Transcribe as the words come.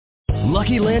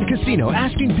Lucky Land Casino,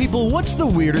 asking people, what's the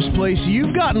weirdest place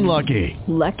you've gotten lucky?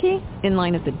 Lucky? In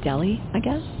line at the deli, I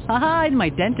guess? Aha, in my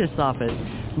dentist's office.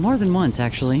 More than once,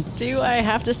 actually. Do I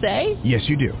have to say? Yes,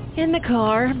 you do. In the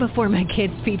car before my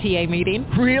kids' PTA meeting.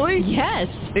 Really? Yes.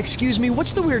 Excuse me,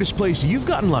 what's the weirdest place you've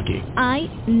gotten lucky? I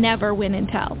never win and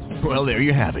tell. Well, there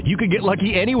you have it. You can get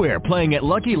lucky anywhere, playing at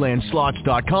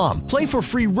LuckyLandSlots.com. Play for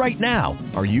free right now.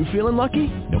 Are you feeling lucky?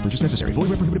 No purchase necessary. Void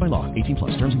where prohibited by law. 18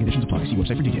 plus. Terms and conditions apply. See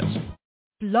website for details.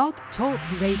 Blog Talk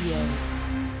Radio.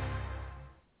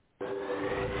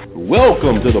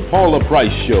 Welcome to the Paula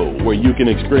Price Show, where you can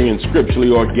experience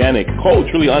scripturally organic,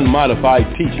 culturally unmodified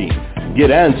teaching, get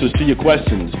answers to your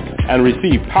questions, and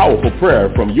receive powerful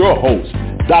prayer from your host,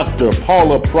 Dr.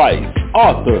 Paula Price,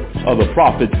 author of the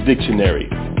Prophet's Dictionary.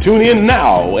 Tune in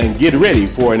now and get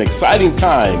ready for an exciting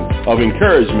time of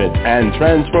encouragement and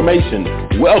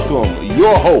transformation. Welcome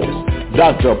your host,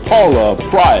 Dr. Paula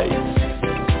Price.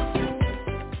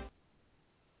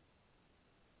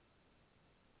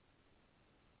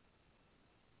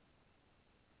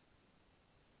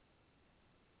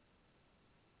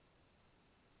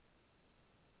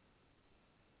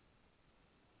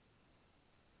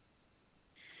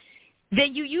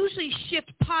 Then you usually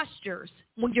shift postures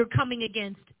when you're coming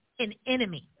against an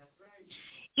enemy.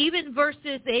 Even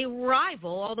versus a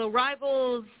rival, although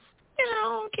rivals,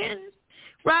 can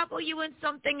rival you in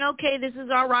something. Okay, this is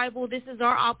our rival, this is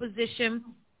our opposition.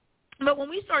 But when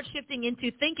we start shifting into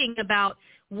thinking about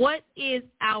what is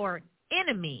our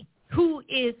enemy, who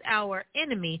is our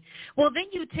enemy, well, then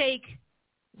you take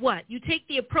what? You take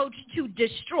the approach to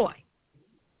destroy,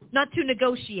 not to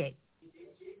negotiate.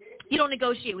 You don't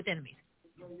negotiate with enemies.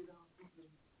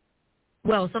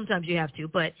 Well, sometimes you have to,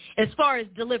 but as far as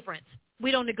deliverance,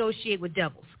 we don't negotiate with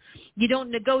devils. You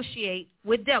don't negotiate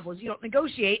with devils. You don't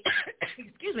negotiate,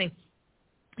 excuse me,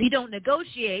 you don't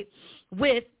negotiate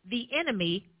with the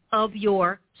enemy of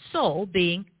your soul,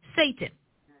 being Satan.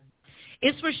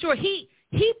 It's for sure. He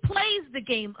plays the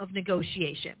game of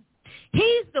negotiation.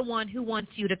 He's the one who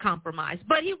wants you to compromise,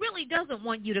 but he really doesn't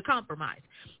want you to compromise.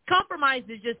 Compromise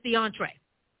is just the entree.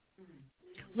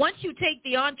 Once you take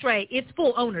the entree, it's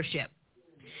full ownership.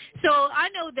 So I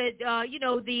know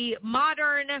that, the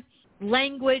modern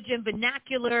language and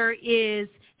vernacular is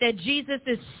that Jesus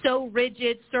is so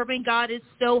rigid, serving God is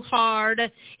so hard,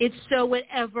 it's so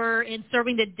whatever, and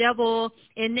serving the devil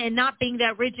and not being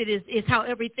that rigid is how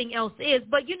everything else is.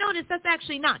 But you notice that's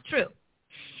actually not true.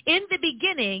 In the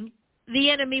beginning, the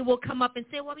enemy will come up and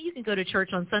say, well, you can go to church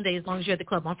on Sunday as long as you're at the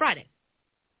club on Friday.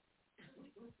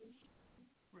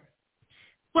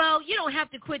 Well, you don't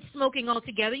have to quit smoking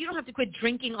altogether. You don't have to quit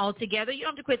drinking altogether. You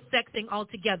don't have to quit sexing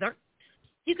altogether.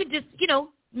 You could just,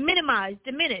 minimize,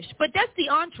 diminish. But that's the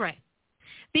entree,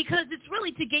 because it's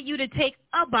really to get you to take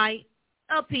a bite,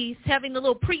 a piece, having the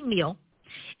little pre-meal,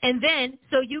 and then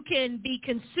so you can be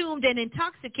consumed and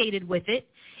intoxicated with it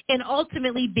and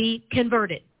ultimately be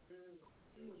converted.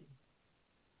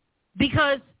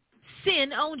 Because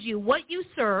sin owns you. What you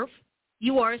serve,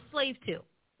 you are a slave to.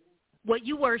 What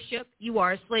you worship, you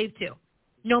are a slave to,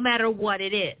 no matter what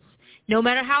it is. No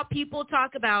matter how people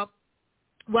talk about,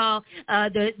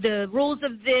 the rules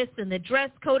of this and the dress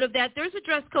code of that, there's a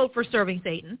dress code for serving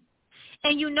Satan.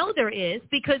 And you know there is,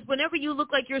 because whenever you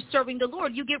look like you're serving the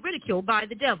Lord, you get ridiculed by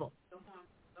the devil.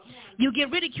 You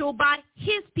get ridiculed by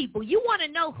his people. You want to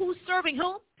know who's serving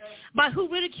whom? By who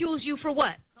ridicules you for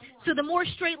what? So the more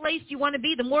straight-laced you want to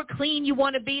be, the more clean you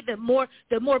want to be, the more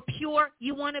pure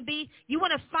you want to be. You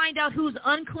want to find out who's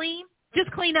unclean?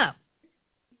 Just clean up.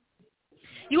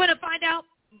 You want to find out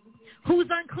who's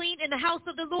unclean in the house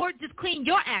of the Lord? Just clean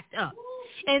your act up.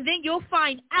 And then you'll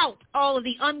find out all of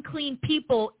the unclean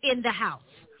people in the house,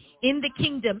 in the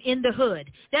kingdom, in the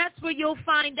hood. That's where you'll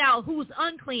find out who's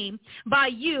unclean, by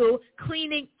you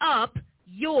cleaning up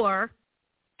your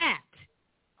act.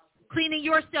 Cleaning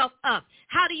yourself up.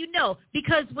 How do you know?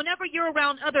 Because whenever you're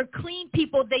around other clean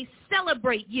people, they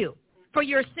celebrate you for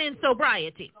your sin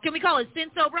sobriety. Can we call it sin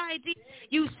sobriety?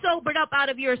 You sobered up out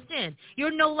of your sin.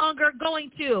 You're no longer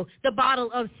going to the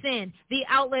bottle of sin, the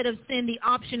outlet of sin, the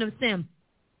option of sin.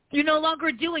 You're no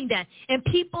longer doing that. And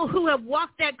people who have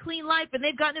walked that clean life and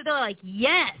they've gotten it, they're like,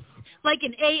 yes, like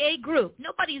an AA group.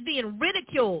 Nobody's being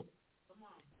ridiculed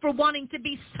for wanting to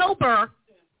be sober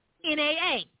in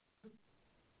AA.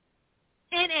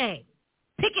 NA.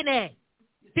 Pick an A.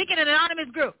 Pick an anonymous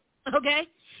group, okay?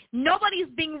 Nobody's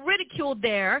being ridiculed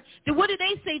there. Then what do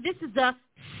they say? This is a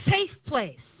safe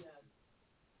place.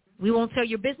 We won't tell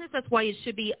your business. That's why it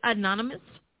should be anonymous.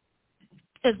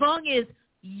 As long as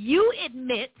you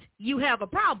admit you have a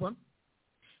problem,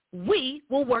 we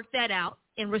will work that out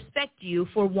and respect you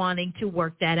for wanting to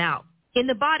work that out. In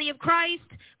the body of Christ,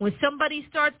 when somebody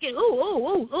starts getting,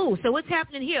 so what's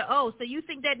happening here? Oh, so you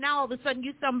think that now all of a sudden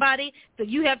you somebody, so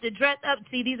you have to dress up.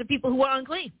 See, these are people who are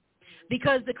unclean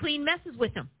because the clean messes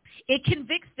with them. It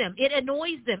convicts them. It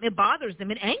annoys them. It bothers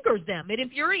them. It angers them. It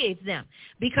infuriates them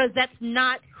because that's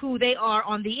not who they are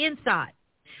on the inside.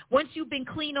 Once you've been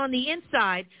clean on the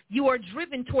inside, you are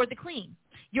driven toward the clean.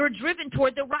 You're driven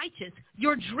toward the righteous.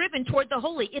 You're driven toward the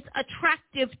holy. It's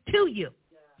attractive to you.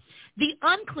 The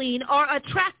unclean are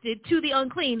attracted to the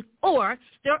unclean, or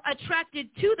they're attracted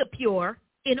to the pure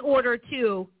in order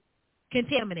to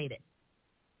contaminate it.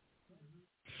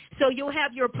 So you'll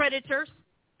have your predators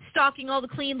stalking all the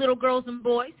clean little girls and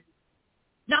boys,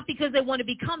 not because they want to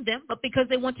become them, but because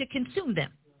they want to consume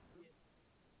them.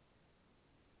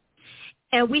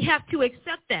 And we have to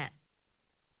accept that.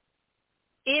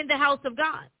 In the house of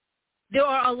God, there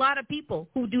are a lot of people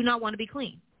who do not want to be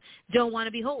clean, don't want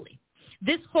to be holy.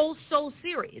 This whole soul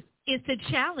series is to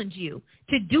challenge you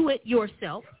to do it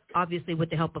yourself, obviously with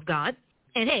the help of God,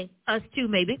 and hey, us too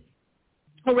maybe,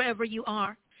 or wherever you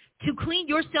are, to clean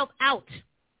yourself out,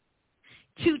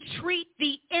 to treat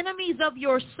the enemies of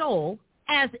your soul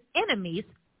as enemies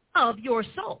of your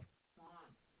soul,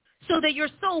 so that your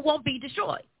soul won't be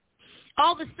destroyed.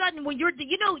 All of a sudden, when you're,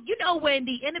 you know when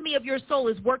the enemy of your soul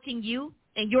is working you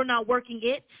and you're not working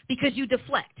it, because you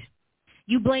deflect.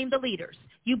 You blame the leaders.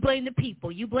 You blame the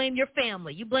people. You blame your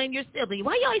family. You blame your sibling.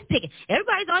 Why are you always picking?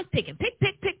 Everybody's always picking. Pick,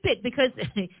 because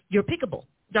you're pickable.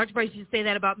 Dr. Price used to say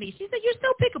that about me. She said, you're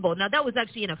so pickable. Now, that was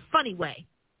actually in a funny way,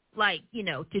 like,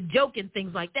 to joke and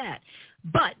things like that.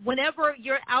 But whenever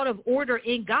you're out of order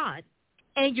in God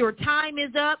and your time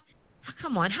is up,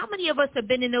 come on, how many of us have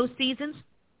been in those seasons?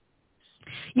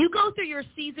 You go through your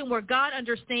season where God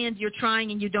understands you're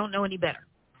trying and you don't know any better.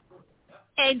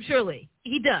 And truly,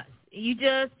 he does.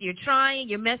 You're trying,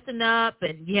 you're messing up,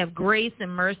 and you have grace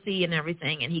and mercy and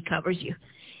everything, and he covers you.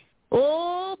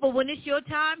 Oh, but when it's your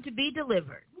time to be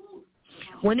delivered,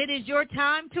 when it is your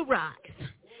time to rock,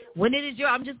 when it is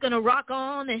I'm just going to rock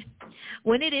on, and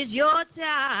when it is your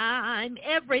time,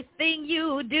 everything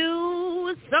you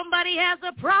do, somebody has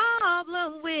a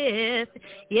problem with.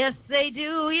 Yes, they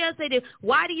do. Yes, they do.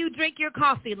 Why do you drink your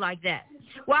coffee like that?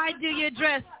 Why do you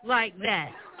dress like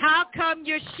that? How come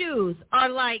your shoes are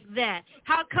like that?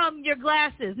 How come your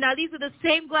glasses? Now, these are the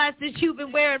same glasses you've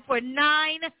been wearing for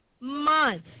 9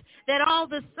 months that all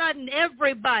of a sudden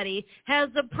everybody has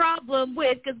a problem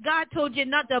with because God told you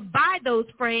not to buy those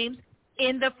frames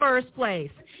in the first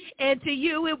place. And to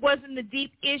you, it wasn't a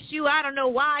deep issue. I don't know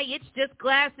why. It's just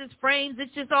glasses, frames.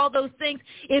 It's just all those things.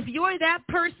 If you're that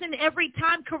person, every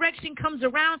time correction comes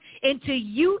around, and to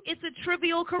you it's a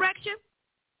trivial correction,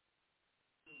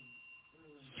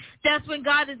 that's when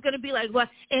God is going to be like, what?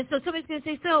 And so somebody's going to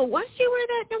say, so why did you wear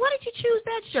that? Now, why did you choose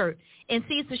that shirt? And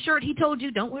see, it's a shirt he told you,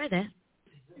 don't wear that.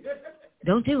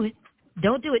 Don't do it.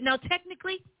 Don't do it. Now,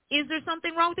 technically, is there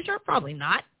something wrong with the shirt? Probably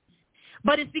not.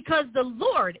 But it's because the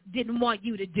Lord didn't want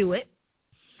you to do it.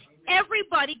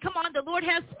 Everybody, come on, the Lord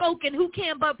has spoken. Who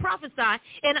can but prophesy?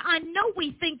 And I know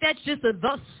we think that's just a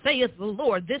thus saith the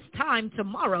Lord. This time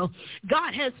tomorrow,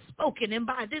 God has spoken. And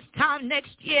by this time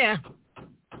next year,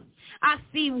 I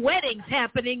see weddings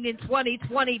happening in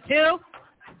 2022.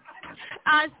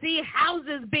 I see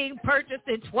houses being purchased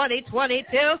in 2022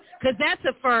 because that's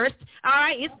a first. All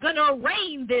right, it's going to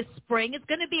rain this spring. It's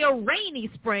going to be a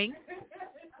rainy spring.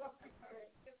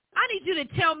 I need you to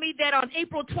tell me that on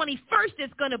April 21st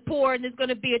it's going to pour and there's going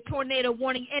to be a tornado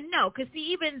warning. And no, because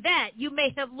see, even that, you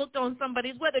may have looked on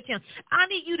somebody's weather channel. I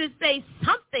need you to say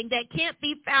something that can't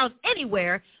be found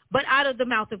anywhere but out of the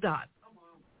mouth of God.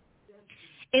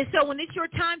 And so when it's your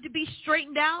time to be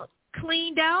straightened out,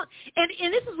 cleaned out,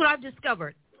 and this is what I've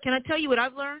discovered. Can I tell you what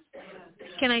I've learned?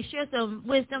 Can I share some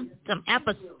wisdom, some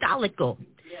apostolical,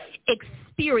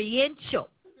 experiential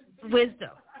wisdom?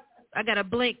 I got to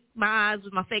blink my eyes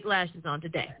with my fake lashes on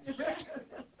today.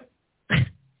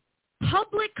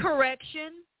 Public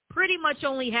correction pretty much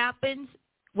only happens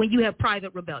when you have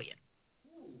private rebellion.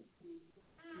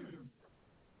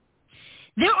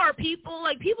 There are people,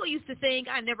 like people used to think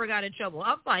I never got in trouble.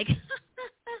 I'm like,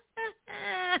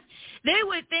 they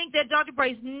would think that Dr.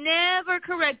 Price never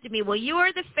corrected me. Well,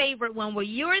 you're the favorite one. Well,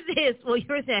 you're this. Well,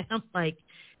 you're that. I'm like,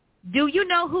 do you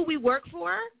know who we work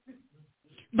for?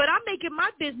 But I'm making my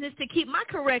business to keep my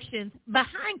corrections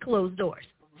behind closed doors.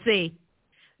 See,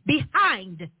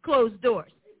 behind closed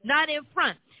doors, not in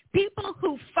front. People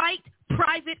who fight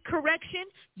private correction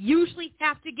usually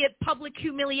have to get public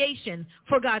humiliation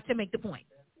for God to make the point.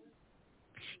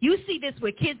 You see this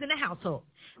with kids in the household.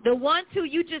 The ones who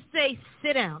you just say,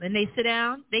 sit down, and they sit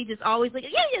down, they just always like,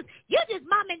 you're just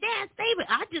mom and dad's favorite.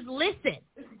 I just listen.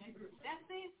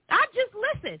 I just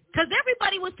listened because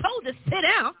everybody was told to sit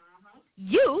down.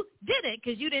 You didn't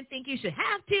because you didn't think you should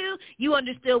have to. You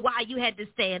understood why you had to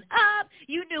stand up.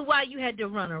 You knew why you had to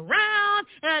run around,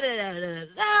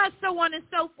 so on and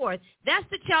so forth. That's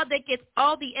the child that gets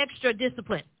all the extra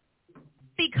discipline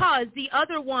because the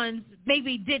other ones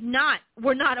maybe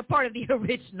were not a part of the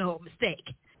original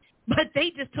mistake, but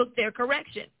they just took their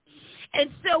correction.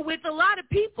 And so with a lot of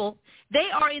people, they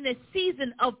are in a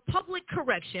season of public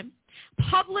correction,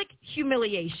 public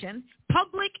humiliation,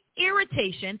 public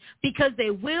irritation because they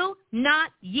will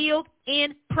not yield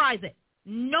in private.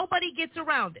 Nobody gets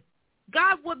around it.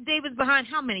 God whooped David's behind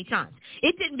how many times?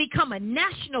 It didn't become a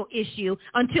national issue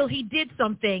until he did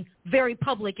something very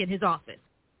public in his office,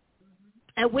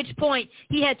 at which point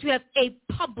he had to have a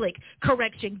public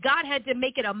correction. God had to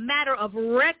make it a matter of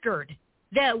record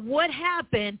that what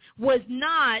happened was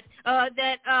not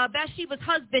that Bathsheba's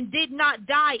husband did not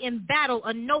die in battle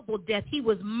a noble death. He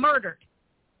was murdered.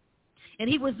 And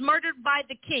he was murdered by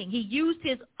the king. He used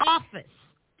his office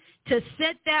to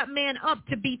set that man up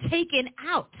to be taken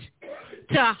out,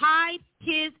 to hide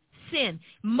his sin.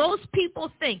 Most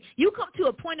people think you come to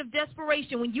a point of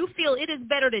desperation when you feel it is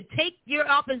better to take your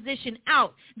opposition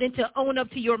out than to own up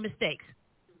to your mistakes.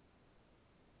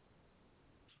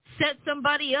 Set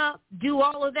somebody up, do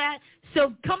all of that.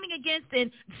 So coming against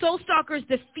and soul stalkers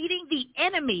defeating the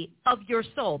enemy of your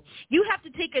soul. You have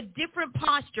to take a different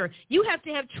posture. You have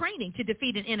to have training to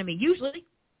defeat an enemy. Usually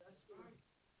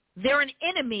they're an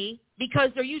enemy because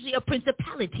they're usually a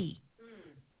principality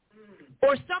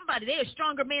or somebody. They're a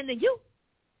stronger man than you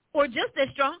or just as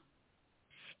strong.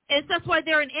 And that's why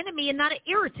they're an enemy and not an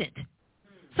irritant.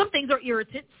 Some things are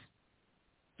irritants.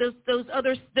 Those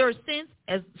others, there are sins,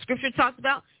 as Scripture talks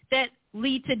about, that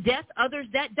lead to death, others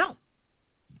that don't.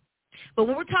 But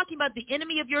when we're talking about the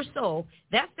enemy of your soul,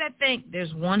 that's that thing.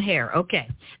 There's one hair. Okay.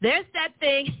 There's that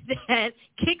thing that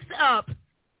kicks up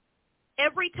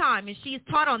every time, and she's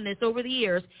taught on this over the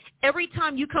years, every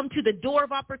time you come to the door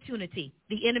of opportunity,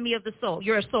 the enemy of the soul,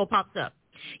 your soul pops up.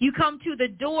 You come to the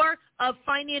door of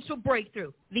financial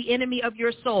breakthrough, the enemy of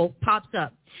your soul pops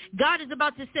up. God is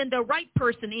about to send the right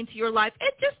person into your life.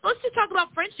 Let's just talk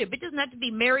about friendship. It doesn't have to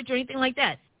be marriage or anything like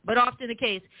that. But often the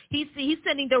case, he's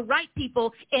sending the right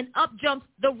people, and up jumps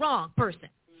the wrong person,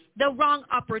 the wrong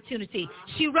opportunity.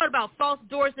 She wrote about false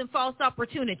doors and false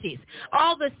opportunities.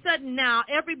 All of a sudden now,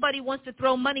 everybody wants to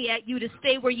throw money at you to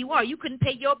stay where you are. You couldn't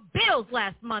pay your bills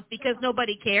last month because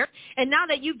nobody cared. And now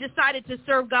that you've decided to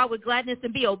serve God with gladness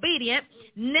and be obedient,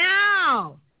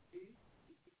 now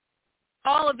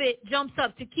all of it jumps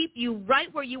up to keep you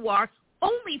right where you are,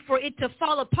 only for it to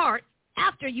fall apart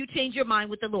after you change your mind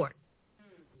with the Lord.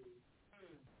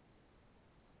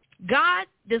 God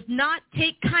does not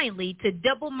take kindly to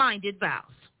double-minded vows.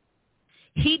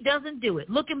 He doesn't do it.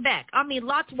 Looking back.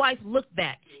 Lot's wife looked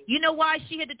back. You know why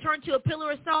she had to turn to a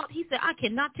pillar of salt? He said, I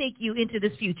cannot take you into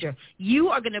this future. You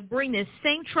are going to bring this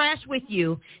same trash with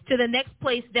you to the next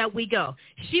place that we go.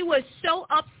 She was so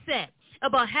upset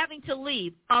about having to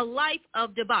leave a life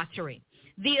of debauchery.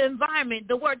 The environment,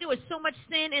 the word, there was so much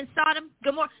sin in Sodom,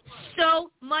 Gomorrah,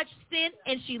 so much sin,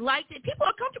 and she liked it. People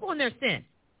are comfortable in their sin.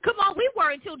 Come on, we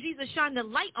were until Jesus shined the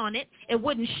light on it and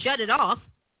wouldn't shut it off.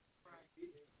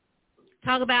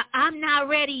 Talk about, I'm not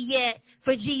ready yet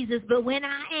for Jesus, but when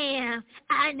I am,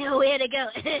 I know where to go.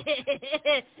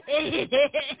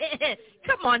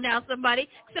 Come on now, somebody.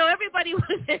 So everybody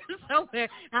was there somewhere.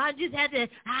 I just had to,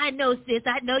 I know, sis.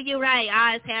 I know you're right.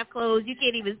 Eyes half closed. You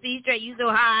can't even see straight. You so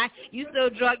high. You so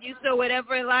drunk. You so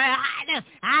whatever. Like,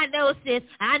 I know, sis.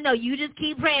 I know. You just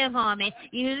keep praying for me.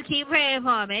 You just keep praying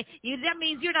for me. That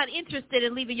means you're not interested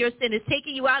in leaving your sin. It's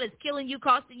taking you out. It's killing you,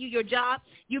 costing you your job.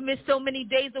 You miss so many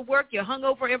days of work. You're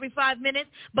hungover every 5 minutes,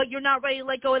 but you're not ready to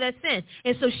let go of that sin.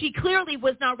 And so she clearly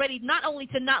was not ready not only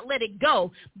to not let it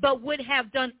go, but would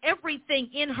have done everything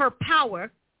in her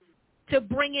power to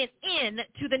bring it in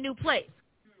to the new place.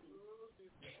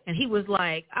 And he was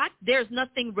like, there's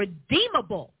nothing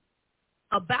redeemable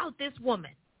about this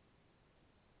woman.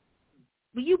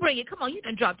 Will you bring it? Come on, you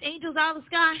done dropped angels out of the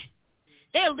sky.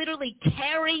 They're literally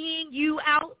carrying you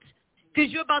out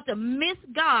because you're about to miss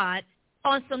God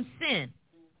on some sin.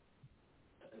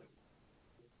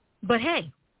 But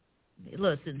hey,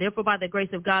 listen, therefore by the grace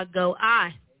of God go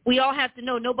I. We all have to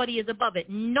know nobody is above it.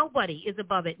 Nobody is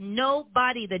above it.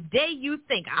 Nobody. The day you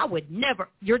think, I would never,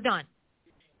 you're done.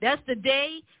 That's the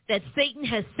day that Satan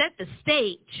has set the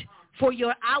stage for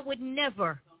your I would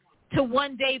never to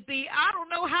one day be, I don't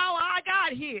know how I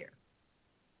got here.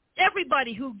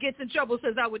 Everybody who gets in trouble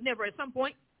says I would never at some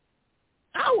point.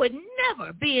 I would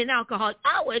never be an alcoholic.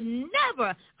 I would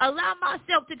never allow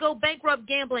myself to go bankrupt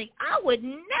gambling. I would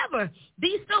never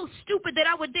be so stupid that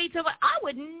I would date somebody. I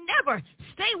would never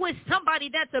stay with somebody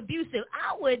that's abusive.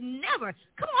 I would never.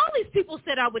 Come on, all these people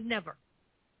said I would never.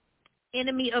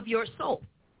 Enemy of your soul.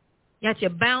 Got you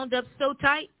bound up so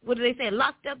tight. What do they say?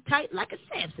 Locked up tight like a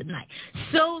Samsonite.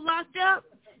 So locked up,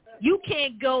 you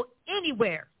can't go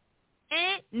anywhere.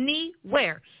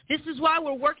 Anywhere. This is why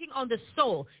we're working on the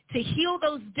soul to heal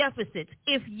those deficits.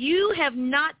 If you have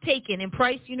not taken in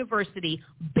Price University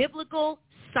biblical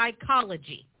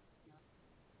psychology,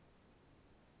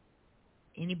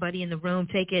 anybody in the room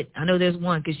take it? I know there's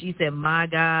one because she said, my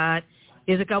God.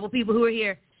 There's a couple people who are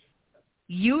here.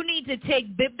 You need to take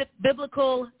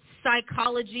biblical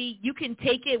psychology. You can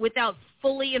take it without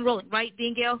fully enrolling, right,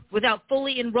 Dean Gale? Without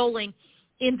fully enrolling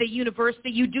in the university.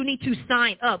 You do need to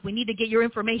sign up. We need to get your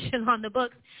information on the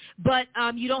books, but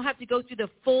you don't have to go through the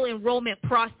full enrollment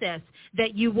process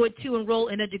that you would to enroll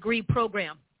in a degree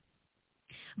program.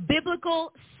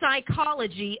 Biblical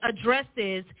psychology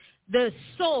addresses the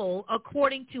soul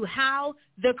according to how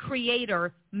the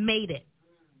Creator made it.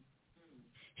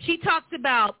 She talks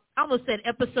about, I almost said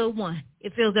episode 1.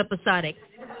 It feels episodic.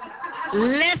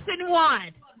 Lesson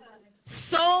 1,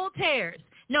 soul tears.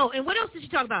 No, and what else did she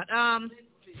talk about?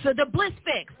 So the bliss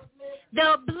fix.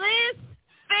 The bliss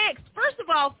fix. First of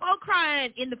all, folk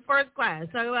crying in the first class.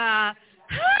 So I'm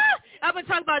going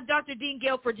to talk about Dr. Dean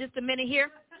Gale for just a minute here.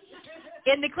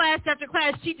 In the class after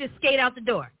class, she just skated out the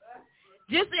door.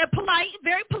 Just polite,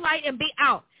 very polite, and be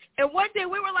out. And one day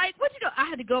we were like, what you do? I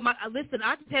had to go. Listen,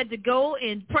 I just had to go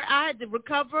and pray. I had to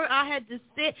recover. I had to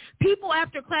sit. People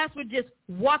after class would just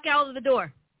walk out of the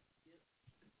door.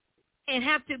 And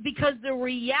have to, because the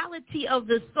reality of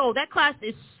the soul, that class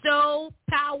is so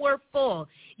powerful.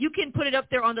 You can put it up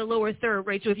there on the lower third,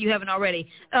 Rachel, if you haven't already.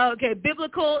 Okay,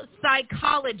 biblical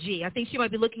psychology. I think she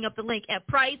might be looking up the link at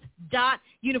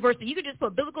price.university. You can just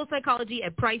put biblical psychology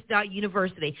at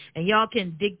price.university, and y'all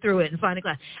can dig through it and find a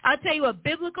class. I'll tell you what,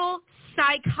 biblical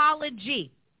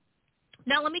psychology.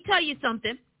 Now, let me tell you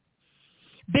something.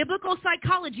 Biblical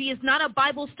psychology is not a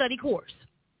Bible study course.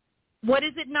 What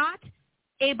is it not?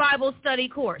 A Bible study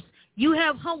course. You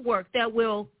have homework that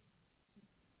will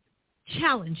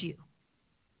challenge you.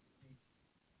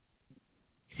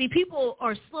 See, people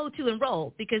are slow to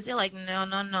enroll because they're like,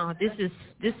 no, this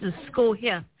is school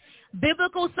here.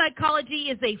 Biblical psychology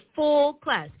is a full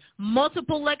class,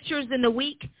 multiple lectures in the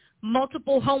week,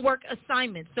 multiple homework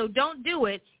assignments. So don't do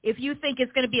it if you think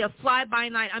it's going to be a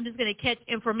fly-by-night, I'm just going to catch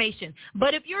information.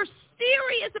 But if you're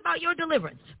serious about your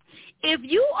deliverance, if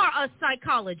you are a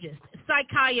psychologist,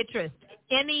 psychiatrist,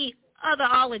 any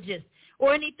otherologist,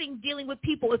 or anything dealing with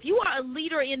people, if you are a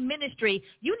leader in ministry,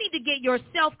 you need to get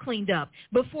yourself cleaned up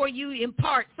before you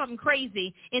impart something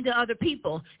crazy into other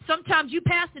people. Sometimes you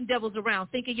passing devils around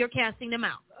thinking you're casting them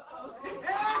out.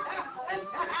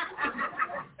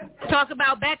 Talk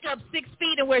about back up 6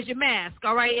 feet and where's your mask,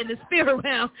 all right, in the spirit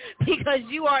realm, because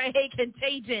you are a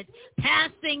contagion,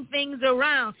 passing things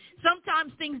around.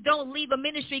 Sometimes things don't leave a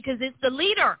ministry because it's the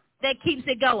leader that keeps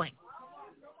it going.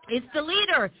 It's the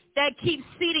leader that keeps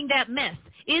seeding that mess.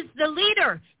 It's the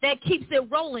leader that keeps it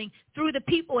rolling through the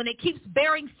people, and it keeps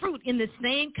bearing fruit in the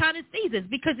same kind of seasons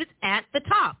because it's at the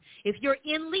top. If you're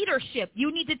in leadership,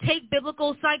 you need to take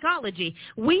biblical psychology.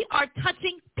 We are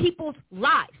touching people's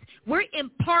lives. We're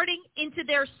imparting into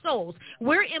their souls.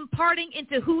 We're imparting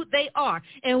into who they are,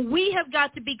 and we have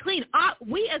got to be clean.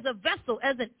 We as a vessel,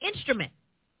 as an instrument.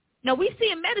 Now, we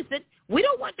see in medicine, we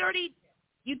don't want dirty.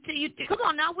 You come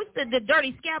on now, what's the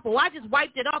dirty scalpel? I just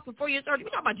wiped it off before your surgery.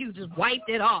 We're talking about you just wiped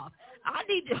it off. I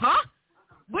need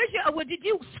to, did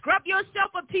you scrub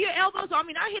yourself up to your elbows? I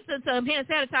mean, I hit some hand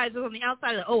sanitizer on the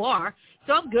outside of the OR,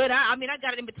 so I'm good. I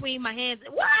got it in between my hands.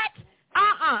 What?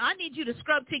 I need you to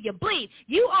scrub till you bleed.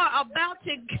 You are about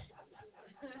to,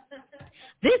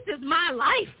 this is my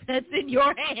life that's in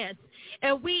your hands.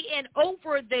 And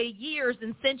over the years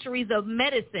and centuries of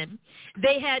medicine,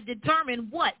 they had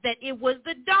determined what? That it was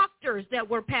the doctors that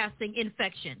were passing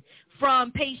infection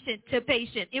from patient to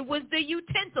patient. It was the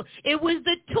utensil. It was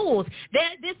the tools.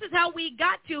 This is how we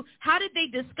got to, how did they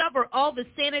discover all the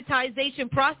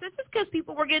sanitization processes? Because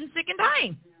people were getting sick and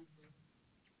dying.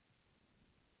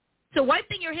 So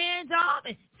wiping your hands off.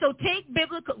 So take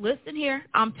biblical, listen here,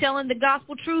 I'm telling the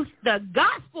gospel truth, the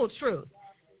gospel truth.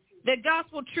 The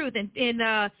gospel truth in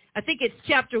I think it's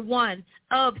chapter 1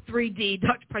 of 3D.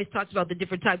 Dr. Price talks about the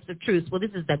different types of truths. Well, this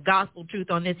is the gospel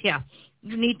truth on this here.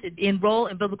 You need to enroll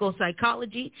in biblical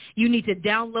psychology. You need to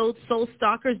download Soul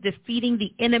Stalkers, Defeating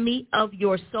the Enemy of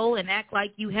Your Soul, and act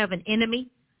like you have an enemy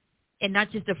and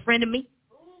not just a frenemy.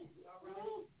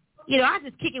 You know, I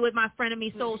just kick it with my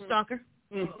frenemy, Soul Stalker.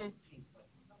 Mm-hmm.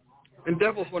 And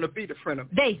devils want to be the friend of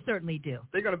you. They certainly do.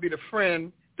 They're going to be the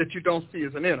friend that you don't see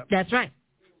as an enemy. That's right.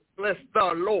 Bless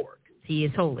the Lord. He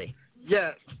is holy.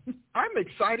 Yes. I'm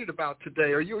excited about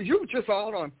today. Are you just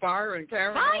all on fire and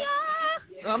carrying on? Fire!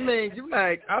 I mean,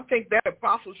 I think that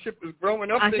apostleship is growing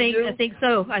up in you. I think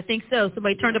so.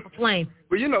 Somebody turned up a flame.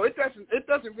 Well, you know, it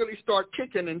doesn't really start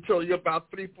kicking until you're about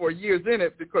 3-4 years in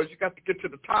it, because you got to get to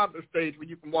the toddler stage where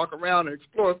you can walk around and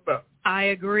explore stuff. I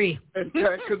agree.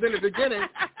 Because in the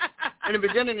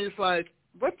beginning, it's like,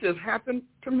 what just happened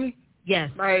to me?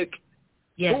 Yes. Like,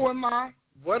 yes. Who am I?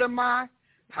 What am I?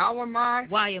 How am I?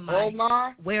 Why am I? Oh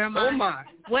my. Where am I? Oh my.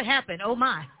 What happened? Oh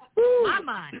my. Woo. My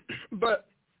mind. But,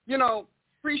 you know,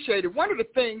 appreciate it. One of the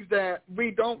things that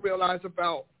we don't realize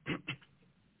about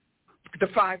the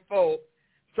fivefold,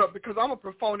 so because I'm a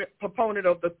proponent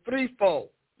of the threefold,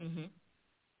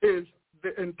 is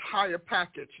the entire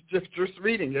package, just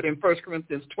reading it in 1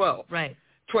 Corinthians 12. Right.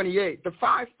 28. The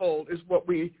fivefold is what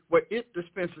it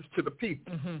dispenses to the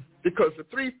people, because the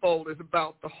threefold is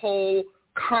about the whole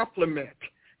complement.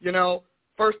 You know,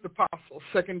 first apostles,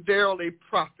 secondarily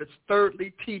prophets,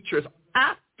 thirdly teachers.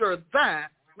 After that,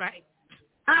 right.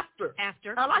 After.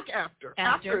 I like after.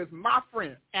 After is my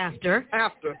friend. After.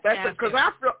 That's because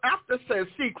after says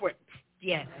sequence.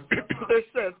 Yes. It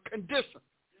says condition.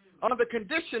 On the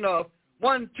condition of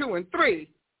 1, 2, and 3.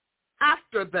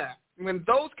 After that, when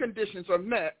those conditions are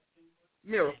met,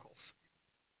 miracles.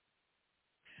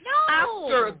 No.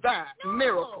 After that,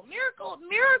 miracles.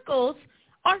 Miracles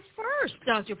are first,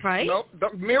 Dr. Price. No,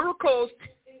 the miracles.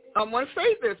 I want to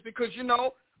say this because, you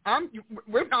know, I'm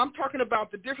talking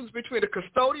about the difference between the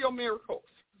custodial miracles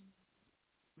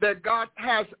that God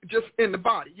has just in the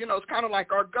body. You know, it's kind of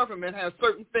like our government has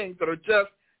certain things that are just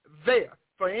there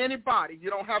for anybody. You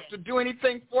don't have to do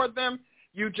anything for them.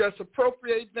 You just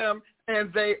appropriate them,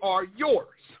 and they are yours.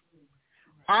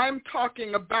 I'm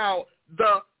talking about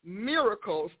the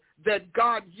miracles that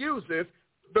God uses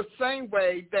the same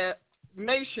way that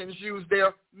nations use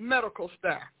their medical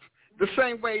staff, the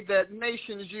same way that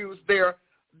nations use their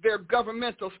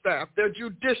governmental staff, their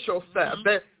judicial staff.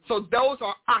 So those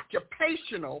are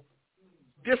occupational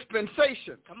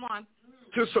dispensations. Come on.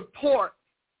 To support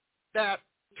that.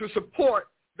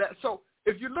 So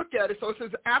if you look at it, so it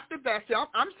says after that, see,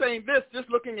 I'm saying this just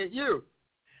looking at you.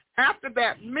 After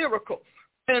that, miracles.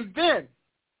 And then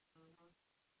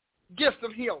gifts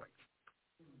of healing.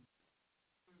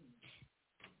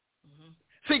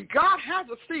 See, God has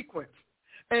a sequence,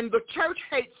 and the church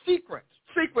hates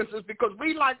sequences because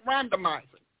we like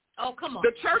randomizing. Oh, come on.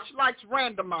 The church likes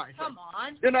randomizing. Come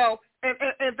on. You know,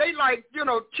 and they like, you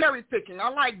know, cherry picking. I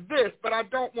like this, but I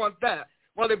don't want that.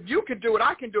 Well, if you can do it,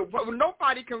 I can do it. Well,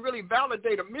 nobody can really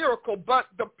validate a miracle but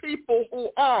the people who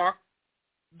are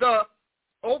the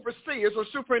overseers or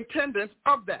superintendents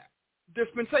of that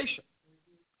dispensation.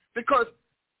 Because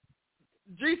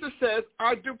Jesus says,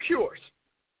 I do cures.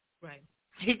 Right.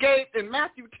 He gave, in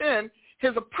Matthew 10,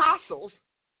 his apostles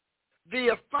the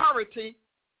authority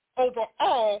over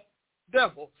all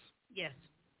devils. Yes.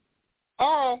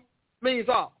 All means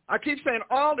all. I keep saying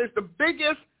all is the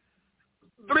biggest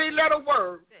three-letter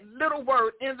word, little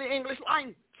word in the English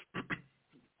language.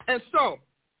 And so,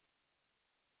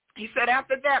 he said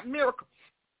after that, miracles.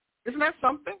 Isn't that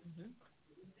something?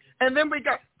 And then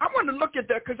I want to look at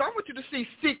that because I want you to see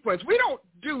sequence. We don't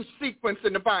do sequence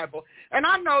in the Bible. And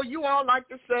I know you all like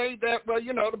to say that, well,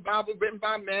 you know, the Bible written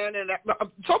by men, and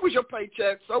so was your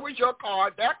paycheck, so was your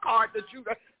card, that card that you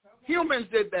got. Humans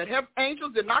did that.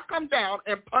 Angels did not come down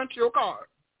and punch your card.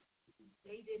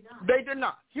 They did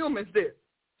not. Humans did.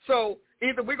 So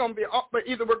either we're going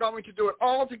to do it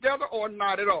all together or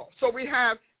not at all. So we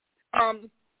have,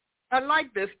 I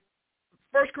like this,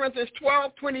 1 Corinthians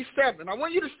 12:27. I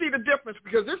want you to see the difference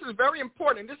because this is very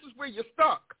important. This is where you're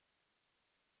stuck.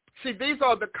 See, these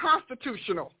are the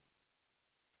constitutional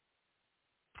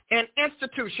and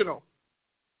institutional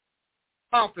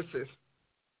offices.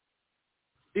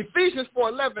 Ephesians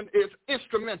 4:11 is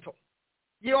instrumental.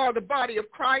 You are the body of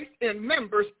Christ and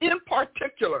members in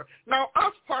particular. Now,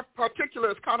 us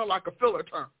particular is kind of like a filler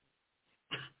term.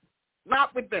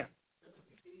 Not with them.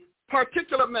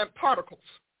 Particular meant particles.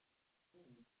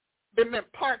 It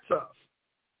meant parts of.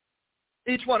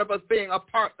 Each one of us being a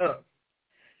part of.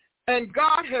 And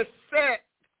God has set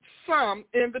some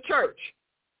in the church.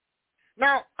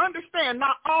 Now, understand,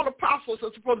 not all apostles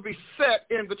are supposed to be set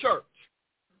in the church.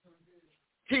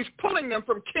 He's pulling them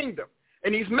from kingdom,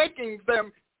 and he's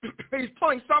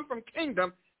pulling some from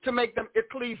kingdom to make them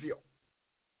ecclesial.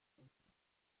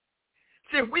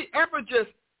 See, if we ever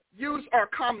just use our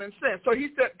common sense. So he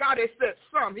said God has said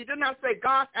some. He did not say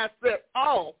God has said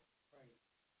all,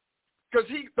 because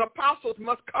the apostles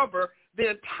must cover the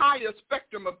entire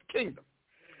spectrum of the kingdom.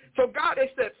 So God has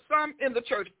said some in the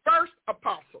church. First,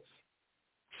 apostles.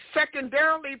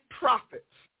 Secondarily, prophets.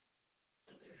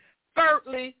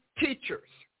 Thirdly, teachers.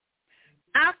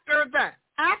 After that,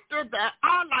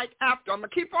 I like after. I'm going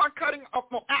to keep on cutting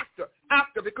up on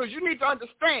after, because you need to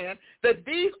understand that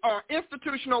these are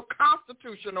institutional,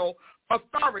 constitutional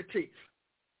authorities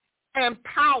and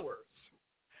powers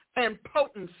and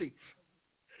potencies.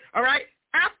 All right?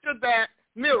 After that,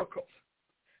 miracles.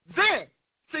 Then,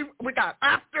 see, we got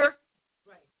after,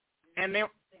 and then,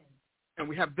 and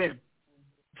we have then.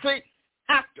 See,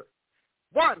 after.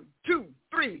 1, 2,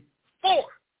 3, 4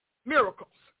 miracles.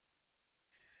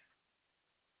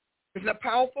 Isn't that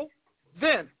powerful?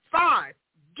 Then 5,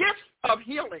 gifts of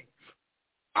healing.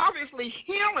 Obviously,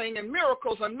 healing and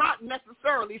miracles are not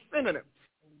necessarily synonyms.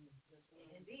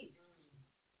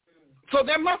 So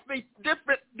there must be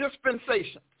different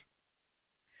dispensations.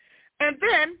 And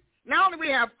then, now that we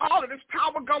have all of this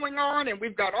power going on and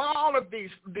we've got all of these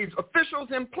officials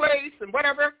in place and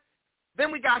whatever,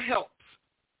 then we got helps.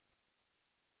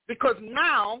 Because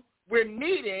now we're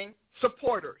needing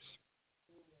supporters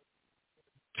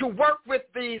to work with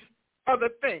these other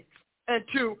things and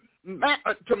to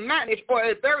manage, or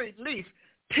at very least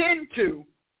tend to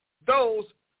those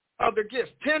other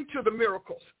gifts, tend to the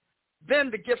miracles,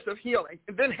 then the gifts of healing,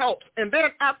 and then helps, and then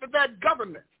after that,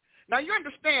 government. Now you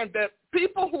understand that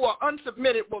people who are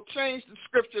unsubmitted will change the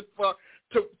scripture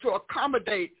to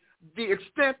accommodate the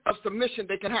extent of submission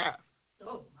they can have.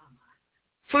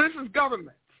 So this is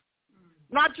government,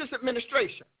 not just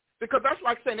administration, because that's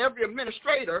like saying every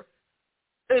administrator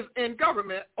is in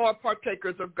government or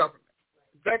partakers of government.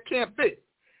 That can't be.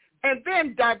 And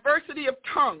then diversity of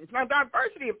tongues. Now,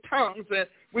 diversity of tongues, and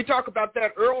we talked about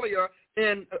that earlier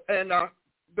in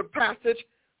the passage,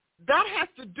 that has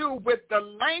to do with the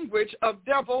language of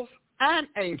devils and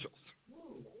angels.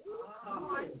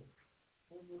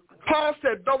 Paul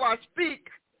said, though I speak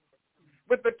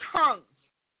with the tongues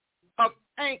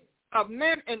of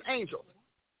men and angels,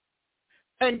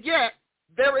 and yet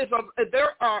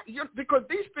because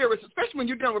these spirits, especially when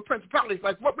you're dealing with principalities,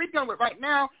 like what we're dealing with right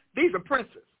now, these are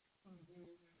princes.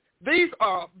 These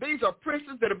are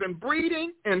princes that have been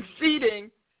breeding and seeding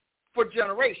for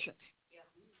generations,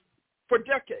 for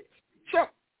decades.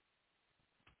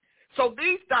 So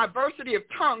these diversity of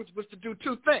tongues was to do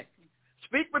 2 things.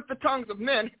 Speak with the tongues of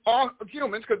men, or of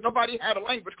humans, because nobody had a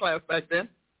language class back then.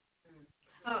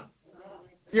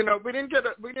 You know, we didn't get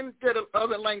an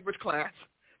other language class.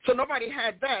 So nobody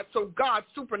had that. So God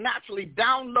supernaturally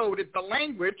downloaded the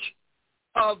language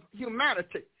of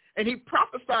humanity. And he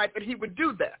prophesied that he would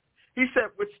do that. He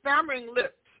said, with stammering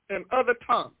lips and other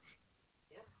tongues,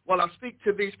 while I speak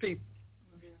to these people.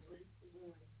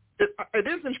 It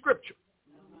is in Scripture.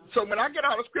 So when I get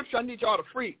out of Scripture, I need y'all to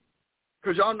free,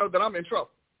 because y'all know that I'm in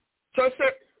trouble. So it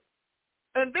said,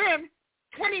 and then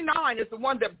 29 is the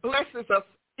one that blesses us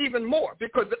even more,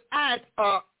 because it adds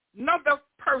another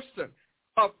person,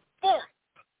 a 4th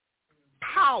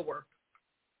power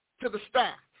to the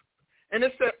staff. And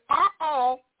it said, are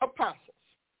all apostles?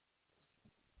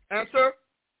 Answer,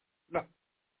 no.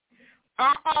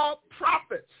 Are all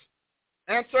prophets?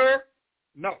 Answer,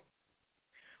 no.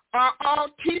 Are all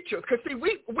teachers? Because, see,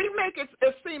 we make it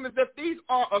seem as if these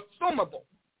are assumable.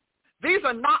 These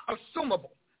are not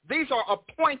assumable. These are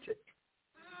appointed.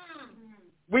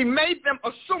 We made them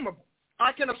assumable.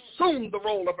 I can assume the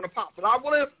role of an apostle. I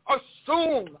will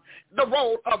assume the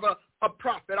role of a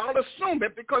prophet. I'll assume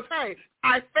it because, hey,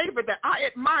 I favor that. I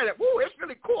admire that. Ooh, it's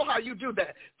really cool how you do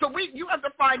that. So you have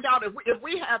to find out if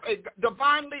we have a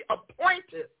divinely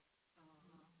appointed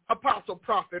apostle,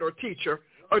 prophet, or teacher,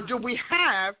 or do we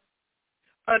have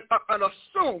an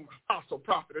assumed apostle,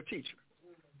 prophet, or teacher?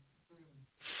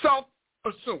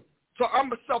 Self-assumed. So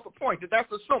I'm a self-appointed.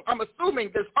 That's assumed. I'm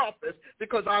assuming this office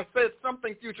because I said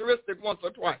something futuristic once or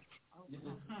twice.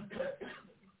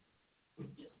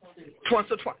 Once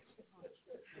or twice.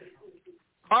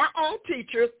 Are all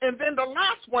teachers, and then the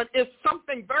last one is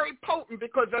something very potent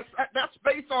because that's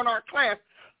based on our class.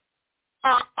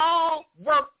 Are all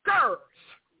workers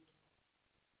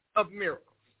of miracles.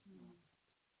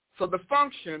 So the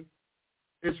function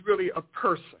is really a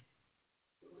person.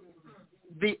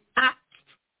 The acts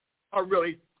are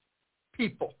really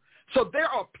people. So there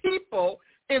are people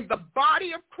in the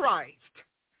body of Christ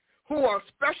who are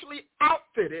specially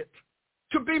outfitted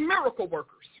to be miracle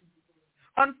workers.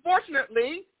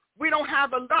 Unfortunately, we don't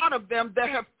have a lot of them that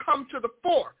have come to the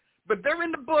fore, but they're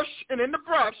in the bush and in the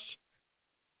brush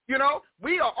You know,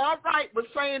 we are all right with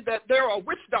saying that there are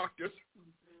witch doctors,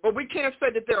 but we can't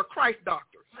say that there are Christ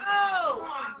doctors. Oh,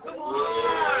 come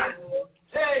on.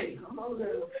 Hey.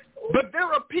 But there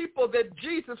are people that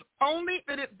Jesus only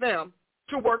fitted them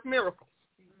to work miracles.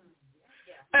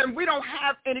 And we don't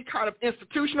have any kind of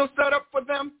institutional setup for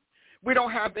them. We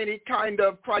don't have any kind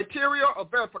of criteria or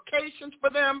verifications for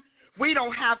them. We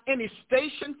don't have any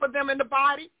station for them in the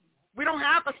body. We don't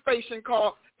have a station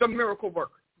called the miracle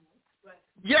worker.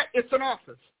 Yet it's an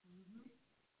office.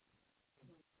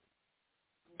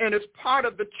 And it's part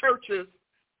of the church's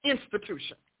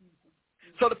institution.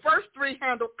 So the first three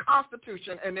handle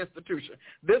constitution and institution.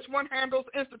 This one handles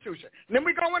institution. And then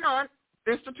we're going on,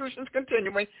 institutions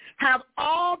continuing, have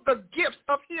all the gifts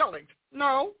of healing.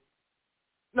 No.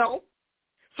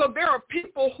 So there are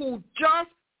people who just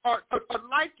are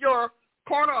like your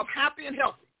corner of happy and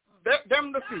healthy.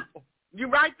 Them the people. You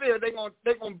right there,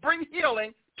 they're gonna bring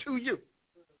healing to you.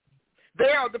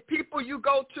 They are the people you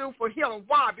go to for healing.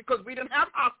 Why? Because we didn't have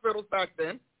hospitals back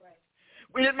then.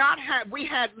 We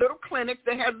had little clinics.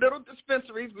 They had little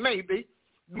dispensaries, maybe.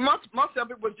 Much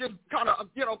of it was just kind of,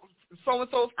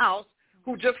 so-and-so's house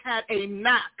who just had a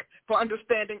knack for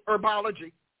understanding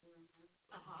herbology.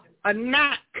 A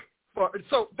knack.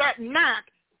 So that knack,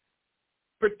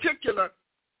 particular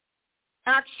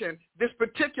action, this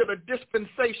particular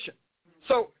dispensation.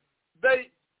 So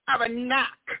they have a knack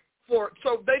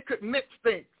so they could mix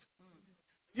things.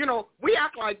 We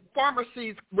act like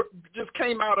pharmacies just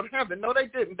came out of heaven. No, they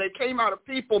didn't. They came out of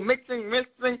people mixing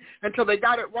until they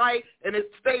got it right, and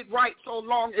it stayed right so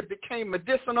long it became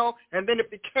medicinal, and then it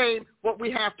became what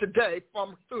we have today,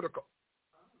 pharmaceutical.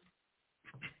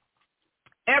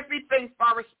 Everything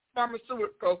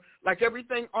pharmaceutical, like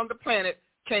everything on the planet,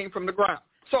 came from the ground.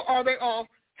 So are they all?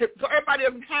 So everybody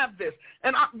doesn't have this.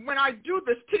 And when I do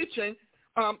this teaching,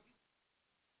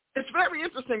 it's very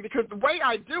interesting because the way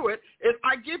I do it is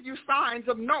I give you signs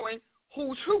of knowing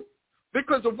who's who.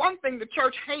 Because the one thing the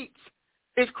church hates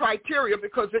is criteria,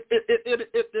 because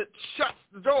it shuts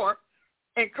the door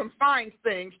and confines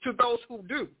things to those who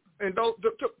do, and those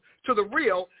to the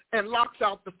real, and locks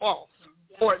out the false,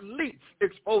 or at least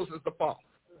exposes the false.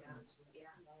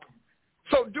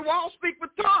 So do all speak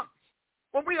with tongues?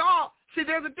 Well, we all, see,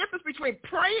 there's a difference between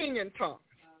praying in tongues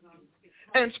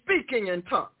and speaking in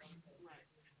tongues.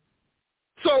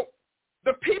 So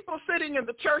the people sitting in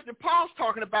the church that Paul's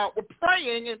talking about were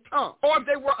praying in tongues, or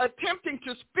they were attempting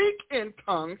to speak in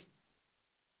tongues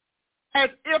as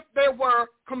if they were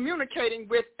communicating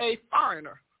with a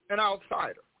foreigner, an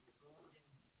outsider.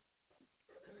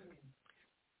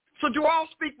 So do all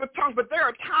speak with tongues, but there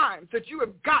are times that you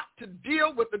have got to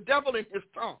deal with the devil in his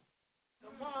tongue.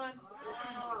 Come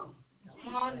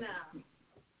on now.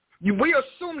 We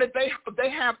assume that they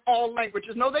have all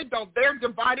languages. No, they don't. They're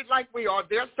divided like we are.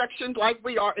 They're sectioned like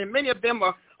we are, and many of them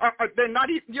are they're not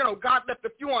even, God left a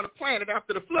few on the planet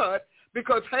after the flood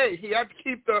because, hey, he had to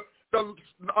keep the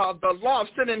law of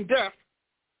sin and death,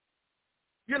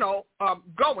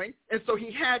 going, and so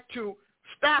he had to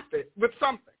staff it with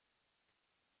something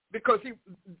because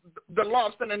the law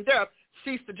of sin and death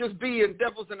ceased to just be in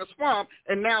devils in a swamp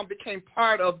and now became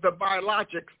part of the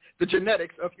biologics, the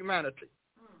genetics of humanity.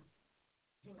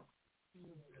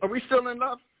 Are we still in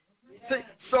love? Yeah. See,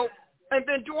 so, and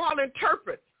then do all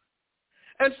interpret.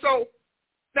 And so,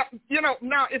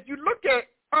 now if you look at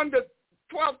under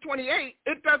 1228,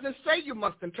 it doesn't say you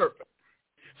must interpret.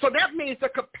 So that means the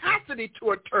capacity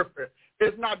to interpret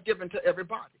is not given to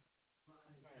everybody.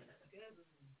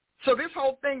 So this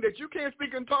whole thing that you can't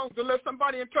speak in tongues unless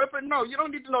somebody interpret, no, you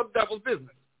don't need to know the devil's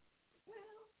business.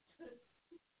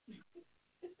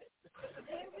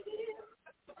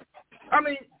 I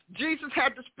mean, Jesus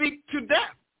had to speak to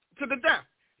the deaf.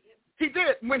 He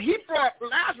did. When he brought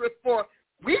Lazarus forth,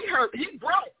 we heard he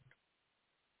groaned.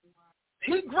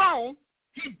 He groaned.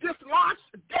 He dislodged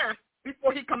death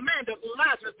before he commanded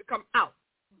Lazarus to come out.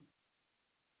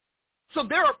 So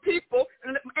there are people,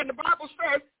 and the Bible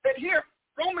says that here,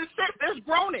 Romans says there's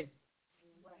groaning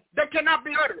that cannot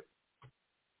be uttered.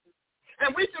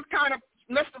 And we just kind of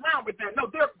messed around with that. No,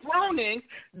 there are groanings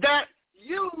that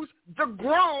use the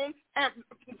groan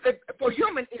for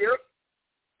human ears.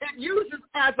 It uses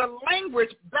as a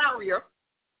language barrier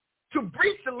to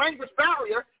breach the language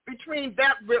barrier between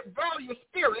that rebellious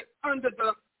spirit under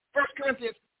the 1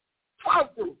 Corinthians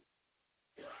 12 group,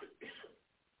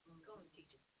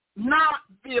 not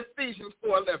the Ephesians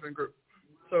 4:11 group.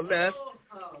 So let's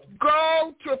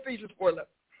go to Ephesians 4:11.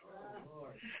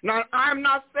 Now, I'm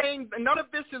not saying none of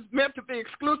this is meant to be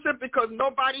exclusive because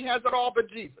nobody has it all but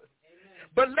Jesus.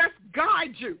 But let's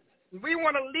guide you. We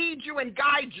want to lead you and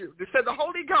guide you. They said the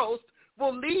Holy Ghost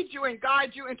will lead you and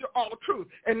guide you into all truth,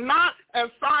 and not as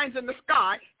signs in the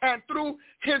sky and through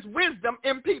his wisdom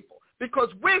in people. Because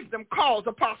wisdom calls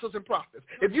apostles and prophets.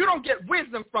 If you don't get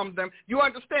wisdom from them, you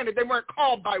understand that they weren't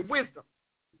called by wisdom.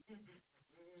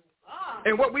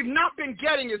 And what we've not been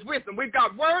getting is wisdom. We've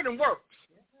got word and works.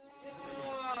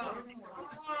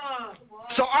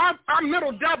 So our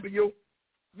middle W,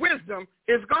 wisdom,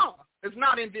 is gone. It's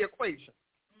not in the equation.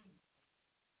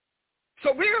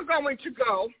 So we are going to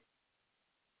go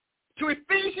to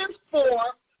Ephesians 4,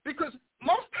 because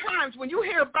most times when you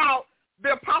hear about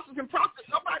the apostles and prophets,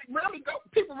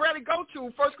 people rarely go to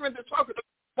 1 Corinthians 12.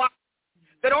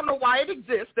 They don't know why it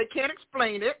exists. They can't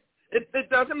explain it. It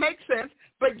doesn't make sense.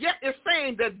 But yet it's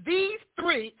saying that these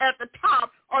three at the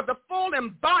top are the full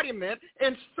embodiment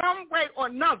in some way or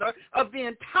another of the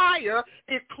entire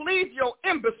ecclesial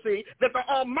embassy that the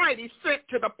Almighty sent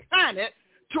to the planet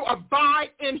to abide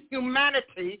in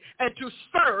humanity and to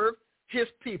serve his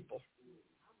people.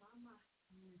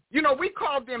 You know, we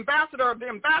call the ambassador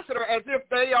as if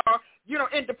they are,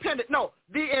 independent. No,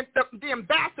 the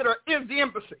ambassador is the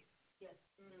embassy.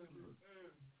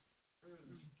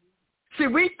 See,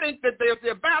 we think that there's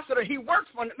the ambassador, he works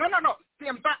for it. No.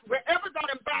 Wherever that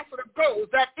ambassador goes,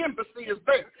 that embassy is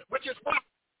there, which is why I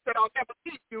said I'll never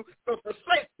leave you or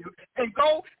forsake you, and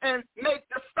go and make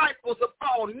disciples of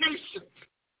all nations.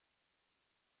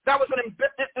 That was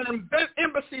an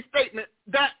embassy statement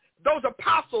that those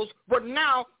apostles were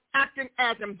now acting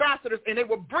as ambassadors, and they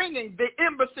were bringing the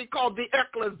embassy called the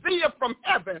ecclesia from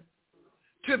heaven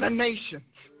to the nations.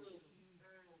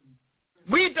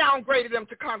 We downgraded them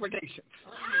to congregations.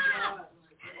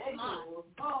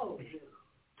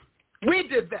 We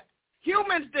did that.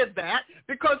 Humans did that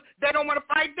because they don't want to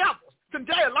fight devils.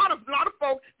 Today, a lot of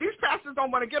folks, these pastors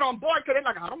don't want to get on board because they're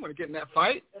like, I don't want to get in that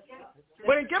fight.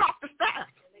 Well, then get off the staff.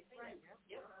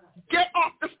 Get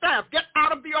off the staff. Get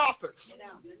out of the office.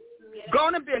 Go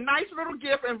on and be a nice little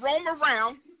gift and roam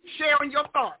around sharing your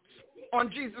thoughts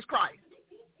on Jesus Christ.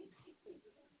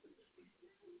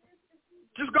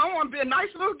 Just go on, be a nice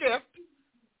little gift.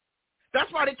 That's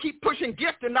why they keep pushing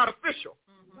gift and not official.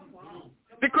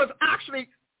 Because actually,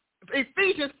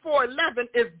 Ephesians 4:11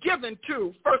 is given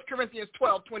to 1 Corinthians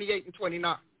 12:28 and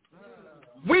 29.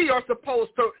 We are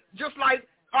supposed to, just like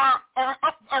our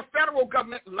federal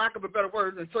government, lack of a better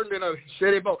word, and certainly in a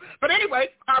shitty boat. But anyway,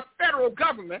 our federal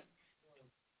government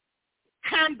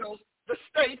handles the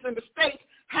states, and the states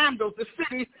handles the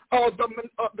cities or the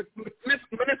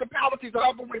municipalities,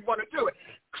 however we want to do it.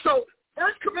 So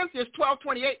 1 Corinthians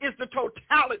 12:28 is the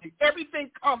totality.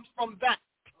 Everything comes from that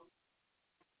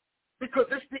because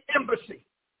it's the embassy.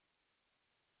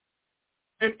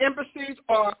 And embassies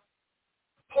are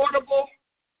portable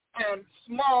and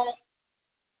small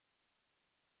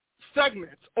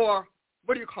segments, or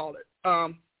what do you call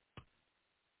it?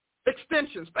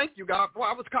 Extensions. Thank you, God. Boy,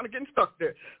 I was kind of getting stuck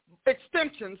there.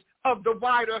 Extensions of the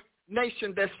wider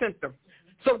nation that sent them.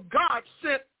 So God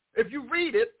sent, if you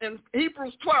read it in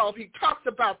Hebrews 12, he talks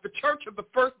about the church of the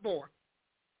firstborn.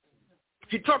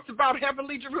 He talks about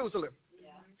heavenly Jerusalem.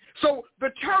 So the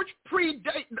church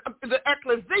predates, the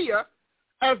ecclesia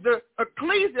as the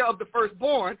ecclesia of the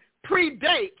firstborn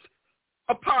predates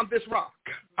upon this rock.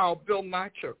 I'll build my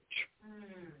church.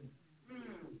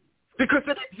 Because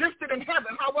it existed in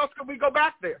heaven. How else could we go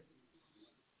back there?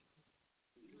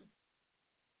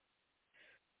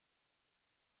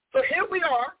 So here we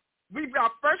are. We've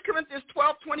got 1 Corinthians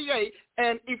 12:28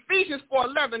 and Ephesians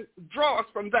 4:11 draws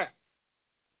from that.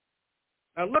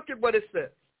 Now look at what it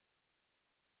says.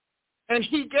 And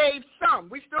he gave some.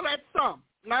 We still had some,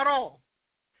 not all.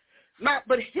 Now,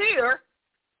 but here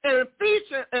in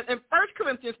in 1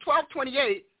 Corinthians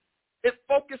 12:28, it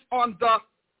focused on the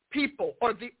people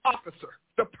or the officer,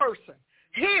 the person.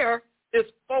 Here is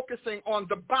focusing on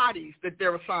the bodies that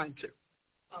they're assigned to.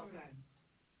 Okay.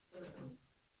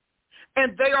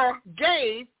 And they are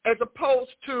gave as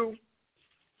opposed to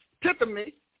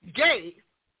Tiffany, gave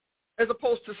as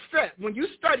opposed to set. When you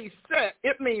study set,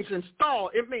 it means install.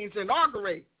 It means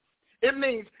inaugurate. It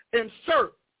means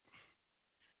insert.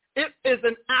 It is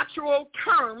an actual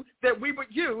term that we would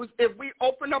use if we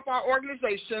opened up our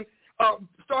organization,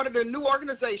 started a new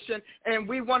organization, and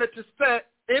we wanted to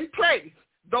set in place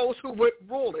those who would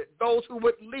rule it, those who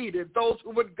would lead it, those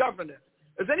who would govern it.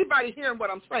 Is anybody hearing what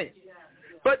I'm saying? Yeah.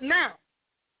 But now,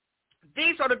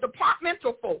 these are the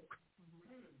departmental folk.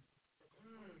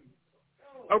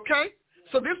 Okay?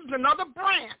 So this is another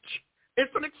branch.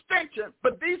 It's an extension,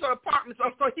 but these are departments.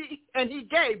 So he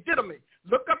gave, didomi.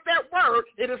 Look up that word.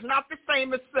 It is not the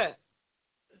same as set.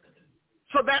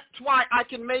 So that's why I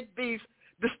can make these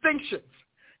distinctions.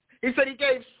 He said he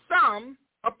gave some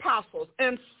apostles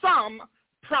and some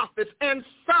prophets and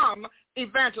some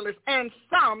evangelists and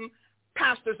some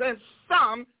pastors and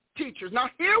some teachers. Now,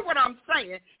 hear what I'm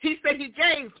saying. He said he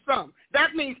gave some.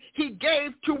 That means he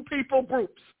gave to people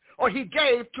groups, or he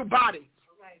gave to bodies,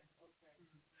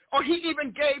 or he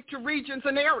even gave to regions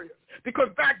and areas. Because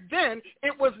back then,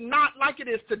 it was not like it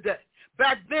is today.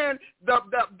 Back then,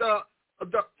 the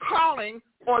calling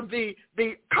or the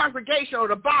congregation or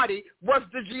the body was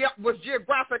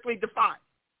geographically defined.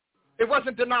 It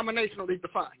wasn't denominationally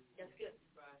defined.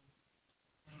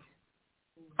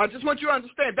 I just want you to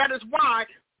understand that is why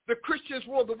the Christians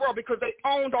ruled the world, because they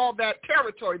owned all that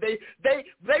territory.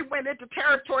 They went into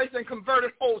territories and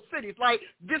converted whole cities, like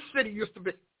this city used to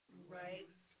be. Right.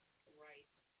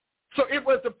 So it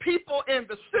was the people in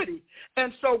the city,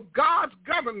 and so God's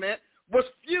government was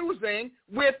fusing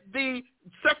with the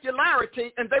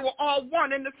secularity, and they were all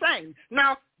one and the same.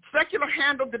 Now, secular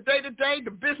handled the day-to-day,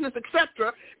 the business,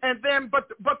 etc., and then but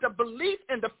the belief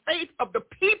and the faith of the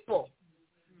people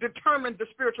determined the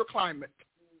spiritual climate.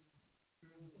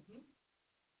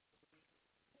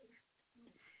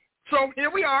 So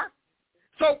here we are.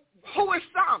 So who is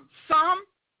some? Some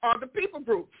are the people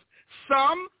groups.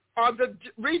 Some are the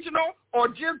regional or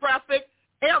geographic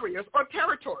areas or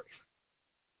territories.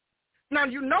 Now,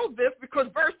 you know this because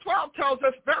verse 12 tells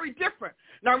us very different.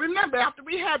 Now, remember, after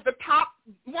we had the top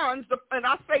ones, and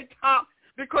I say top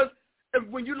because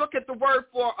when you look at the word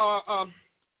for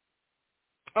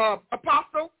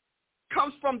apostle,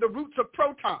 comes from the roots of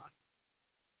proton.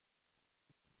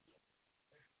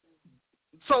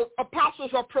 So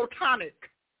apostles are protonic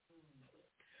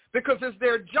because it's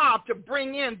their job to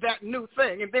bring in that new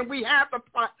thing. And then we have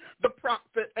the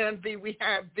prophet, and we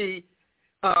have the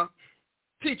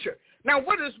teacher. Now,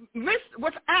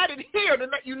 what's added here to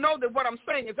let you know that what I'm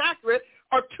saying is accurate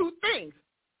are two things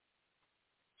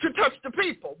to touch the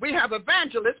people. We have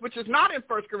evangelists, which is not in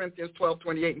 1 Corinthians 12,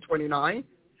 28 and 29,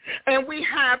 and we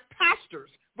have pastors,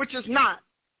 which is not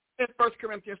in 1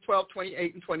 Corinthians 12,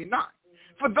 28 and 29.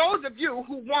 For those of you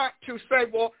who want to say,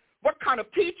 well, what kind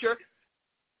of teacher?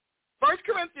 1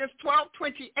 Corinthians 12,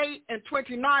 28 and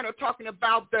 29 are talking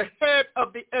about the head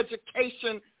of the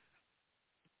education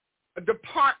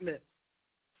department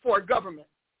for a government.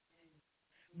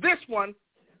 This one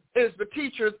is the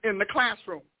teachers in the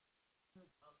classroom.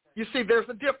 You see, there's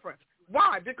a difference.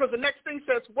 Why? Because the next thing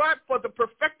says what? For the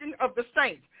perfecting of the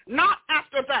saints. Not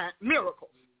after that,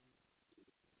 miracles.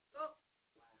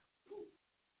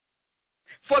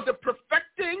 For the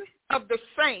perfecting of the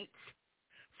saints,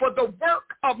 for the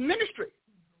work of ministry,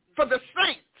 for the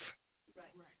saints.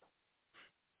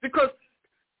 Because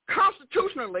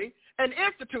constitutionally and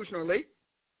institutionally,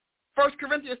 1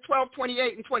 Corinthians 12,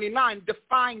 28 and 29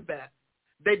 define that.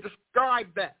 They describe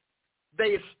that.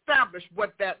 They establish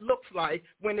what that looks like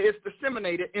when it's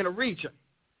disseminated in a region,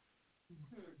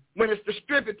 when it's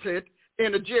distributed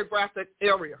in a geographic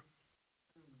area.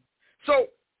 So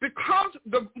because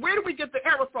where do we get the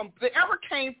error from? The error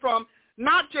came from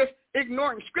not just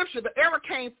ignoring Scripture. The error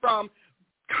came from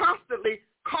constantly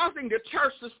causing the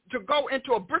churches to go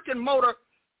into a brick and mortar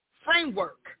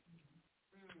framework.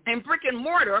 And the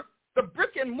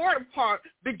brick and mortar part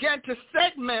began to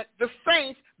segment the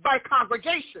saints by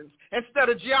congregations instead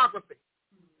of geography,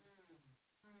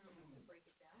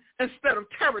 instead of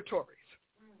territories.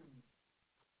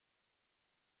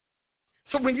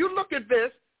 So when you look at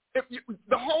this,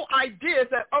 the whole idea is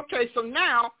that, okay, so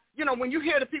now, when you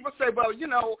hear the people say, well,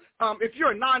 if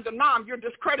you're a non-denom, you're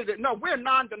discredited. No, we're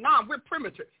non-denom. We're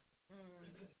primitive.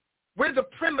 We're the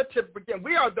primitive beginning.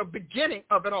 We are the beginning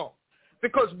of it all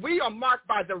because we are marked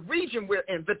by the region we're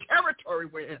in, the territory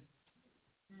we're in.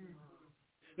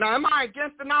 Now, am I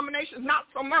against denominations? Not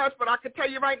so much, but I can tell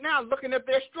you right now, looking at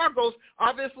their struggles,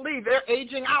 obviously they're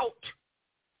aging out.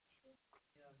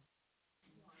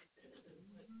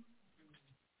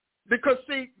 Because,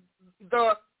 see,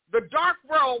 the dark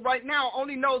world right now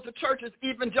only knows the church is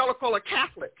evangelical or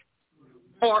Catholic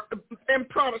or in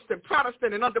Protestant.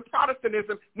 And under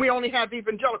Protestantism, we only have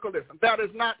evangelicalism. That is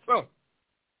not so.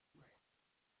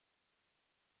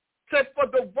 It says,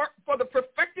 for the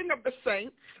perfecting of the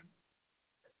saints,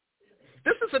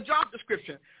 this is a job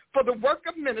description, for the work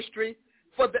of ministry,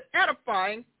 for the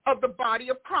edifying of the body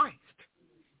of Christ.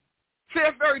 See,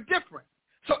 it's very different.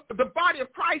 So the body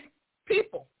of Christ,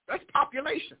 people, that's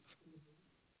populations.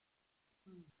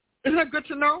 Isn't that good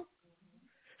to know?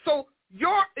 So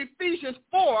your Ephesians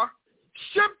 4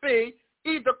 should be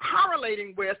either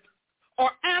correlating with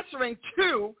or answering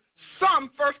to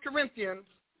some 1 Corinthians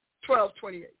 12,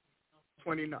 28,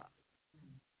 29.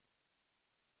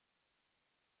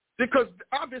 Because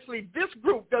obviously this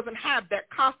group doesn't have that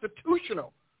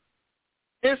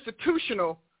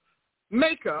institutional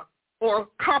makeup or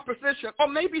composition or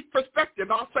maybe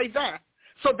perspective. I'll say that.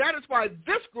 So that is why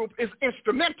this group is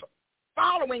instrumental,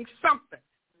 following something.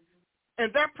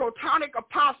 And that protonic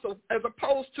apostle, as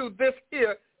opposed to this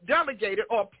here delegated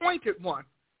or appointed one,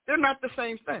 they're not the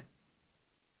same thing.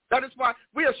 That is why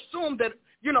we assume that,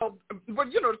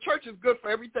 the church is good for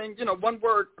everything, one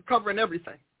word covering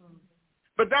everything.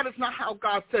 But that is not how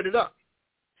God set it up.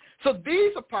 So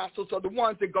these apostles are the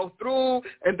ones that go through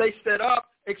and they set up,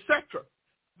 etc.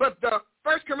 But the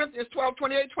 1 Corinthians 12,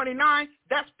 28, 29,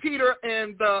 that's Peter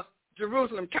and the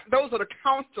Jerusalem. Those are the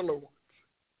counselor ones.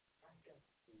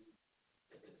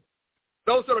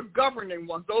 Those are the governing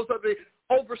ones. Those are the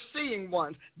overseeing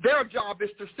ones. Their job is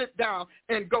to sit down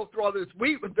and go through all this.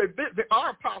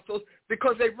 Our apostles,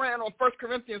 because they ran on 1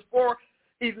 Corinthians 4,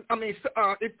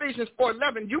 Ephesians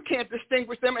 4:11, you can't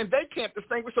distinguish them and they can't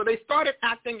distinguish. So they started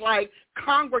acting like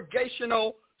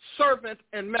congregational servants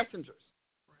and messengers.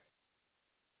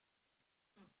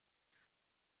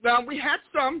 Now, we had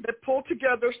some that pulled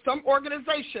together some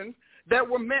organizations that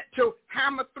were meant to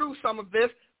hammer through some of this,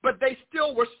 but they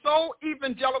still were so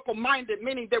evangelical-minded,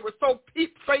 meaning they were so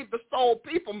save-the-soul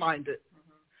people-minded,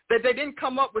 that they didn't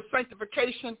come up with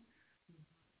sanctification,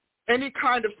 any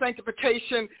kind of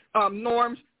sanctification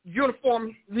norms,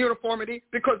 uniformity,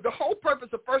 because the whole purpose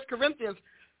of 1 Corinthians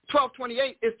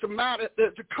 12:28 is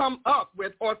to come up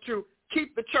with or to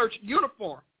keep the church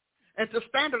uniform and to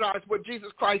standardize what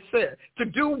Jesus Christ said, to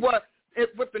do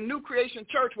with the new creation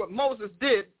church, what Moses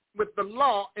did with the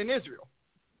law in Israel.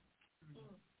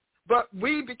 But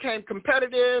we became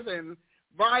competitive and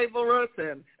rivalrous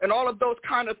and all of those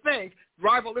kind of things,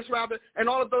 and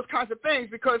all of those kinds of things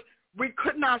because we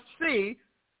could not see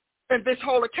in this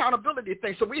whole accountability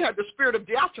thing. So we had the spirit of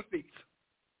Diotrephes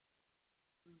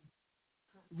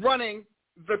running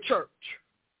the church.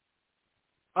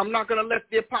 I'm not going to let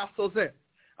the apostles in.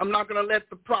 I'm not going to let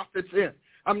the prophets in.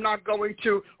 I'm not going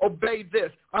to obey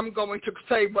this. I'm going to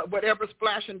say whatever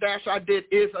splash and dash I did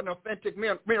is an authentic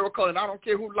miracle, and I don't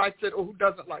care who likes it or who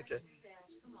doesn't like it.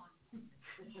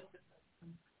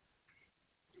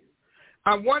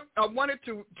 I wanted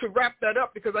to wrap that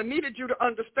up because I needed you to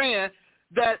understand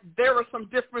that there are some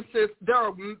differences. There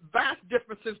are vast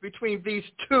differences between these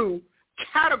two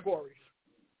categories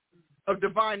of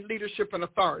divine leadership and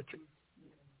authority.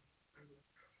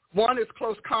 One is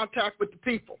close contact with the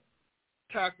people,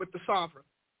 contact with the sovereign,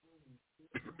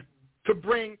 to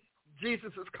bring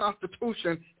Jesus'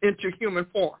 constitution into human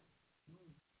form.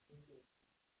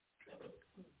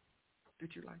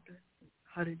 Did you like that?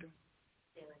 How do you do?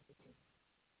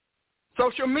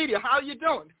 Social media, how are you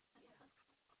doing?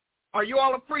 Are you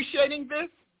all appreciating this?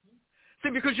 See,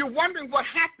 because you're wondering what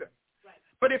happened.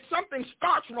 But if something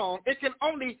starts wrong, it can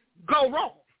only go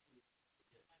wrong.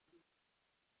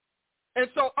 And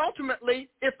so ultimately,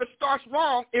 if it starts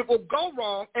wrong, it will go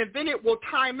wrong, and then it will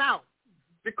time out.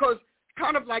 Because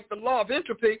kind of like the law of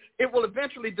entropy, it will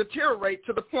eventually deteriorate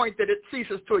to the point that it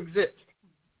ceases to exist.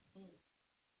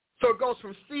 So it goes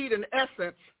from seed and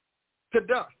essence to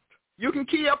dust. You can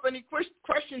key up any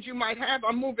questions you might have.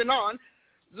 I'm moving on.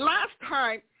 Last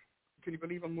time, can you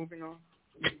believe I'm moving on?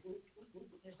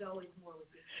 There's always more with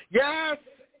you.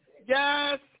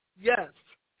 Yes.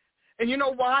 And you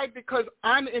know why? Because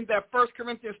I'm in that 1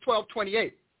 Corinthians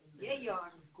 12:28. Yeah, you are,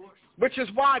 of course. Which is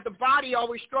why the body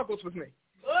always struggles with me.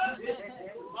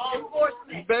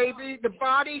 Baby, the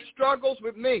body struggles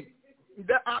with me.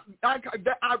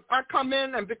 I come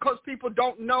in, and because people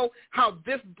don't know how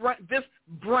this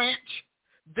branch,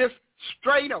 this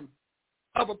stratum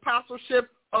of apostleship,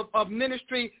 of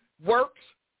ministry works,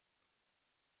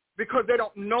 because they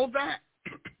don't know that,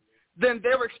 then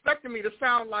they're expecting me to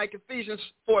sound like Ephesians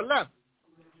 4:11.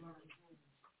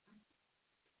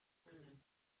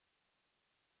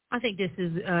 I think this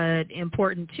is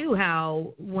important, too,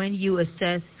 how when you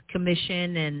assess,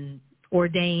 commission, and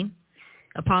ordain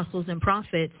apostles and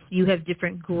prophets, you have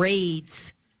different grades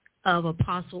of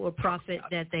apostle or prophet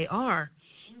that they are,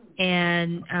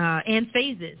 and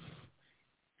phases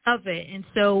of it. And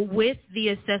so with the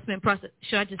assessment process,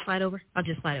 should I just slide over? I'll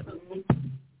just slide over.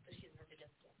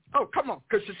 Oh, come on,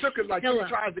 because she took it like she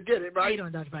tried to get it, right? How you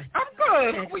doing, Dr. Price? I'm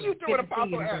good. What are you doing,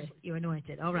 Apostle Ashley? You're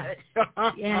anointed. All right.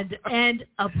 and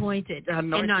appointed, and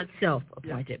not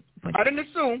self-appointed. Yeah. I didn't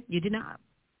assume. You did not.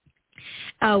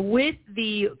 With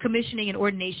the commissioning and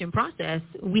ordination process,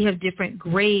 we have different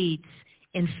grades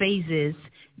and phases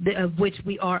of which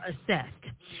we are assessed.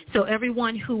 So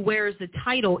everyone who wears the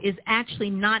title is actually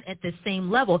not at the same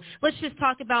level. Let's just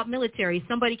talk about military.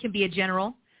 Somebody can be a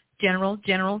general,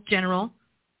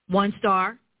 1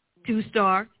 star, 2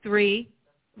 star, 3,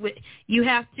 You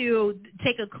have to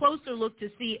take a closer look to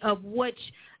see of which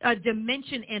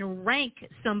dimension and rank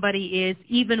somebody is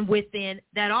even within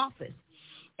that office.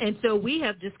 And so we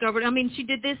have discovered, she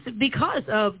did this because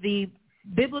of the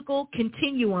biblical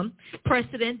continuum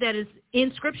precedent that is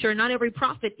in Scripture. Not every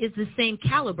prophet is the same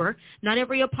caliber. Not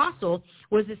every apostle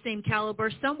was the same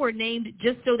caliber. Some were named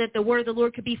just so that the word of the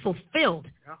Lord could be fulfilled.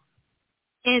 Yeah.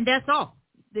 And that's all.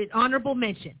 The honorable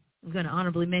mention. I'm going to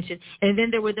honorably mention. And then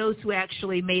there were those who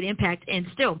actually made impact and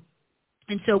still.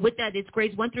 And so with that, it's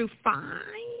grades 1 through 5.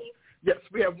 Yes,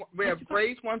 we have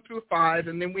grades 1 through 5,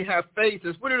 and then we have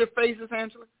phases. What are the phases,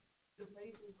 Angela? The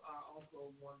phases are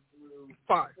also 1 through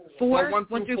 5.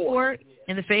 1 through 4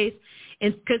 in the phase.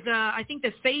 Because I think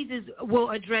the phases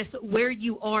will address where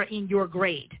you are in your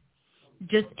grade.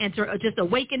 Just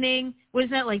awakening. What is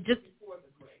that like? Just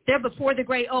they're before the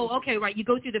grade. Oh, okay, right. You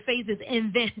go through the phases,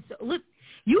 and then look,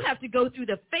 you have to go through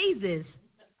the phases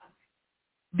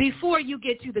before you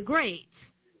get to the grades.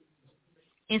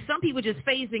 And some people just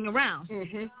phasing around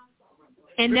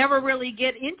and never really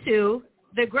get into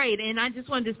the grade. And I just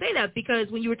wanted to say that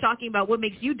because when you were talking about what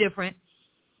makes you different,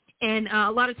 and a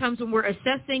lot of times when we're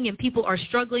assessing and people are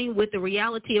struggling with the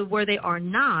reality of where they are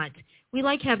not, we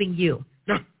like having you,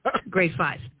 grade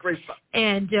 5. Grade 5.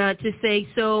 And to say,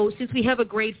 so since we have a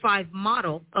grade 5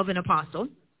 model of an apostle,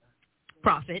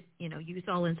 prophet, use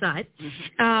all inside,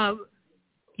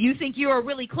 you think you are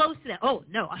really close to that. Oh,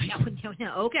 no,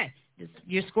 okay.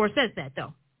 Your score says that,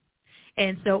 though.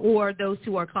 And so, or those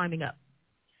who are climbing up.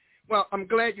 Well, I'm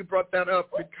glad you brought that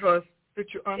up because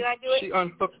she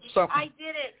unhooked something. I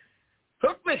did it.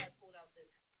 Hook me.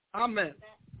 Amen.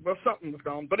 Well, something was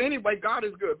gone. But anyway, God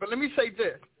is good. But let me say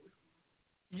this.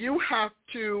 You have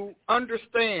to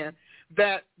understand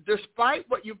that despite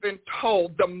what you've been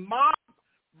told, the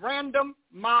random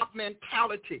mob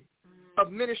mentality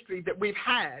of ministry that we've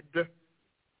had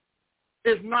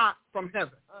is not from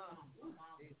heaven.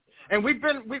 And we've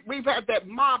had that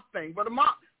mob thing. But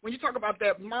when you talk about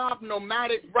that mob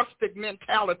nomadic rustic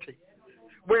mentality,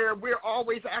 where we're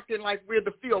always acting like we're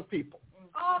the field people,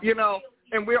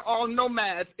 and we're all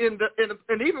nomads. And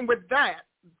even with that,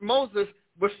 Moses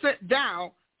was sent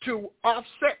down to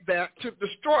offset that, to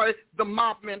destroy the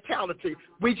mob mentality.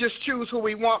 We just choose who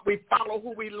we want. We follow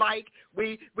who we like.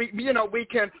 We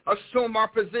can assume our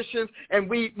positions, and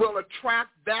we will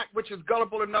attract that which is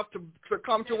gullible enough to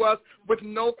come to us with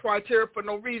no criteria for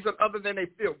no reason other than they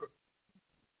feel good.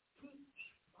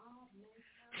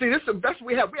 See, that's what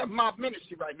we have. We have mob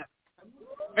ministry right now,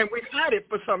 and we've had it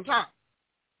for some time.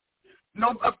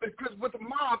 No, because with the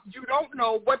mob, you don't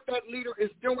know what that leader is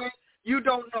doing. You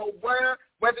don't know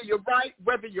whether you're right,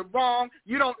 whether you're wrong.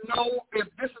 You don't know if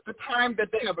this is the time that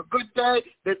they have a good day,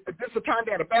 that this is the time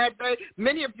they had a bad day.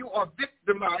 Many of you are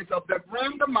victimized of that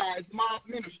randomized mob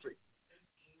ministry.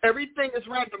 Everything is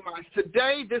randomized.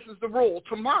 Today, this is the rule.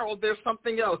 Tomorrow, there's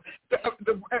something else.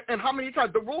 And how many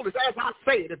times? The rule is as I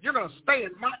say it. If you're going to stay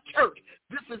in my church,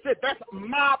 this is it. That's a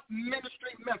mob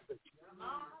ministry message.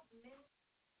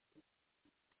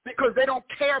 Because they don't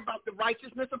care about the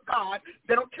righteousness of God.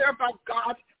 They don't care about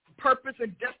God's purpose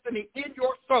and destiny in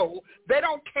your soul. They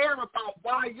don't care about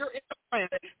why you're in the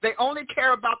planet. They only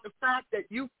care about the fact that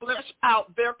you flesh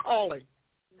out their calling.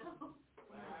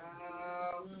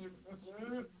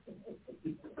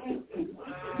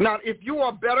 Now, if you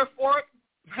are better for it,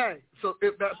 hey, so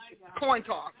if that's coin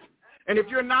toss. And if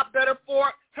you're not better for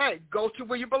it, hey, go to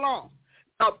where you belong.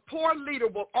 A poor leader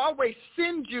will always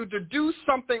send you to do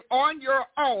something on your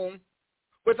own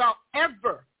without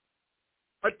ever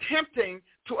attempting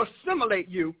to assimilate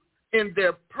you in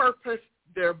their purpose,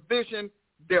 their vision,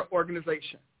 their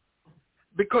organization.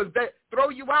 Because that throw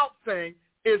you out thing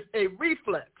is a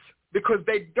reflex because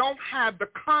they don't have the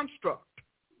construct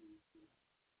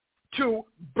to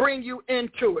bring you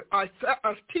into it. I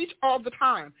teach all the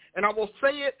time, and I will say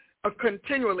it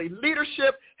continually.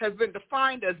 Leadership has been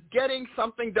defined as getting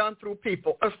something done through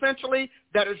people. Essentially,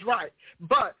 that is right.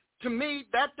 But to me,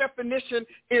 that definition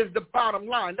is the bottom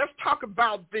line. Let's talk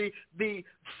about the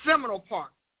seminal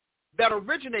part, that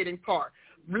originating part.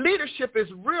 Leadership is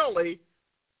really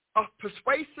a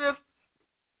persuasive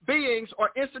beings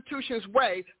or institutions'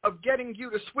 way of getting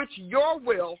you to switch your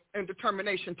will and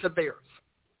determination to theirs,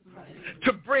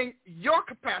 to bring your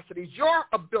capacities, your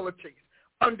abilities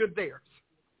under theirs,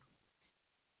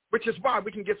 which is why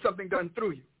we can get something done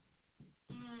through you.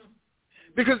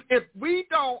 Because if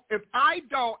I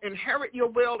don't inherit your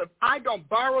will, if I don't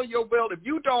borrow your will, if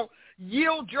you don't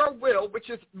yield your will, which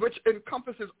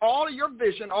encompasses all of your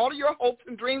vision, all of your hopes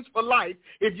and dreams for life,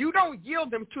 if you don't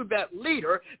yield them to that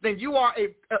leader, then you are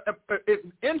an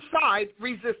inside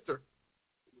resistor.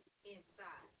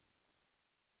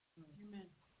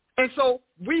 And so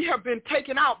we have been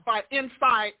taken out by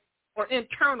inside or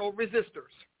internal resistors.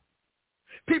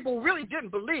 People really didn't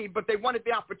believe, but they wanted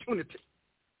the opportunity.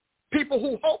 People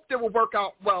who hoped it would work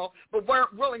out well, but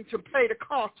weren't willing to pay the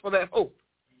cost for that hope.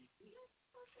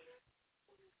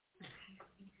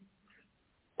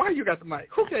 Why you got the mic?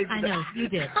 Who gave you that? I know, you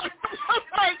did.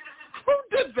 Like,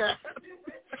 who did that?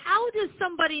 How does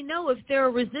somebody know if they're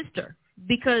a resistor?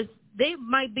 Because they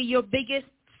might be your biggest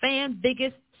fan,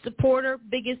 biggest supporter,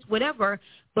 biggest whatever,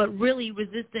 but really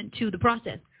resistant to the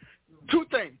process. Two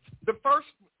things. The first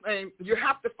thing, you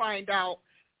have to find out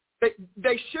that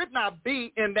they should not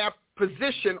be in that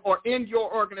position or in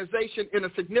your organization in a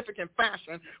significant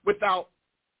fashion without,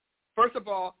 first of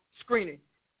all, screening.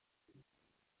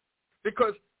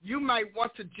 Because you might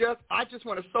want to I just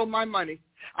want to sow my money.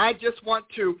 I just want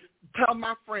to tell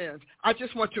my friends. I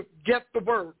just want to get the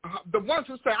word. The ones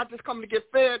who say, I just come to get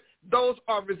fed, those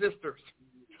are resistors.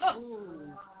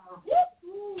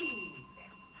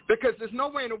 Because there's no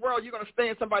way in the world you're going to stay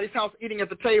in somebody's house eating at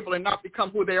the table and not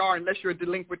become who they are unless you're a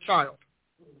delinquent child.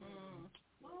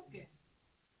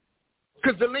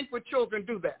 Because delinquent children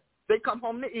do that. They come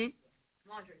home to eat,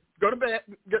 go to bed,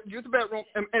 use the bedroom,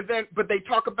 but they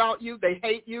talk about you, they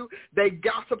hate you, they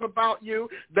gossip about you,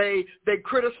 they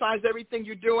criticize everything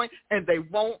you're doing, and they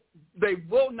will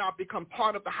not become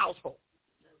part of the household.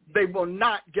 They will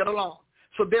not get along.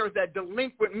 So there's that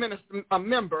delinquent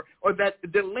member or that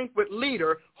delinquent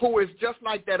leader who is just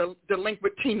like that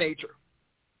delinquent teenager.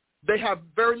 They have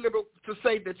very little to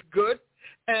say that's good,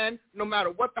 and no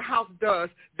matter what the house does,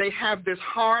 they have this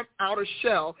hard outer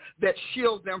shell that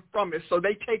shields them from it. So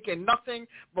they take in nothing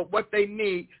but what they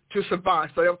need to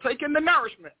survive. So they'll take in the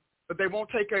nourishment, but they won't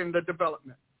take in the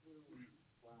development.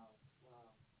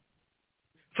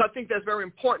 So I think that's very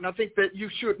important. I think that you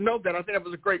should know that. I think that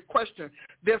was a great question.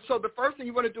 So the first thing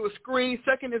you want to do is screen.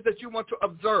 Second is that you want to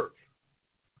observe.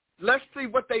 Let's see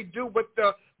what they do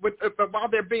while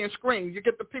they're being screened. You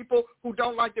get the people who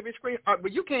don't like to be screened. Well,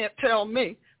 you can't tell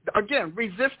me. Again,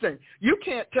 resisting. You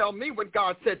can't tell me what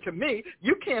God said to me.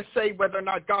 You can't say whether or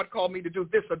not God called me to do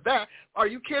this or that. Are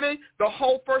you kidding? The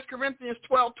whole 1 Corinthians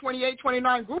 12, 28,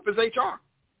 29 group is HR.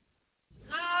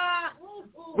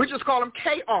 We just call them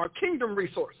KR, Kingdom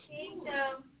Resource.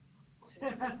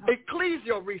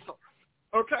 Ecclesial Resource.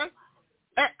 Okay?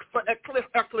 For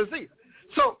ecclesia.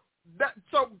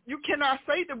 So you cannot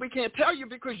say that we can't tell you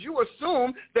because you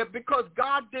assume that because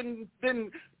God didn't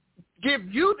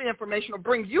give you the information or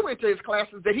bring you into his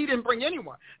classes that he didn't bring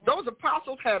anyone. Those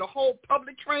apostles had a whole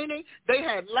public training. They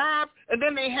had labs, and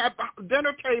then they had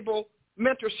dinner table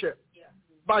mentorship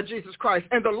by Jesus Christ.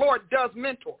 And the Lord does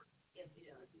mentor.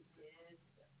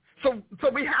 So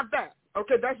we have that.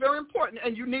 Okay, that's very important,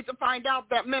 and you need to find out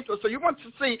that mentor. So you want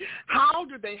to see how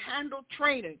do they handle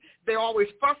training. They're always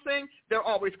fussing. They're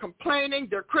always complaining.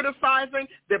 They're criticizing.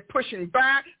 They're pushing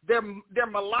back. They're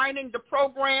maligning the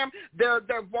program. They're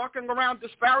walking around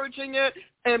disparaging it,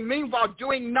 and meanwhile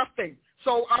doing nothing.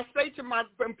 So I say to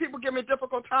when people give me a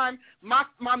difficult time,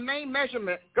 my main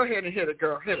measurement, go ahead and hit it,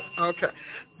 girl, hit it. Okay.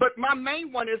 But my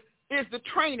main one is the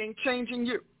training changing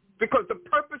you? Because the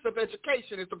purpose of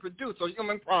education is to produce a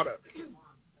human product.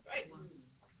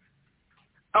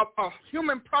 A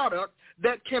human product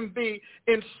that can be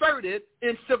inserted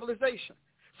in civilization.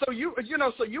 So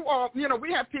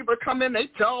we have people come in, they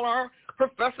tell our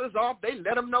professors off, they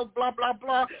let them know blah, blah,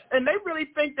 blah, and they really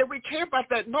think that we care about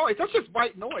that noise. That's just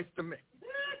white noise to me.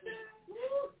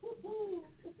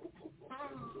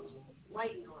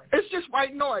 White noise. It's just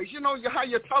white noise. You know how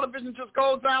your television just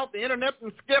goes out, the internet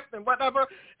and skips and whatever,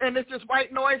 and it's just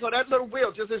white noise, or that little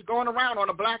wheel just is going around on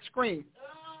a black screen,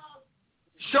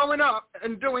 showing up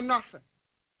and doing nothing.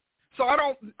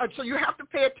 So you have to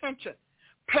pay attention.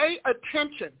 Pay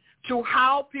attention to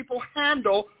how people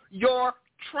handle your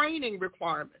training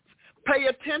requirements. Pay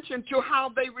attention to how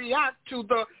they react to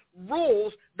the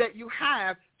rules that you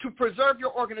have to preserve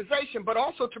your organization, but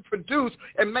also to produce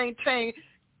and maintain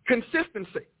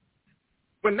consistency.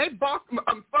 When they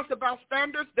fuss about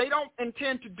standards, they don't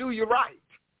intend to do you right.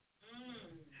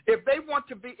 If they want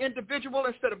to be individual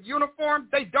instead of uniform,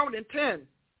 they don't intend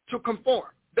to conform.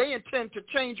 They intend to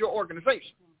change your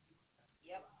organization.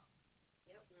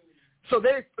 So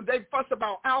they fuss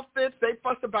about outfits. They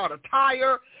fuss about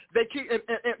attire. They keep,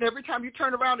 and every time you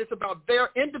turn around, it's about their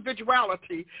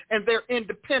individuality and their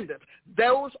independence.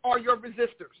 Those are your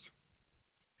resistors.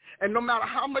 And no matter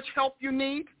how much help you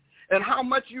need and how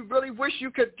much you really wish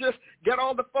you could just get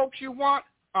all the folks you want,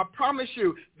 I promise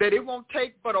you that it won't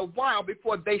take but a while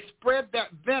before they spread that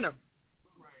venom,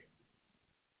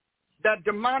 that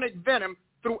demonic venom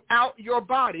throughout your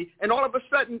body, and all of a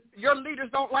sudden your leaders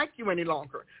don't like you any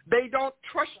longer. They don't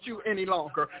trust you any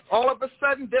longer. All of a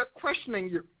sudden they're questioning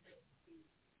you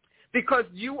because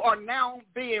you are now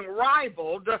being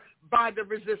rivaled by the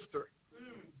resistor.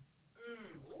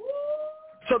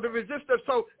 So the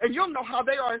resistor, and you'll know how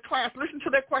they are in class. Listen to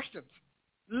their questions.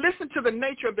 Listen to the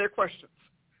nature of their questions.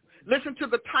 Listen to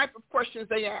the type of questions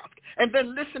they ask. And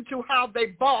then listen to how they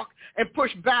balk and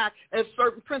push back at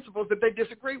certain principles that they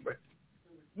disagree with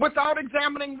without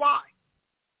examining why.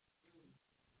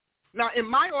 Now, in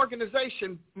my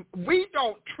organization, we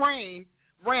don't train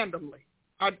randomly.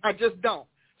 I just don't.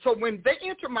 So when they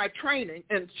enter my training,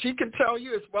 and she can tell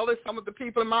you as well as some of the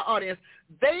people in my audience,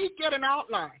 they get an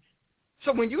outline.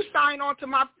 So when you sign on to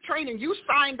my training, you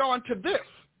signed on to this.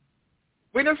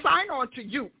 We didn't sign on to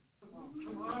you.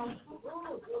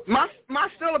 My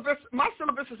syllabus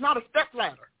is not a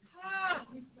stepladder.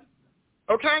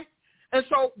 Okay? And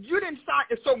so you didn't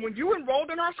sign. So when you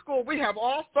enrolled in our school, we have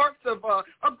all sorts of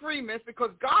agreements because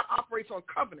God operates on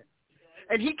covenant.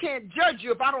 And he can't judge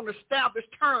you if I don't establish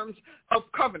terms of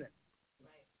covenant.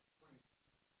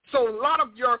 So a lot of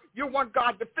you want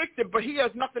God to fix it, but he has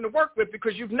nothing to work with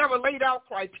because you've never laid out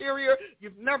criteria.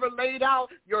 You've never laid out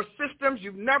your systems.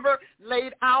 You've never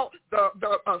laid out the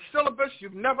syllabus.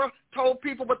 You've never told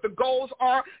people what the goals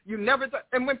are.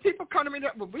 And when people come to me,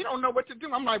 well, we don't know what to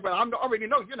do. I'm like, well, I already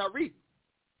know. You're not reading.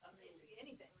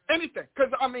 Anything.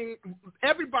 Because,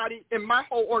 everybody in my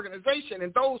whole organization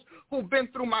and those who've been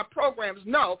through my programs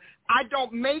know I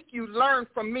don't make you learn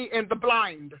from me in the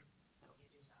blind.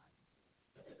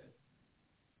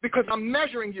 Because I'm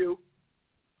measuring you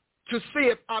to see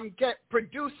if I'm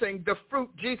producing the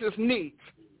fruit Jesus needs.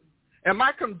 Am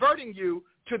I converting you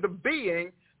to the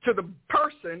being, to the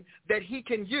person that he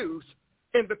can use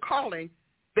in the calling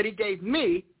that he gave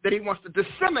me, that he wants to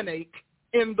disseminate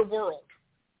in the world?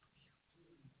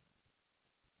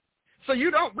 So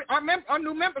our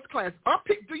new members class,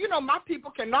 do you know my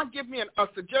people cannot give me a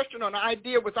suggestion or an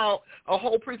idea without a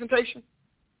whole presentation?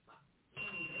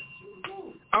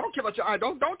 I don't care about your eye.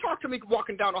 Don't talk to me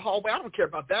walking down the hallway. I don't care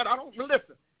about that. I don't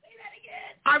listen.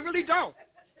 I really don't.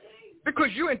 Because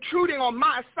you're intruding on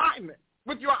my assignment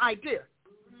with your idea.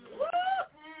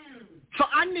 So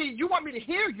you want me to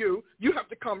hear you, you have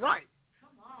to come right.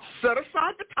 Set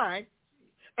aside the time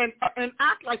and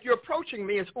act like you're approaching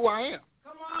me as who I am.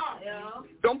 Come on. Yeah.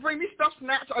 Don't bring me stuff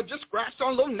snatched or just scratched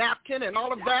on a little napkin and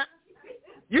all of that.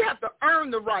 You have to earn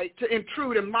the right to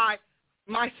intrude in my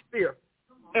sphere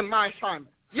and my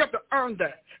assignment. You have to earn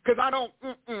that because I don't,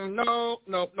 no.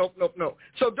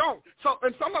 So don't. So,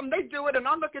 and some of them, they do it, and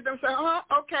I look at them and say,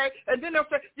 okay. And then they'll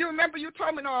say, you remember you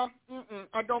told me? No,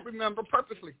 I don't remember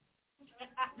purposely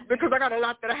because I got a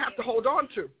lot that I have to hold on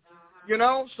to,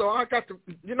 so I got to,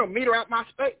 meter out my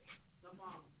space.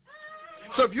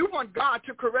 So if you want God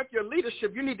to correct your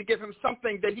leadership, you need to give him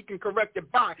something that he can correct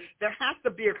it by. There has to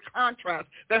be a contrast.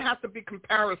 There has to be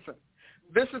comparison.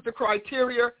 This is the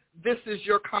criteria. This is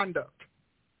your conduct.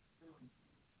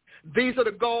 These are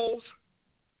the goals,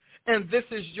 and this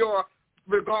is your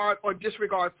regard or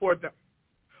disregard for them.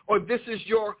 Or this is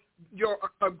your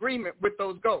agreement with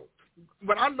those goals.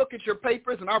 When I look at your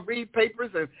papers and I read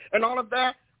papers and all of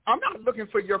that, I'm not looking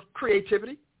for your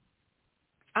creativity.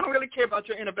 I don't really care about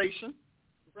your innovation.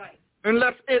 Right.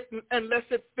 Unless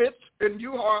it fits and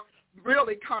you are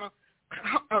really kind of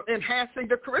enhancing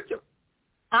the curriculum.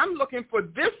 I'm looking for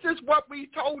this is what we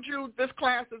told you this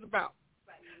class is about.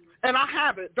 Right. And I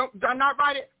have it. Do I not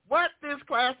write it? What this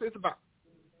class is about.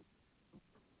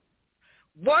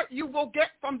 What you will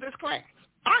get from this class.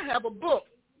 I have a book.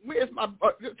 Where's my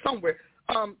somewhere?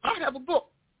 I have a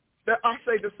book that I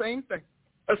say the same thing.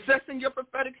 Assessing your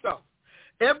prophetic self.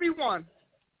 Everyone,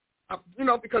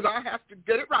 because I have to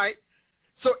get it right.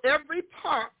 So every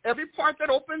part that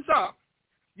opens up,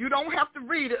 you don't have to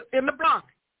read it in the blind.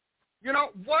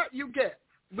 What you get.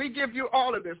 We give you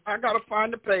all of this. I got to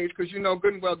find the page because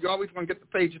good and well you always want to get the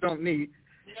page you don't need.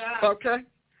 Yeah. Okay?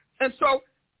 And so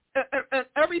and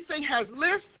everything has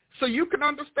lists so you can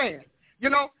understand.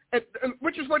 And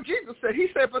which is what Jesus said. He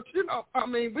said, but,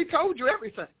 we told you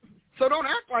everything. So don't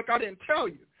act like I didn't tell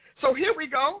you. So here we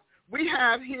go. We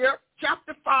have here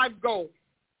chapter 5 goal.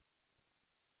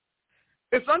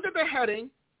 It's under the heading,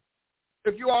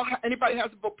 if anybody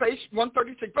has a book, page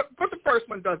 136, but the first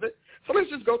one does it. So let's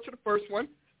just go to the first one,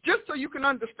 just so you can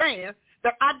understand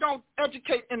that I don't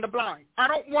educate in the blind. I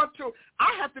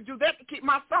have to do that to keep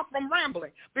myself from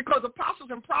rambling because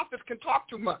apostles and prophets can talk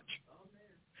too much.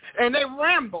 And they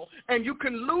ramble, and you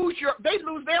can they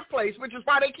lose their place, which is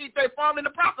why they fall into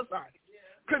prophesying.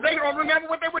 Because they don't remember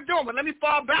what they were doing. But let me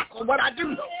fall back on what I do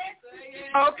know.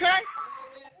 Okay?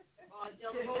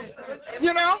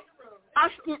 You know?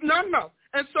 No.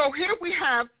 And so here we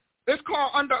have, it's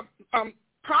called under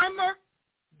Primer,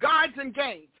 Guides and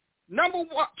Gains. Number 1,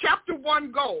 Chapter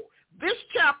 1 goal. This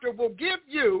chapter will give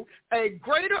you a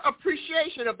greater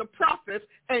appreciation of the prophets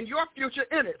and your future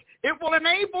in it. It will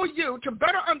enable you to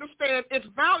better understand its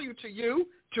value to you,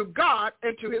 to God,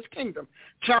 and to his kingdom.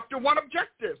 Chapter 1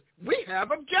 objectives. We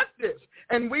have objectives,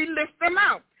 and we list them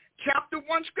out. Chapter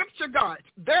 1 scripture guides.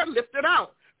 They're listed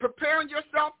out. Preparing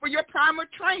yourself for your primer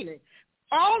training.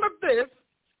 All of this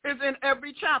is in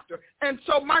every chapter. And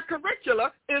so my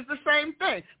curricula is the same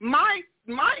thing.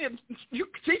 You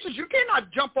teachers, you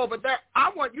cannot jump over that. I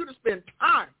want you to spend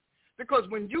time. Because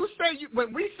when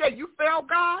we say you failed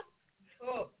God,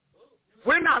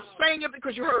 we're not saying it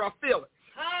because you hurt our feelings.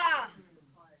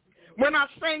 We're not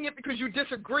saying it because you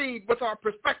disagreed with our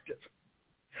perspective.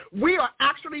 We are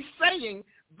actually saying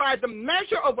by the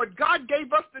measure of what God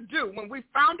gave us to do when we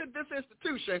founded this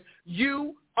institution,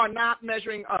 you are not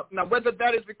measuring up. Now, whether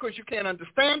that is because you can't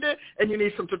understand it and you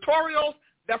need some tutorials,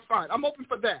 that's fine. I'm open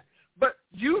for that. But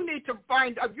you need to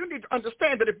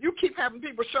understand that if you keep having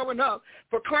people showing up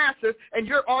for classes and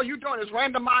all you're doing is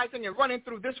randomizing and running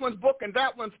through this one's book and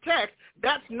that one's text,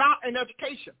 that's not an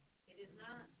education. It is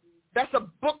not. That's a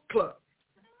book club.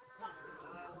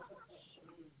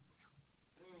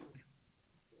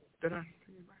 Did I?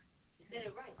 Did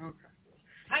it right. Okay.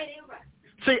 I did it right.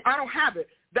 See, I don't have it.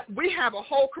 We have a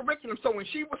whole curriculum. So when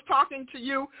she was talking to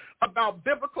you about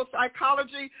biblical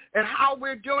psychology and how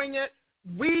we're doing it,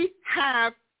 we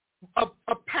have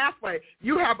a pathway.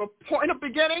 You have a point of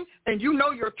beginning, and you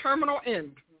know your terminal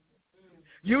end.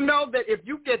 You know that if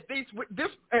you get in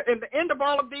the end of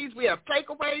all of these, we have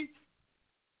takeaways,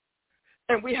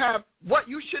 and we have what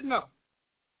you should know.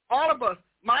 All of us.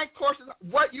 My course is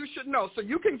what you should know. So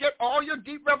you can get all your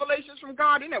deep revelations from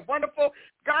God. Isn't that wonderful?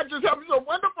 God just helped me so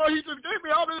wonderful. He just gave me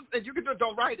all this. And you can just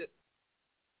don't write it.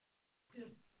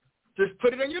 Just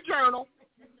put it in your journal.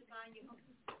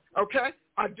 Okay?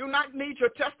 I do not need your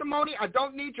testimony. I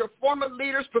don't need your former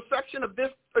leader's perception of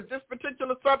this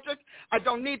particular subject. I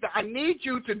don't need that. I need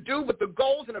you to do what the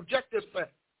goals and objectives say.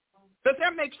 Does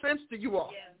that make sense to you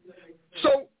all? Yeah.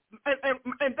 So,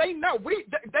 and they know.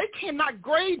 They cannot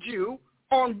grade you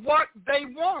on what they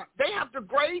want. They have to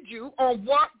grade you on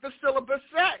what the syllabus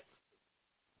says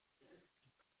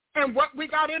and what we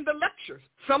got in the lectures.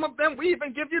 Some of them, we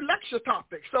even give you lecture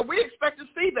topics. So we expect to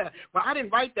see that. Well, I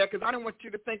didn't write that because I didn't want you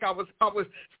to think I was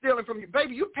stealing from you.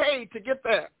 Baby, you paid to get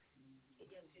that.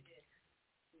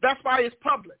 That's why it's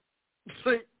public.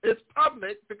 See, it's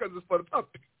public because it's for the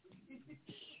public.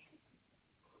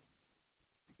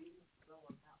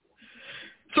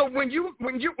 So when you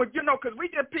know, because we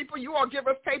get people, you all give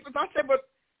us papers. I said, but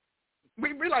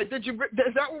we realized, is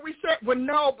that what we said? Well,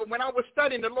 no, but when I was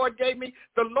studying, the Lord gave me,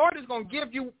 the Lord is going to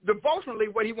give you devotionally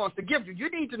what he wants to give you. You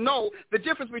need to know the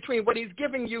difference between what he's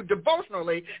giving you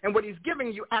devotionally and what he's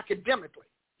giving you academically.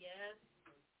 Yes.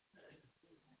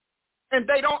 And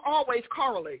they don't always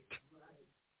correlate.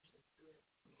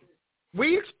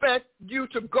 We expect you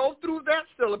to go through that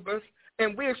syllabus,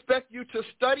 and we expect you to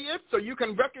study it so you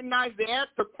can recognize the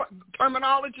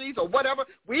terminologies or whatever.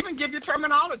 We even give you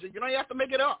terminology. You don't have to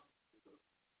make it up.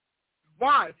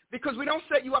 Why? Because we don't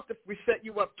set you up we set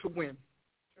you up to win.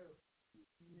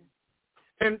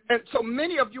 And so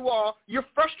many of you all, you're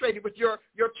frustrated with your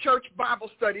church Bible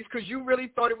studies because you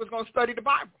really thought it was going to study the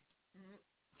Bible.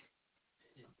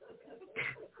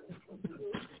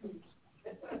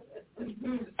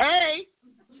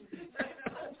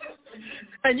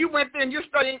 And you went there and you're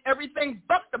studying everything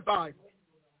but the Bible.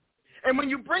 And when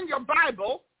you bring your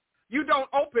Bible, you don't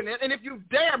open it. And if you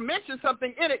dare mention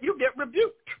something in it, you get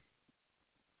rebuked.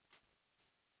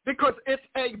 Because it's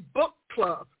a book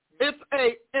club. It's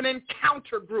an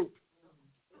encounter group.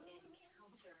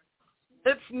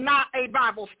 It's not a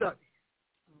Bible study.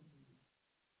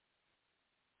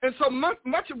 And so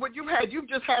much of what you had, you've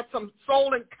just had some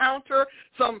soul encounter,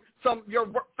 some your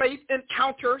faith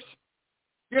encounters,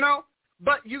 you know.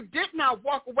 But you did not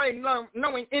walk away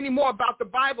knowing any more about the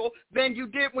Bible than you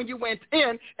did when you went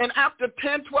in. And after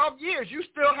 10, 12 years, you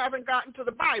still haven't gotten to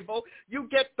the Bible. You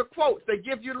get the quotes. They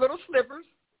give you little slivers.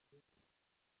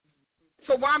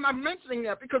 So why am I mentioning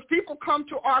that? Because people come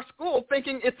to our school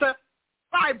thinking it's a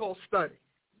Bible study.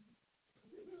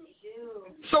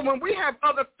 So when we have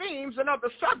other themes and other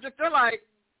subjects, they're like,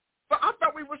 but I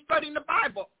thought we were studying the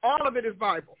Bible. All of it is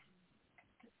Bible.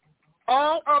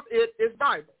 All of it is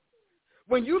Bible.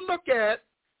 When you look at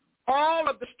all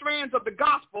of the strands of the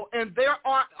gospel, and there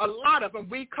are a lot of them,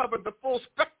 we cover the full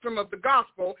spectrum of the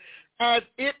gospel as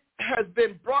it has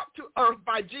been brought to earth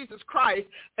by Jesus Christ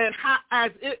and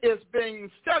as it is being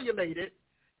cellulated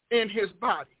in his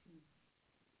body.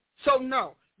 So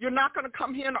no, you're not going to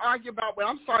come here and argue about, well,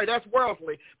 I'm sorry, that's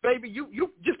worldly. Baby,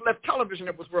 you just left television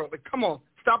that was worldly. Come on,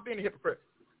 stop being a hypocrite.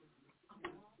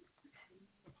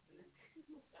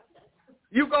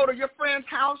 You go to your friend's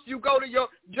house, you go to your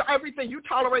everything, you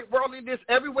tolerate worldliness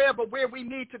everywhere but where we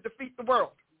need to defeat the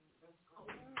world.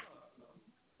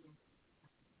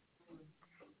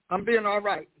 I'm being all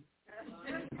right.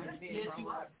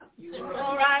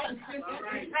 All right.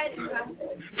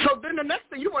 So then the next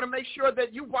thing, you want to make sure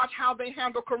that you watch how they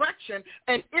handle correction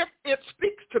and if it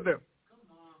speaks to them.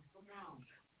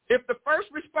 If the first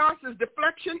response is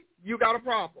deflection, you got a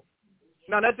problem.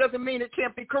 Now, that doesn't mean it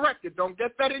can't be corrected. Don't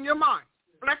get that in your mind.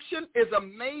 Deflection is a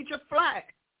major flag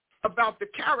about the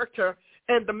character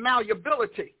and the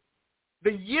malleability,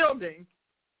 the yielding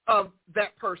of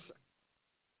that person.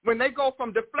 When they go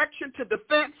from deflection to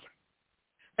defense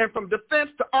and from defense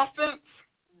to offense,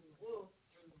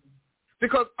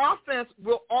 because offense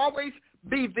will always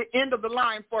be the end of the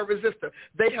line for a resistor.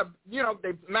 They have,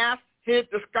 they've masked, hid,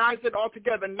 disguised it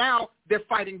altogether. Now they're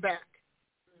fighting back.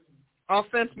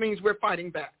 Offense means we're fighting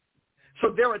back. So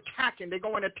they're attacking. They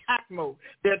go in attack mode.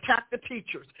 They attack the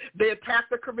teachers. They attack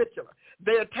the curricula.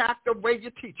 They attack the way you're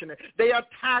teaching it. They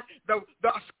attack the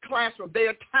classroom. They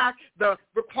attack the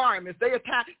requirements.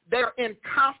 They're in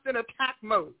constant attack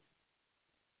mode.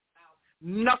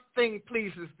 Nothing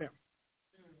pleases them.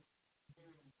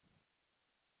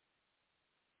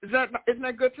 Isn't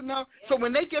that good to know? So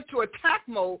when they get to attack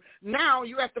mode, now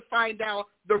you have to find out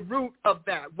the root of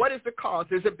that. What is the cause?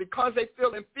 Is it because they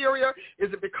feel inferior?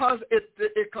 Is it because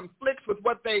it conflicts with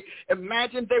what they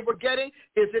imagined they were getting?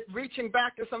 Is it reaching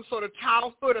back to some sort of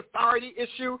childhood authority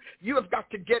issue? You have got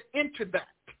to get into that.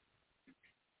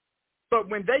 But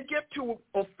when they get to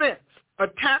offense,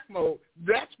 attack mode,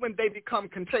 that's when they become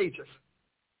contagious.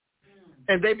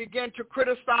 And they begin to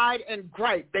criticize and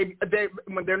gripe.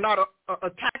 When they're not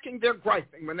attacking, they're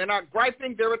griping. When they're not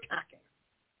griping, they're attacking.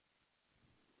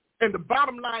 And the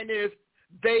bottom line is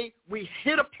we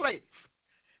hit a place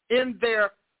in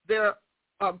their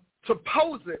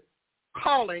supposed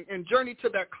calling and journey to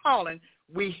their calling.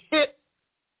 We hit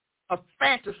a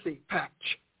fantasy patch,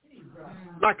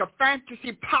 like a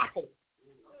fantasy pothole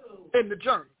in the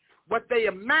journey. What they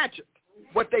imagined,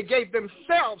 what they gave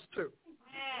themselves to.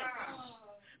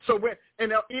 So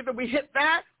either we hit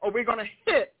that or we're going to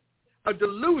hit a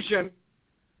delusion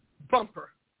bumper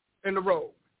in the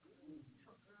road.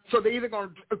 So they're either going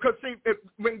to, because see,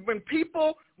 when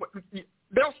people,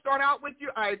 they'll start out with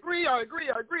you, I agree,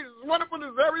 this is wonderful, this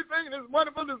is everything, this is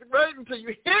wonderful, this is great, until you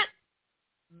hit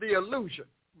the illusion.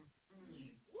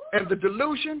 And the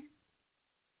delusion,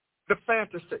 the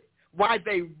fantasy, why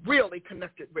they really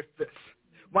connected with this.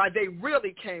 Why they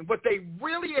really came, what they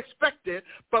really expected,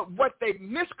 but what they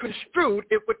misconstrued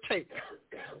it would take.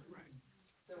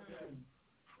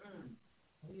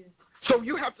 So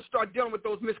you have to start dealing with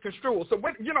those misconstruals. So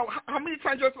how many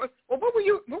times you're like, well, what were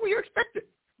you expecting?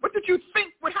 What did you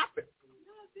think would happen?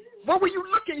 What were you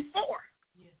looking for?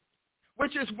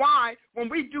 Which is why when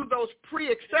we do those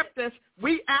pre-acceptance,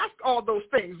 we ask all those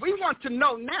things. We want to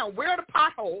know now, where are the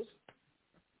potholes?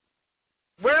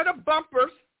 Where are the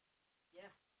bumpers?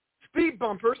 Speed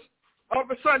bumpers. All of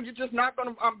a sudden, you're just not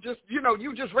going to,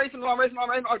 you just racing along,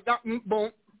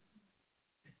 boom.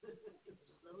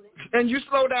 And you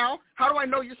slow down. How do I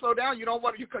know you slow down? You don't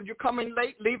want you're coming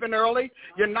late, leaving early.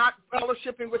 You're not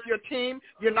fellowshipping with your team.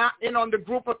 You're not in on the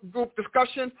group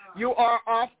discussion. You are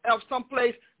off of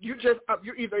someplace. You're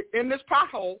either in this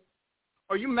pothole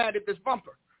or you mad at this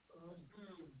bumper.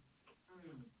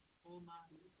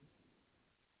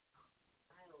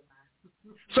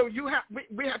 So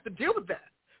we have to deal with that,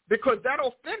 because that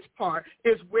offense part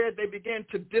is where they begin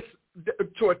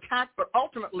to attack, but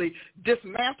ultimately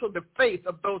dismantle the faith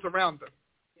of those around them.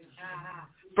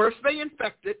 First they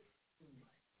infect it,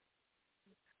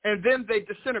 and then they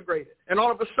disintegrate it. And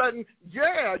all of a sudden,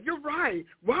 yeah, you're right.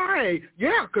 Why?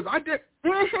 Yeah, because I did.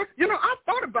 I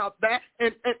thought about that,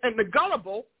 and the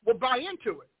gullible will buy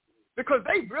into it because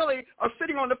they really are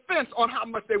sitting on the fence on how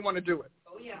much they want to do it.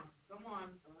 Oh, yeah. Come on.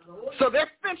 So they're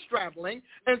fence straddling,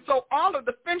 and so all of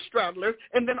the fence straddlers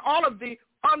and then all of the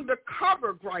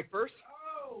undercover gripers,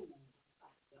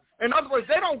 in other words,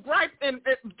 they don't gripe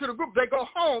to the group. They go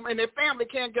home, and their family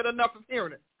can't get enough of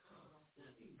hearing it.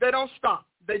 They don't stop.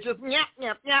 They just yap,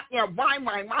 yap, yap, yap, whine,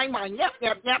 yap,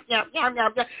 yap, yap, yap, yap,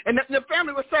 yap, yap. And the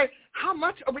family would say, how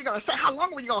much are we going to say? How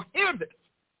long are we going to hear this?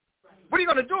 What are you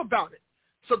going to do about it?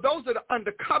 So those are the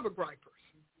undercover gripers.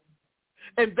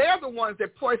 And they're the ones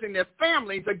that poison their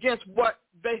families against what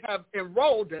they have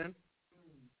enrolled in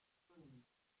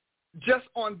just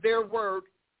on their word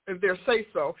and their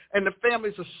say-so, and the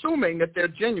family's assuming that they're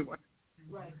genuine,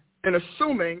 right, and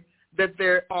assuming that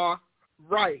they are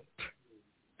right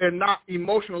and not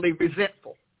emotionally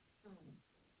resentful.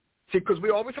 See, because we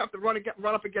always have to run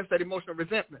up against that emotional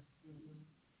resentment.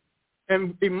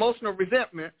 And emotional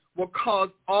resentment will cause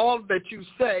all that you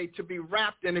say to be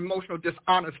wrapped in emotional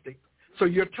dishonesty. So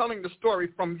you're telling the story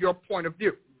from your point of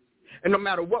view. And no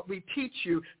matter what we teach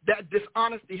you, that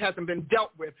dishonesty hasn't been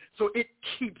dealt with. So it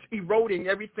keeps eroding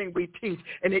everything we teach,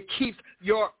 and it keeps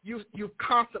you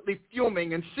constantly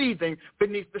fuming and seething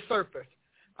beneath the surface.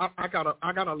 I got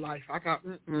a life. That's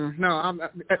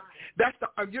the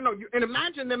and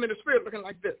imagine them in the spirit looking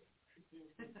like this,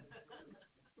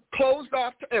 closed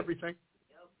off to everything.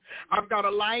 I've got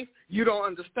a life. You don't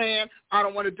understand. I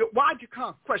don't want to do it. Why'd you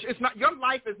come? Question. It's not your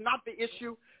life is not the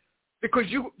issue, because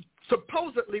you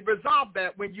supposedly resolved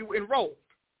that when you enrolled,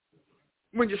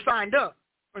 when you signed up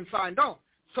and signed on.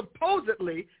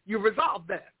 Supposedly you resolved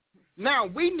that. Now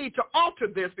we need to alter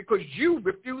this because you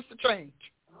refuse to change.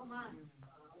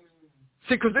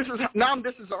 See, because this is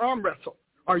an arm wrestle.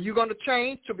 Are you going to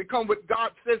change to become what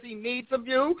God says he needs of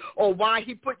you, or why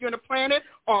he put you on the planet,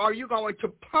 or are you going to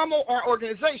pummel our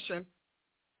organization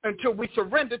until we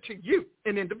surrender to you,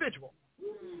 an individual?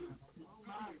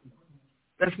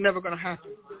 That's never going to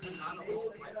happen.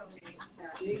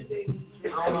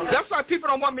 That's why people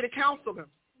don't want me to counsel them.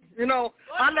 You know,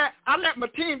 I let my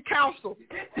team counsel.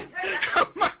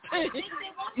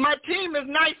 my team is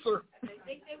nicer.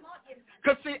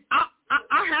 Because see,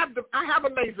 I have a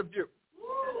laser view.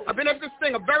 I've been at this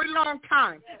thing a very long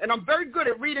time, and I'm very good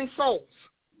at reading souls.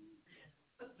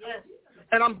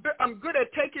 And I'm good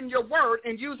at taking your word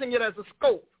and using it as a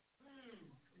scope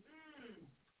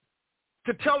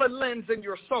to tell a lens in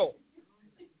your soul.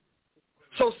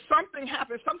 So something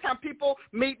happens. Sometimes people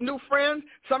meet new friends.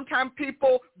 Sometimes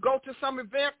people go to some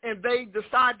event and they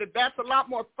decide that that's a lot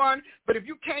more fun. But if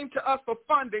you came to us for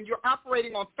fun, then you're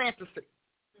operating on fantasy.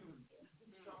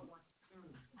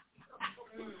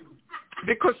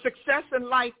 Because success in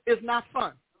life is not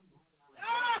fun.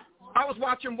 I was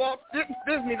watching Walt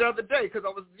Disney the other day because I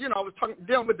was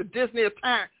dealing with the Disney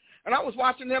attack, and I was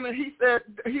watching him, and he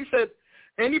said,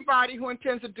 anybody who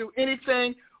intends to do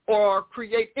anything or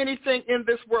create anything in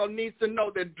this world needs to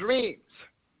know that dreams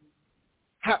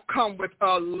have come with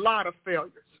a lot of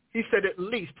failures. He said at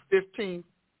least 15.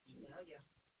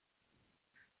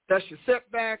 That's your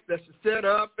setbacks, that's your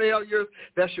setup failures,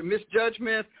 that's your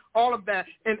misjudgments, all of that.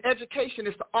 And education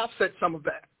is to offset some of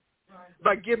that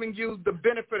by giving you the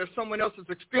benefit of someone else's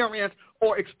experience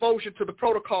or exposure to the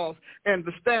protocols and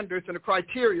the standards and the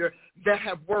criteria that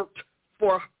have worked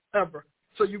forever.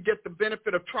 So you get the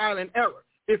benefit of trial and error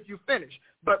if you finish.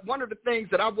 But one of the things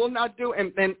that I will not do,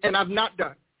 and I've not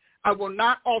done, I will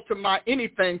not alter my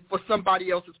anything for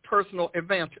somebody else's personal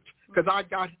advantage, because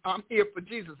I'm here for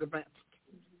Jesus' advantage.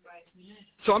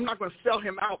 So I'm not going to sell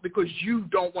him out because you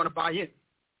don't want to buy in.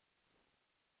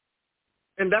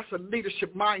 And that's a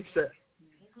leadership mindset.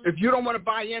 If you don't want to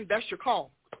buy in, that's your call.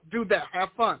 Do that. Have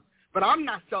fun. But I'm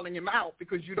not selling him out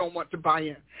because you don't want to buy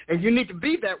in. And you need to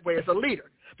be that way as a leader,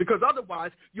 because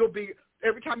otherwise you'll be,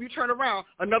 every time you turn around,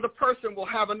 another person will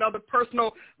have another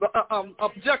personal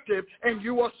objective, and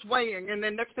you are swaying. And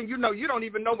then next thing you know, you don't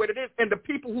even know what it is. And the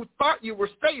people who thought you were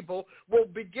stable will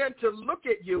begin to look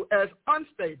at you as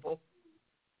unstable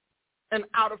and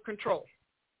out of control.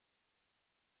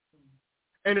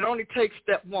 And it only takes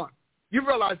step one. You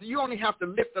realize that you only have to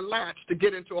lift the latch to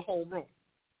get into a whole room.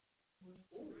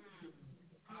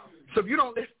 So if you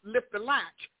don't lift the latch,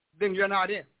 then you're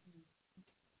not in.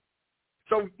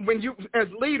 So when you, as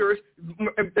leaders,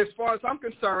 as far as I'm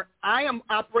concerned, I am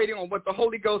operating on what the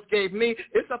Holy Ghost gave me.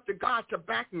 It's up to God to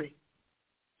back me,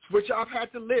 which I've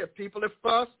had to live. People have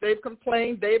fussed, they've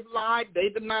complained, they've lied, they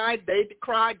denied, they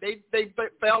cried, they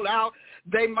fell out,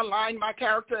 they maligned my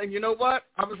character. And you know what?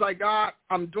 I was like, God,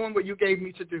 I'm doing what you gave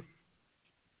me to do.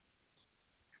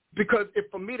 Because if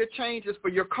for me to change is for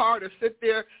your car to sit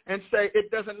there and say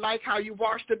it doesn't like how you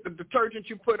washed it, the detergent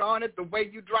you put on it, the way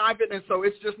you drive it, and so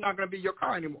it's just not going to be your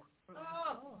car anymore.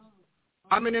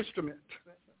 I'm an instrument.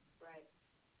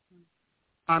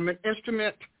 I'm an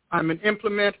instrument. I'm an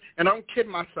implement, and I don't kid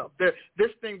myself.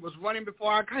 This thing was running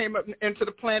before I came up into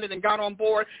the planet and got on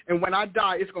board, and when I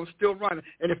die, it's going to still run.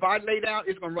 And if I lay down,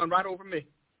 it's going to run right over me.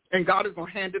 And God is going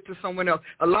to hand it to someone else.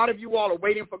 A lot of you all are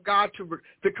waiting for God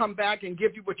to come back and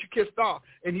give you what you kissed off.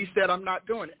 And he said, I'm not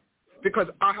doing it because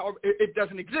it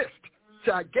doesn't exist.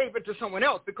 So I gave it to someone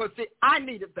else because, see, I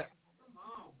needed that.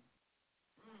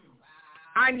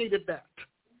 I needed that.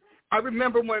 I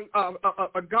remember when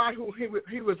a guy who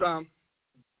he was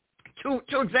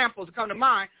two examples come to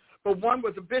mind. but one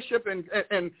was a bishop,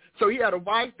 and so he had a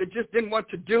wife that just didn't want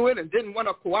to do it and didn't want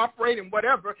to cooperate and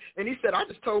whatever. And he said, I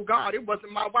just told God it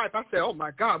wasn't my wife. I said, oh, my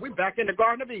God, we're back in the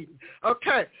Garden of Eden.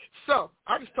 Okay, so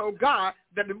I just told God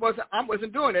that I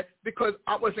wasn't doing it because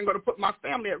I wasn't going to put my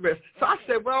family at risk. So I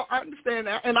said, well, I understand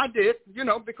that, and I did,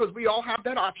 because we all have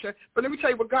that option. But let me tell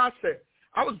you what God said.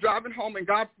 I was driving home, and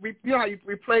God, you know how he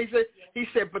replays it? He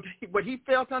said, but what he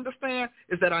failed to understand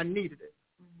is that I needed it.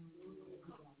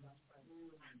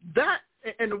 That,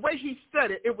 and the way he said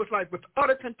it, it was like with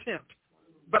utter contempt,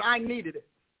 but I needed it.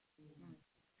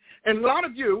 And a lot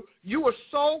of you were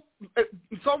so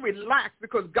relaxed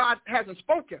because God hasn't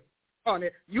spoken on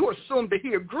it, you assume that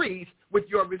he agrees with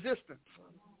your resistance.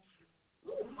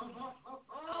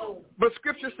 But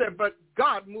Scripture said, but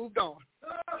God moved on.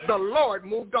 The Lord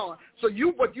moved on. So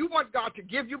what you want God to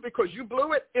give you because you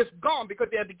blew it, it's gone because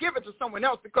they had to give it to someone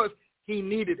else because he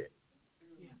needed it.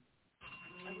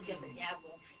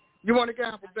 You want to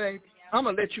gavel, babe? I'm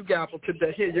going to let you gavel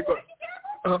today. Here you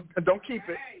go. Don't keep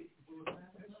it.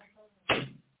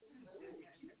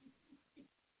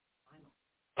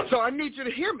 So I need you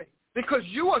to hear me because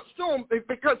you assume,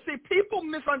 because see, people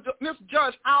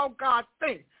misjudge how God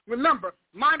thinks. Remember,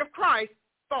 mind of Christ,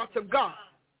 thoughts of God.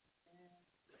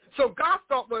 So God's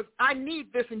thought was, I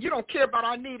need this, and you don't care about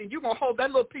I need, and you're going to hold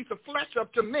that little piece of flesh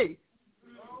up to me.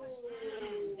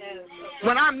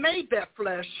 When I made that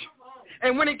flesh,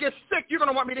 and when it gets sick, you're going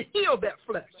to want me to heal that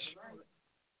flesh.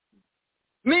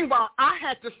 Meanwhile, I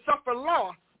had to suffer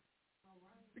loss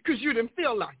because you didn't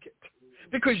feel like it,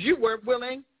 because you weren't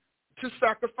willing to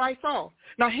sacrifice all.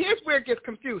 Now, here's where it gets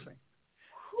confusing.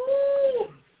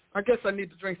 I guess I need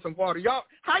to drink some water. Y'all,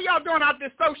 how y'all doing out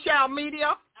there social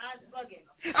media? I'm bugging.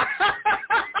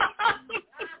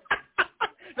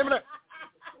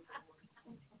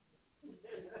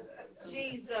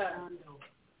 Jesus.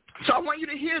 So I want you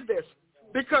to hear this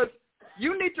because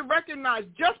you need to recognize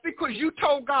just because you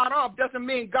told God off doesn't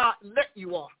mean God let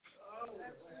you off.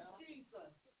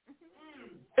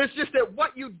 It's just that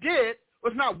what you did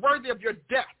was not worthy of your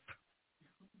death,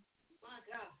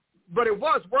 but it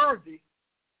was worthy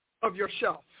of your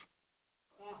shelf.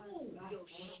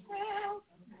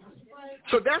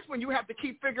 So that's when you have to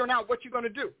keep figuring out what you're going to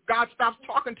do. God stops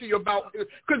talking to you about it.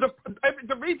 Because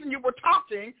the reason you were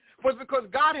talking was because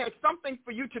God had something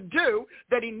for you to do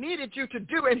that he needed you to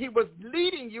do, and he was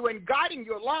leading you and guiding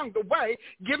you along the way,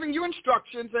 giving you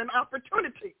instructions and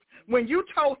opportunities. When you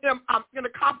told him, I'm in a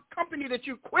company that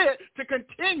you quit to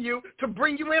continue to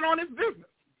bring you in on his business.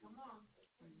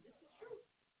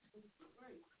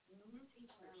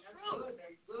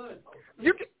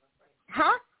 You can,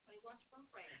 huh?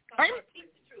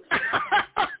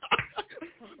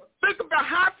 Think about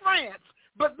high France.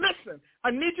 But listen,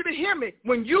 I need you to hear me.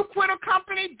 When you quit a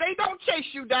company, they don't chase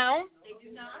you down. They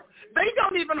do not. They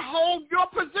don't even hold your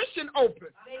position open.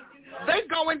 They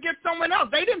go and get someone else.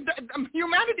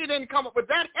 Humanity didn't come up with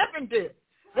that. Heaven did.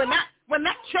 When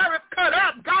that chariot cut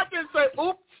up, God didn't say,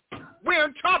 oops, we're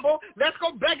in trouble. Let's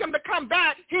go beg him to come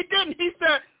back. He didn't. He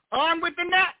said, on with the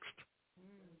next.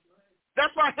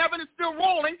 That's why heaven is still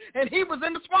rolling, and he was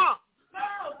in the swamp.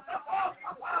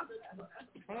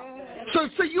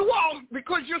 So you all,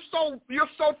 because you're so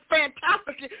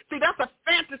fantastic. See, that's a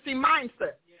fantasy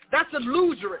mindset. That's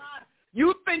illusory.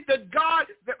 You think that God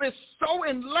is so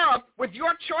in love with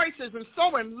your choices and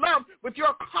so in love with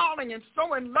your calling and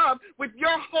so in love with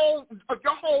your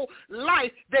whole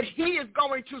life that he is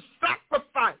going to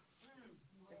sacrifice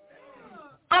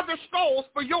other souls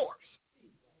for yours.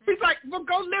 He's like, well,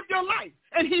 go live your life.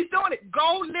 And he's doing it.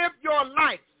 Go live your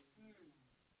life.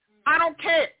 I don't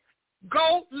care.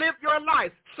 Go live your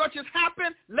life. Such as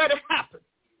happen, let it happen.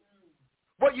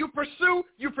 What you pursue,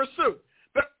 you pursue.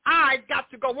 But I got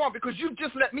to go on because you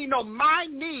just let me know my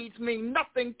needs mean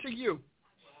nothing to you.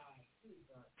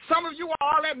 Some of you,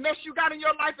 all that mess you got in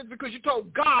your life is because you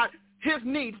told God his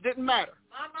needs didn't matter.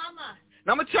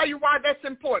 Now, I'm going to tell you why that's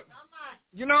important.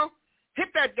 You know? Hit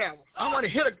that gavel. I want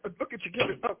to hit it. Look at you. Give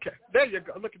it. Okay. There you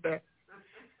go. Look at that.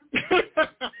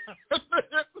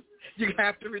 You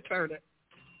have to return it.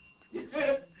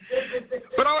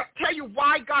 But I'll tell you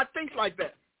why God thinks like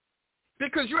that.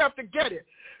 Because you have to get it.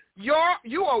 You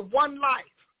are one life.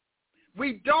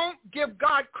 We don't give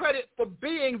God credit for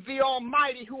being the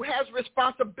Almighty who has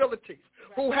responsibilities,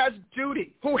 who has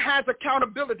duty, who has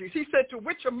accountabilities. He said, to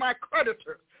which of my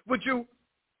creditors would you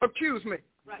accuse me?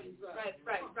 Right.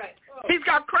 He's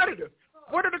got creditors.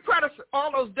 What are the creditors?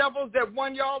 All those devils that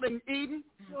won y'all in Eden?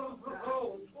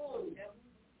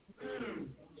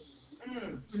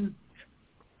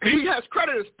 He has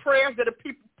creditors, prayers that the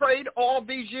people prayed all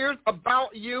these years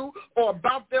about you or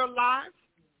about their lives.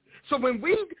 So when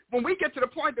we get to the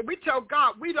point that we tell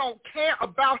God we don't care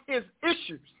about his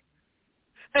issues,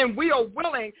 and we are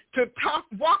willing to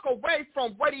walk away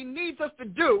from what he needs us to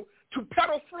do to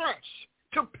peddle flesh,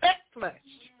 to pet flesh,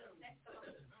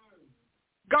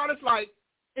 God is like,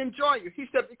 enjoy you. He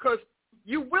said, because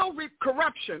you will reap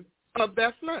corruption of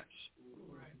that flesh.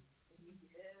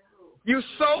 You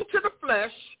sow to the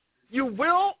flesh, you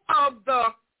will of the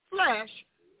flesh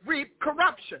reap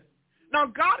corruption. Now,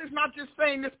 God is not just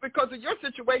saying this because of your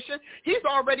situation. He's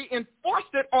already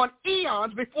enforced it on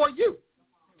eons before you.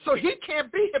 So he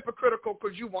can't be hypocritical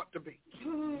because you want to be.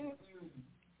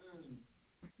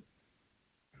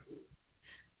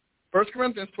 1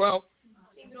 Corinthians 12.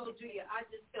 Even though, Julia, I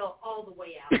just fell all the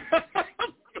way out.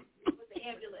 With the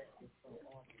ambulance.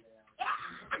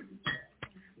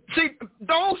 See,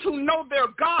 those who know their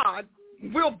God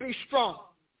will be strong.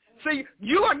 See,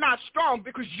 you are not strong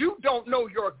because you don't know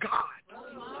your God.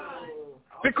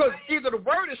 Because either the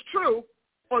word is true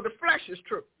or the flesh is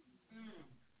true.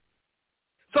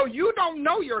 So you don't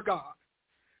know your God.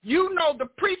 You know the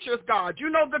preacher's God. You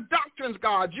know the doctrine's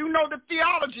God. You know the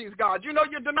theology's God. You know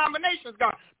your denomination's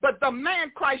God. But the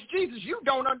man Christ Jesus, you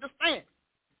don't understand.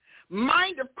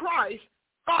 Mind of Christ,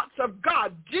 thoughts of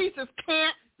God. Jesus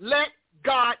can't let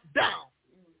God down.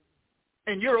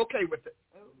 And you're okay with it.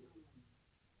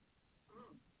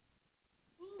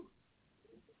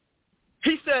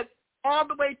 He said, all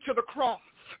the way to the cross.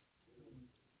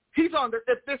 He's on there.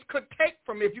 If this could take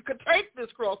from me, if you could take this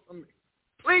cross from me,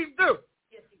 please do.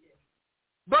 Yes, he did.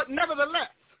 But nevertheless,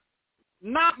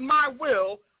 not my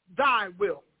will, thy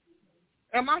will.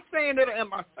 Am I saying it or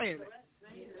am I saying it?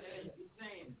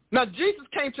 Now, Jesus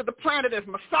came to the planet as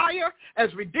Messiah,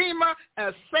 as Redeemer,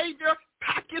 as Savior,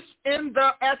 packaged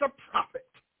as a prophet.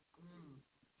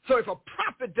 So if a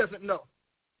prophet doesn't know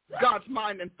God's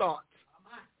mind and thoughts,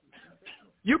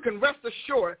 you can rest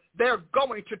assured they're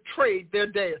going to trade their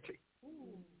deity.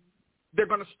 They're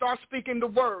going to start speaking the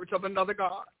words of another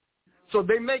God. So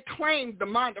they may claim the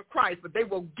mind of Christ, but they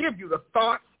will give you the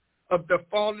thoughts of the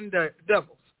fallen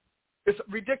devils. It's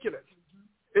ridiculous.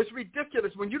 It's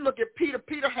ridiculous. When you look at Peter,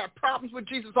 Peter had problems with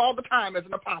Jesus all the time as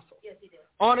an apostle. Yes, he did.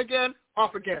 On again,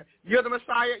 off again. You're the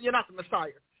Messiah, you're not the Messiah.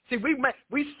 See,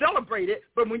 we celebrate it,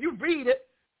 but when you read it,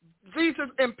 Jesus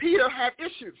and Peter had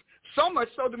issues. So much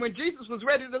so that when Jesus was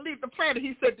ready to leave the planet,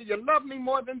 he said, do you love me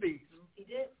more than these? He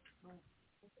did.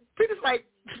 Peter's like,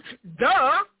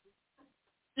 duh.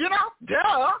 You know,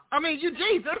 duh. I mean, you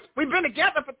Jesus. We've been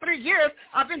together for 3 years.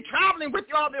 I've been traveling with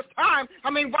you all this time. I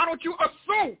mean, why don't you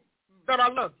assume that I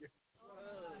love you?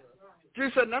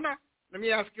 Jesus said, no. Let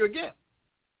me ask you again.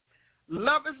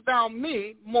 Lovest thou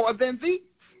me more than these?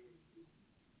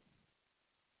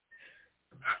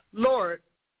 Lord,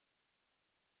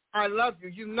 I love you.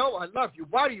 You know I love you.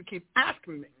 Why do you keep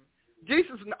asking me?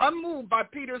 Jesus is unmoved by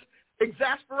Peter's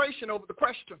exasperation over the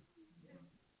question.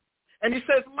 And he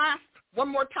says,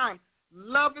 one more time,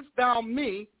 lovest thou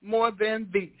me more than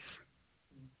these?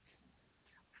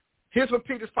 Here's what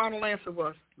Peter's final answer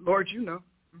was. Lord, you know.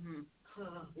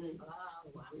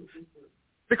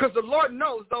 Because the Lord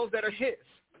knows those that are his.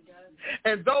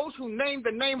 And those who name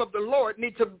the name of the Lord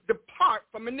need to depart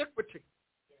from iniquity.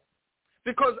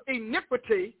 Because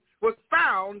iniquity was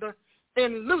found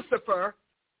in Lucifer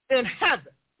in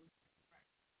heaven.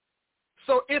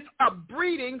 So it's a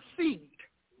breeding seed.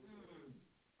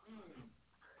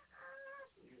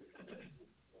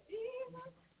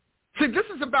 See, this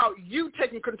is about you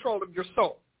taking control of your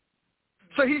soul.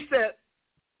 So he said,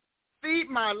 feed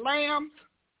my lambs,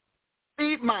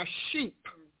 feed my sheep.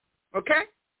 Okay?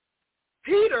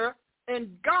 Peter and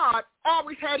God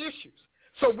always had issues.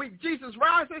 So Jesus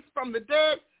rises from the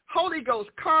dead, Holy Ghost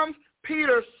comes,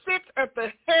 Peter sits at the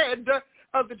head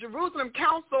of the Jerusalem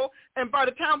council, and by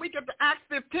the time we get to Acts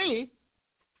 15,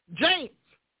 James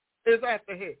is at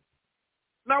the head.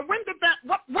 Now, when did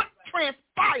what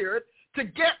transpired to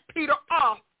get Peter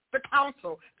off the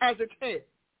council as its head?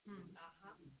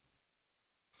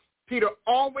 Peter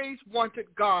always wanted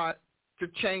God to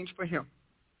change for him.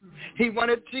 He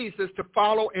wanted Jesus to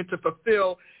follow and to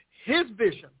fulfill his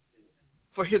vision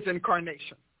for his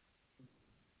incarnation.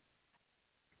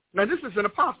 Now, this is an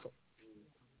apostle.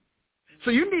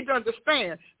 So you need to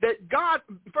understand that God,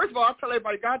 first of all, I'll tell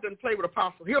everybody, God doesn't play with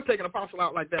apostles. He'll take an apostle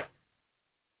out like that.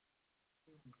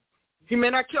 He may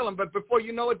not kill them, but before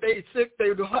you know it, they're sick,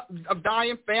 they're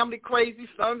dying, family crazy,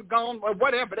 son's gone, or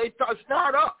whatever. They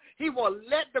start up. He will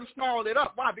let them snarl it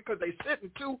up. Why? Because they sit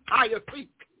in too high a seat.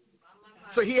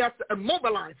 So he has to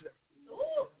immobilize them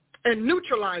and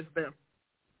neutralize them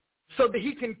so that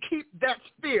he can keep that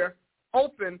sphere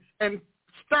open and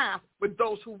staffed with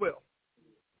those who will.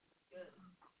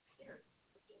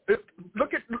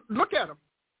 Look at them.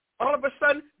 All of a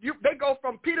sudden,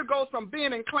 Peter goes from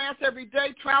being in class every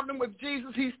day, traveling with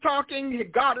Jesus. He's talking.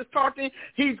 God is talking.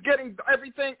 He's getting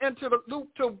everything into the loop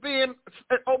to being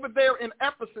over there in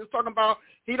Ephesus, talking about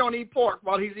he don't eat pork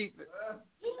while he's eating it.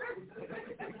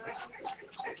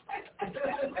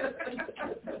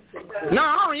 No,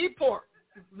 I don't eat pork.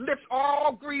 Lips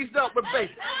all greased up with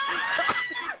bacon.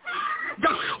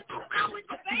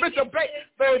 Mr.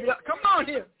 Baby, come on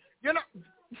here. You know,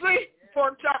 see,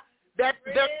 pork chop. That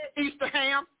Easter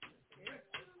ham.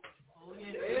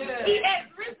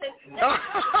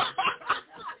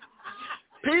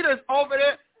 Peter's over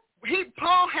there.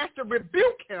 Paul has to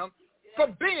rebuke him for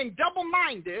being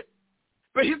double-minded.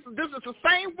 But this is the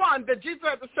same one that Jesus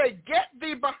had to say, "Get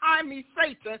thee behind me,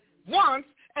 Satan," once,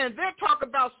 and then talk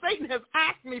about Satan has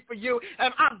asked me for you,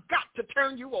 and I've got to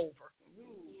turn you over.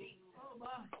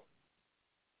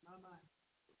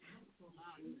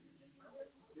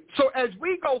 So as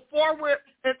we go forward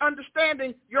in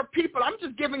understanding your people, I'm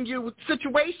just giving you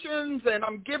situations and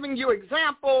I'm giving you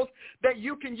examples that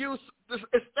you can use to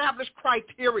establish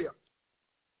criteria.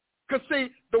 Because, see,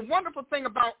 the wonderful thing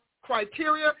about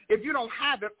criteria, if you don't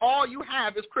have it, all you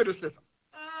have is criticism.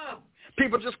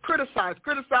 People just criticize.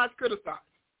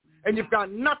 And you've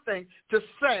got nothing to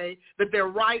say that they're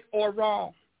right or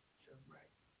wrong.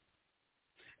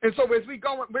 And so as we're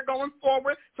going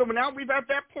forward, so now we've at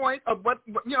that point of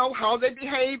how they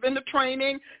behave in the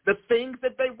training, the things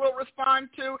that they will respond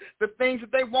to, the things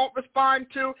that they won't respond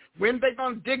to, when they're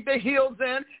going to dig their heels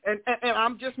in, and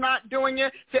I'm just not doing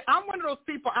it. See, I'm one of those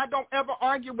people, I don't ever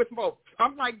argue with folks.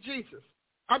 I'm like Jesus.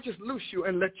 I just loose you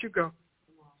and let you go.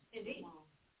 Indeed.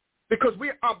 Because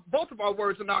both of our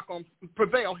words are not going to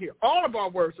prevail here. All of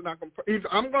our words are not going to.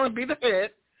 I'm going to be the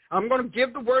head. I'm going to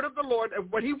give the word of the Lord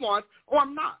of what he wants, or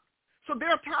I'm not. So there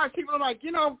are times people are like,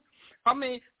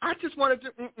 I just want to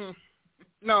do,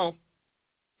 no,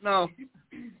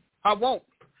 I won't.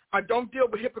 I don't deal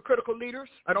with hypocritical leaders.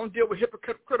 I don't deal with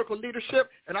hypocritical leadership,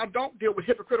 and I don't deal with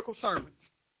hypocritical sermons.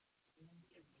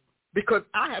 Because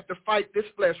I have to fight this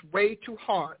flesh way too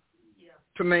hard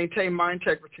to maintain my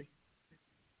integrity.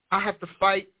 I have to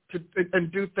fight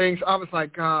and do things. I was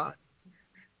like, God.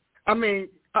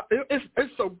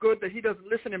 It's so good that he doesn't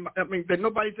listen that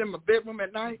nobody's in my bedroom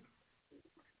at night.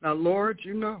 Now, Lord,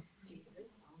 you know.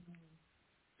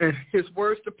 And his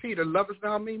words to Peter, lovest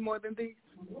thou me more than these?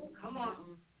 Come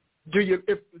on. Do you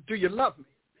love me?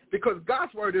 Because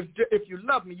God's word is, if you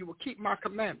love me, you will keep my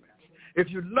commandments. If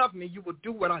you love me, you will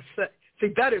do what I say.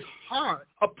 See, that is hard.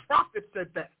 A prophet said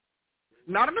that.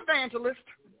 Not an evangelist.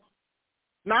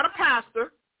 Not a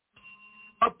pastor.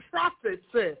 A prophet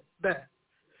said that.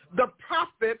 The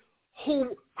prophet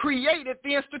who created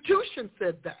the institution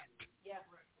said that. Yeah.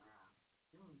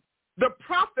 The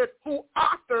prophet who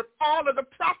authored all of the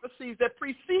prophecies that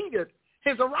preceded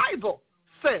his arrival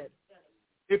said,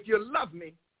 if you love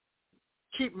me,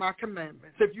 keep my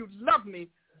commandments. If you love me,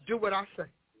 do what I say.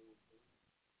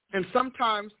 And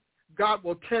sometimes God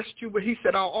will test you, but he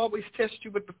said, I'll always test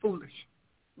you with the foolish.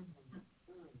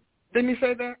 Didn't he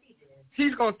say that?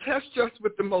 He's going to test us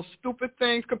with the most stupid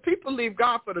things, because people leave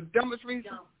God for the dumbest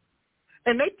reason.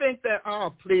 And they think that,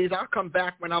 oh, please, I'll come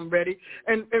back when I'm ready,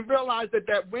 and realize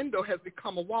that window has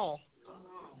become a wall.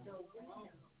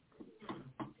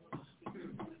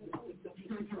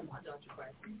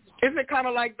 Isn't it kind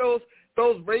of like those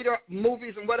radar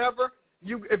movies and whatever?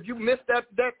 If you miss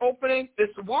that opening,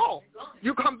 it's a wall.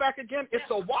 You come back again, it's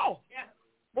a wall.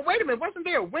 But wait a minute, wasn't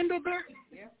there a window there?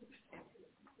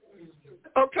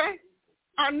 Okay.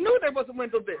 I knew there was a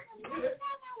window there.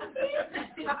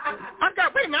 I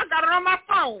got it on my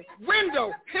phone.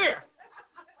 Window here.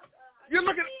 You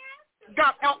look at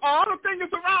got all the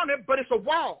things around it, but it's a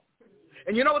wall.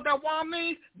 And you know what that wall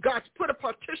means? God's put a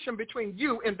partition between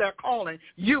you and that calling,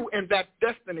 you and that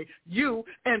destiny, you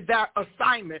and that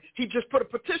assignment. He just put a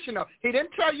partition up. He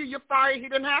didn't tell you you're fired. He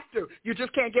didn't have to. You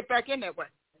just can't get back in that way.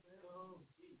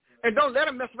 And don't let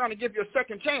him mess around and give you a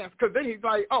second chance, because then he's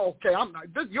like, oh, okay, I'm not.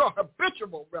 You're a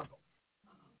habitual rebel.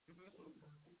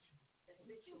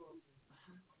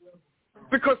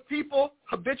 Because people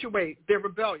habituate their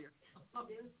rebellion.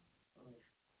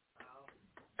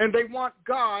 And they want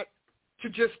God to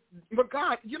just, well,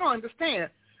 God, you don't understand.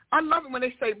 I love it when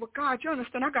they say, well, God, you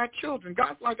understand, I got children.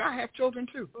 God's like, I have children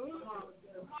too.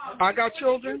 I got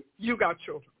children, you got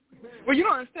children. Well, you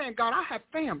don't understand, God, I have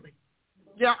family.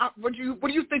 Yeah, what do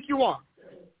you think you are?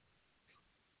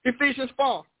 Ephesians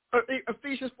 4,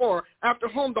 after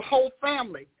whom the whole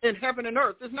family in heaven and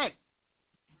earth is named.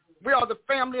 We are the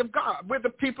family of God. We're the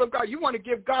people of God. You want to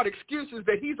give God excuses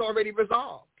that he's already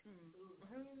resolved.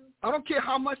 I don't care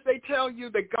how much they tell you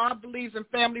that God believes in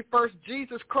family first.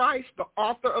 Jesus Christ, the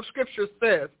author of Scripture,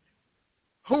 says,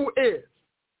 who is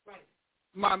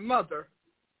my mother,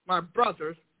 my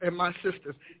brothers, and my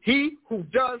sisters? He who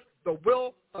does the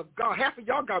will of God. Half of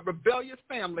y'all got rebellious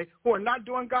family who are not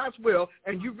doing God's will,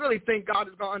 and you really think God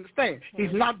is going to understand.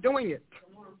 He's not doing it.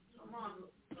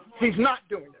 He's not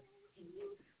doing it.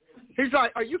 He's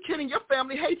like, are you kidding? Your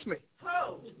family hates me.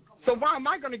 So why am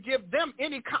I going to give them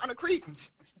any kind of credence?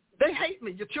 They hate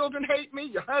me. Your children hate me.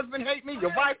 Your husband hates me.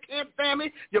 Your wife can't stand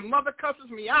me. Your mother cusses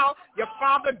me out. Your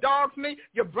father dogs me.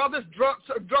 Your brothers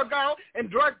drug out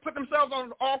and put themselves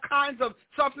on all kinds of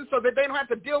substances so that they don't have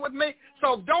to deal with me.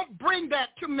 So don't bring that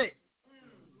to me.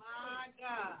 My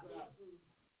God.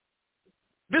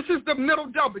 This is the middle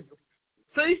W.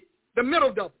 See? The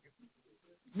middle W.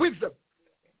 Wisdom.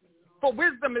 For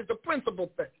wisdom is the principal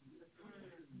thing.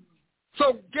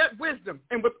 So get wisdom.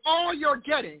 And with all you're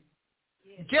getting,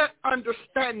 get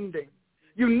understanding.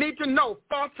 You need to know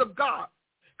thoughts of God,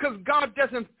 because God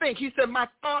doesn't think. He said, my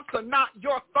thoughts are not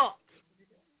your thoughts.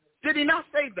 Did he not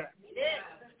say that?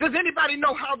 Does anybody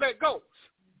know how that goes?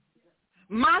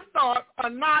 My thoughts are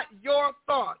not your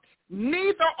thoughts.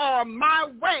 Neither are my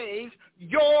ways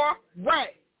your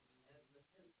way.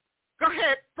 Go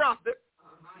ahead, prophet.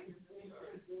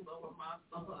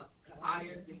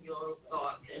 Higher than your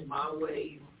thoughts and my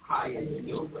ways higher than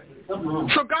your ways.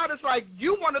 So God is like,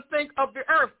 you want to think of the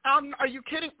earth. Are you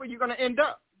kidding? Where you're going to end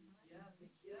up?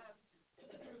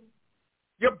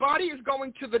 Your body is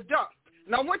going to the dust.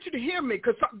 And I want you to hear me,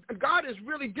 because God is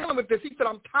really dealing with this. He said,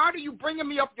 I'm tired of you bringing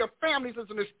me up your families as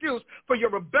an excuse for your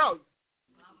rebellion.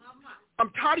 I'm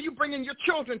tired of you bringing your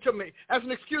children to me as an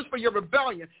excuse for your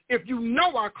rebellion. If you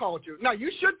know I called you. Now,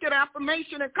 you should get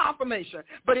affirmation and confirmation.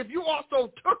 But if you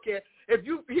also took it,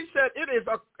 he said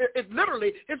it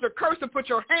literally, it's a curse to put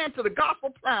your hand to the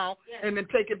gospel plow and then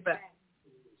take it back.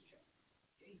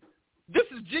 This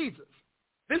is Jesus.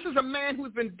 This is a man who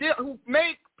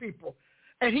made people.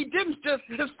 And he didn't just,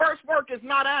 his first work is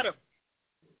not Adam.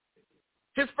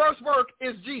 His first work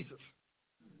is Jesus.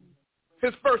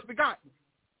 His first begotten.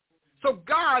 So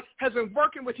God has been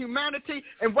working with humanity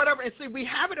and whatever. And see, we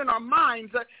have it in our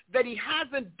minds that he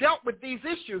hasn't dealt with these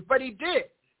issues, but he did.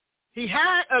 He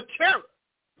had a cherub.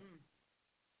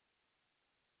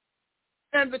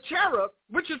 And the cherub,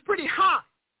 which is pretty high,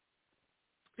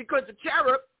 because the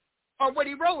cherub are what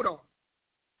he rode on.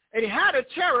 And he had a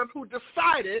cherub who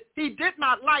decided he did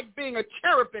not like being a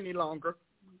cherub any longer.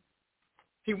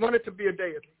 He wanted to be a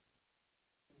deity.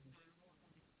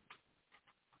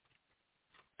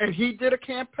 And he did a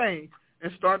campaign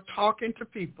and started talking to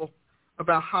people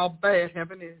about how bad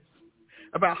heaven is,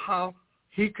 about how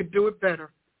he could do it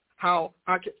better, how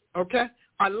I could, okay?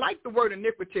 I like the word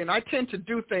iniquity, and I tend to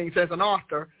do things as an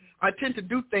author. I tend to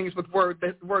do things with words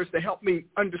that help me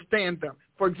understand them.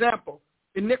 For example,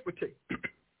 iniquity.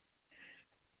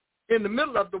 In the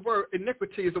middle of the word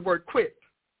iniquity is the word quit.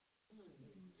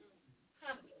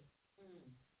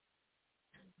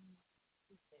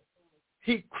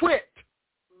 He quit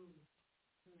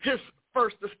his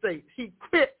first estate. He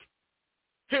quit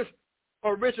his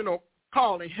original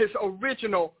calling, his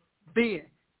original being.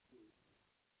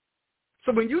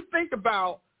 So when you think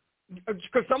about,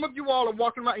 because some of you all are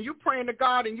walking around and you're praying to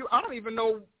God, and I don't even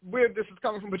know where this is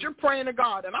coming from, but you're praying to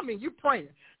God, and I mean, you're praying.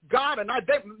 God, and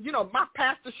my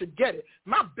pastor should get it.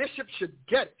 My bishop should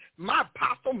get it. My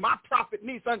apostle, my prophet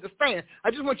needs to understand.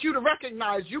 I just want you to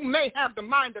recognize you may have the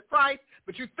mind of Christ,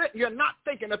 but you're not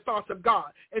thinking the thoughts of God.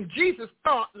 And Jesus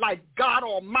thought like God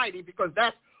Almighty, because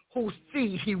that's whose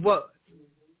seed he was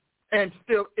and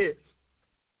still is.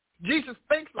 Jesus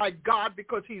thinks like God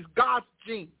because he's God's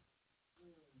gene.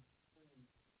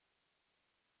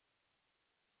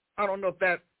 I don't know if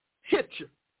that hits you,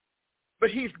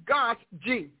 but he's God's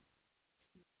gene.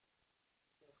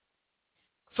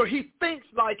 So he thinks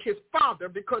like his father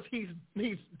because he's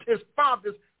his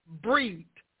father's breed.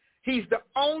 He's the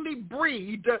only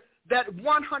breed that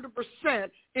 100%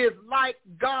 is like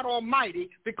God Almighty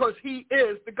because he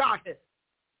is the Godhead.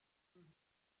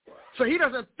 So he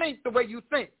doesn't think the way you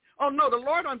think. Oh, no, the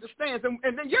Lord understands.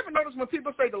 And then you ever notice when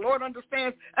people say the Lord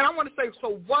understands? And I want to say,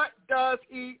 so what does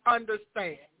he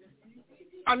understand?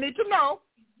 I need to know.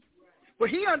 Well,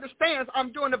 he understands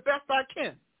I'm doing the best I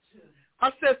can.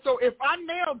 I said, so if I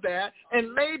nailed that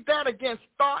and laid that against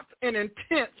thoughts and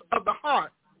intents of the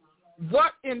heart,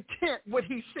 what intent would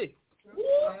he see?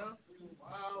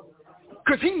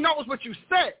 Because he knows what you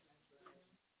said.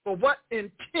 But what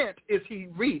intent is he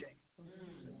reading?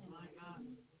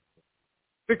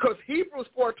 Because Hebrews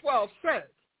 4:12 says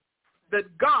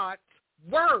that God's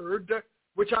word,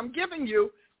 which I'm giving you,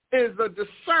 is the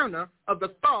discerner of the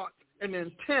thoughts and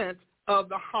intent of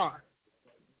the heart.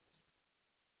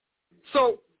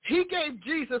 So he gave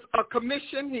Jesus a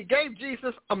commission. He gave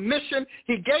Jesus a mission.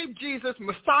 He gave Jesus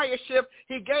messiahship.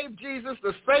 He gave Jesus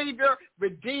the Savior,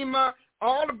 Redeemer,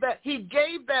 all of that. He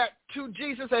gave that to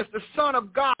Jesus as the Son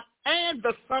of God and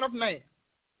the Son of Man.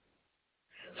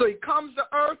 So he comes to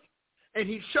earth and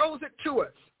he shows it to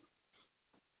us.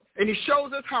 And he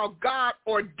shows us how God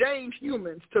ordained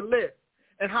humans to live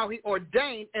and how he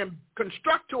ordained and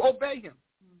construct to obey him,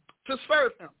 to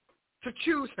serve him, to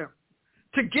choose him,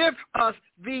 to give us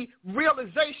the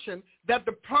realization that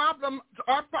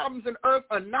our problems in earth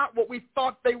are not what we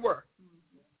thought they were.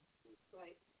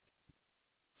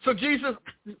 So Jesus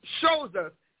shows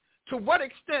us to what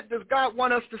extent does God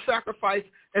want us to sacrifice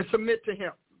and submit to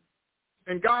him.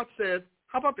 And God says,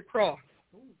 how about the cross?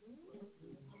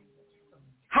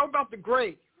 How about the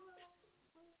grave?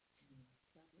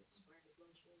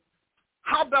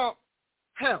 How about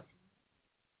hell?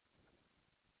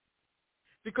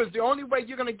 Because the only way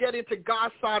you're going to get into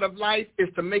God's side of life is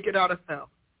to make it out of hell.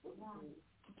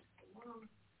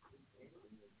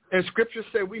 And Scripture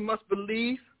said we must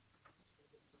believe.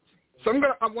 So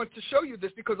I want to show you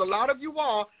this because a lot of you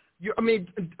all,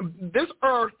 this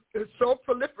earth is so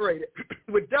proliferated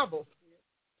with devils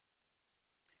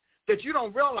that you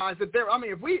don't realize that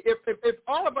if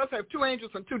all of us have 2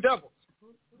 angels and 2 devils,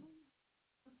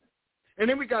 and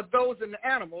then we got those in the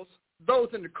animals, those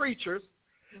in the creatures,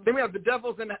 then we have the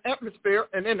devils in the atmosphere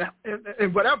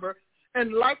and whatever,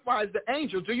 and likewise the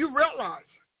angels. Do you realize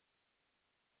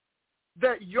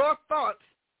that your thoughts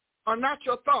are not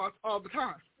your thoughts all the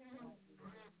time?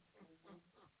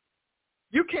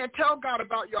 You can't tell God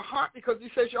about your heart because he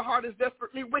says your heart is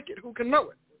desperately wicked. Who can know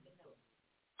it?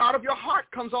 Out of your heart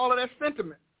comes all of that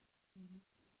sentiment.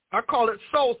 I call it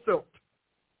soul silt.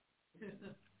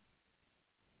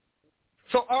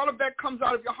 So all of that comes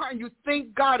out of your heart, and you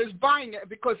think God is buying it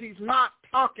because he's not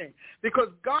talking. Because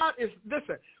God is,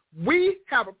 listen, we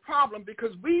have a problem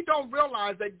because we don't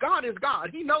realize that God is God.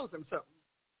 He knows himself.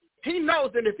 He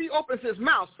knows that if he opens his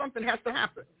mouth, something has to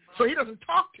happen. So he doesn't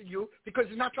talk to you because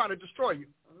he's not trying to destroy you.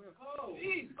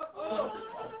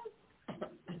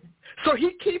 So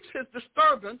he keeps his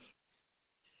disturbance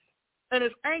and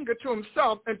his anger to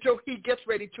himself until he gets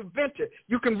ready to vent it.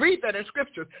 You can read that in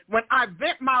Scripture. When I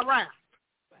vent my wrath,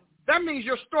 that means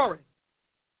you're storing.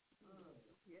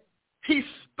 He's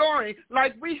storing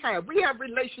like we have. We have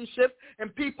relationships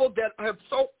and people that have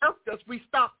so irked us, we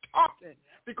stop talking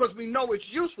because we know it's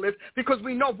useless, because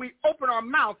we know if we open our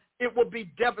mouth, it will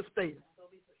be devastating.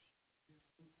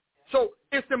 So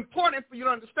it's important for you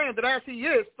to understand that as he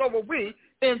is, so are we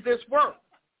in this world.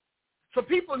 So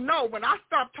people know when I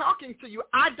stop talking to you,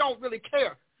 I don't really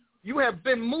care. You have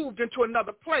been moved into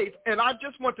another place, and I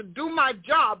just want to do my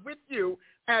job with you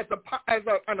as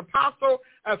an apostle,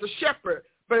 as a shepherd.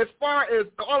 But as far as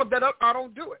all of that, I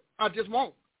don't do it. I just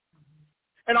won't.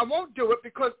 And I won't do it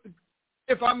because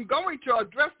if I'm going to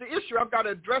address the issue, I've got to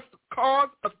address the cause,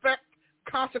 effect,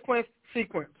 consequence,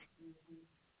 sequence.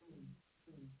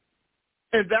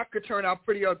 And that could turn out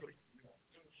pretty ugly.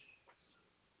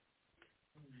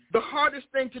 The hardest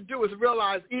thing to do is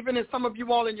realize, even in some of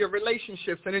you all in your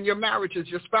relationships and in your marriages,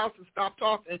 your spouses stop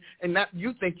talking and that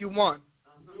you think you won.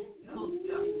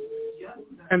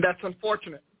 And that's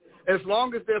unfortunate. As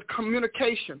long as there's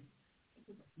communication,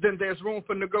 then there's room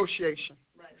for negotiation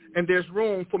and there's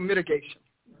room for mitigation.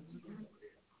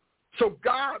 So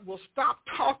God will stop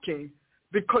talking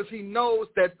because he knows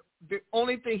that the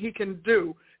only thing he can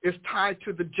do is tied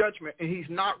to the judgment, and he's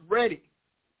not ready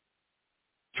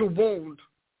to wound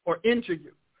or injure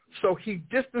you. So he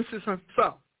distances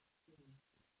himself.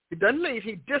 He doesn't leave.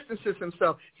 He distances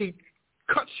himself. He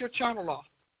cuts your channel off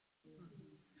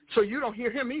so you don't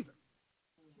hear him either.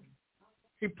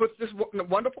 He puts this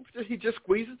wonderful, he just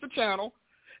squeezes the channel,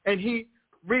 and he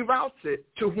reroutes it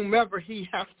to whomever he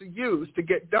has to use to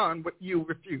get done what you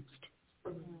refused.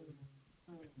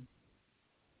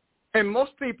 And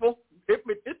most people,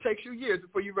 it takes you years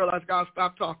before you realize God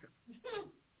stopped talking.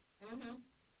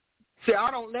 See,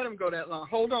 I don't let him go that long.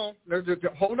 Hold on.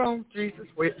 Hold on, Jesus.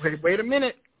 Wait a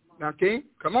minute. Now, King,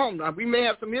 come on. Now, we may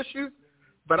have some issues,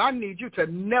 but I need you to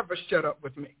never shut up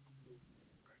with me.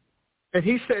 And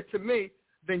he said to me,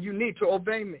 then you need to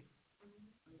obey me.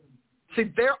 See,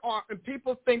 and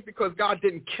people think because God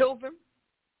didn't kill them,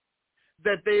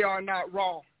 that they are not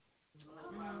wrong.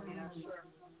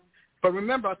 But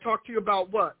remember, I talked to you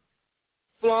about what?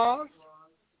 Flaws,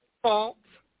 faults,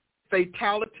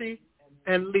 fatality,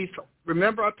 and lethal.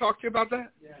 Remember I talked to you about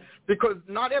that? Yeah. Because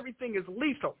not everything is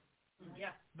lethal,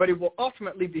 but it will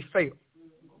ultimately be fatal.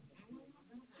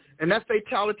 And that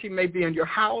fatality may be in your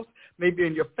house, may be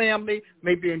in your family,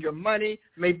 may be in your money,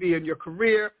 may be in your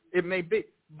career. It may be.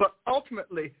 But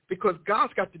ultimately, because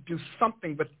God's got to do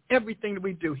something with everything that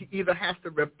we do, he either has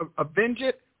to avenge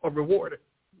it or reward it.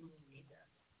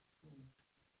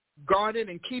 Guard it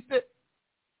and keep it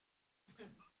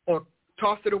or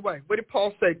toss it away. What did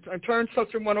Paul say? Turn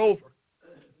such a one over.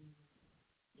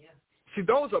 See,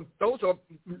 those are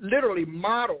literally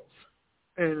models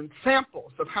and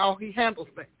samples of how he handles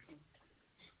things.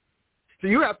 So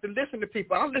you have to listen to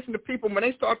people. I listen to people when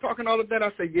they start talking all of that. I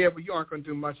say, yeah, but you aren't going to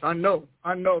do much. I know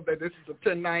that this is a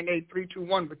 10, 9, 8, 3, 2,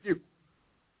 1 with you.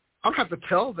 I don't have to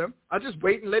tell them. I just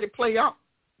wait and let it play out.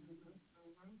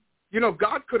 You know,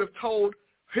 God could have told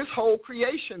his whole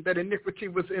creation that iniquity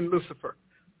was in Lucifer.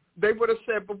 They would have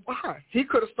said, but why? He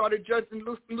could have started judging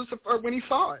Lucifer when he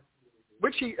saw it,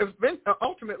 which he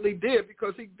ultimately did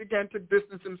because he began to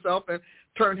distance himself and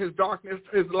turn his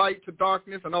light to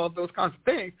darkness and all of those kinds of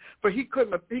things. But he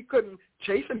couldn't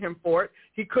chasten him for it.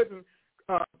 He couldn't,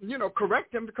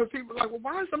 correct him because he was like, well,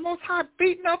 why is the Most High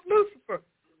beating up Lucifer?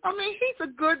 I mean, he's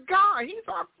a good guy. He's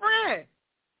our friend.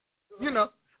 You know,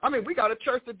 I mean, we got a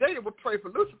church today that would pray for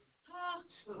Lucifer.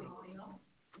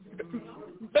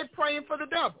 They're praying for the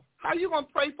devil. How are you going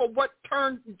to pray for what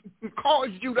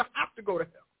caused you to have to go to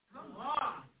hell?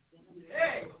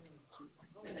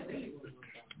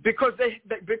 Because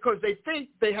they think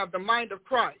they have the mind of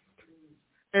Christ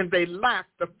and they lack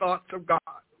the thoughts of God.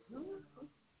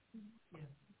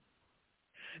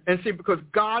 And see, because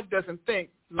God doesn't think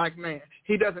like man.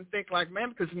 He doesn't think like man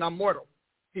because he's not mortal.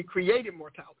 He created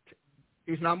mortality.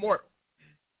 He's not mortal.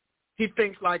 He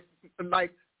thinks like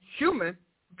human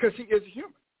because he is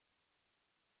human.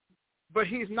 But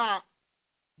he's not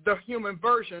the human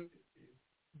version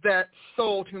that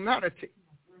sold humanity.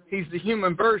 He's the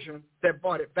human version that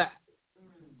bought it back.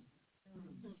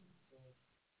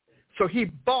 So he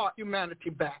bought humanity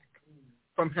back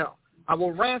from hell. I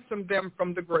will ransom them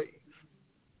from the grave.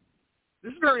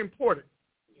 This is very important.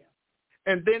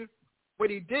 And then what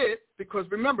he did, because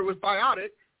remember it was biotic,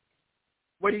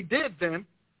 what he did then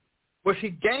was he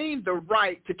gained the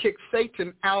right to kick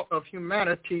Satan out of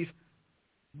humanity's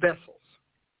vessels.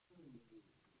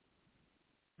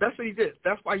 That's what he did.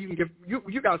 That's why you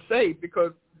got saved,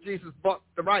 because Jesus bought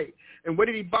the right. And what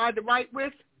did he buy the right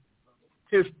with?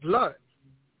 His blood.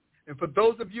 And for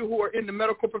those of you who are in the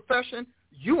medical profession,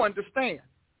 you understand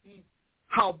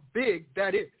how big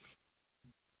that is.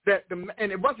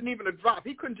 And it wasn't even a drop.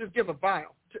 He couldn't just give a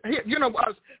vial.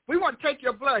 We want to take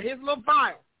your blood. Here's a little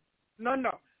vial.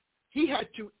 No. He had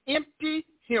to empty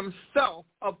himself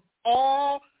of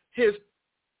all his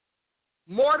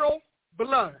mortal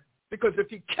blood. Because if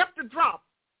he kept a drop,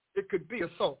 it could be a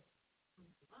soul.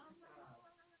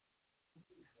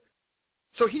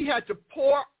 So he had to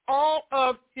pour all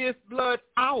of his blood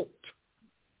out.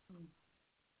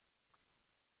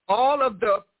 All of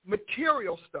the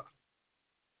material stuff.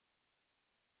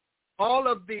 All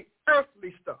of the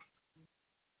earthly stuff.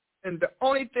 And the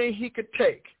only thing he could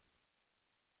take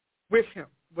with him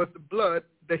was the blood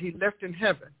that he left in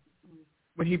heaven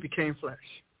when he became flesh.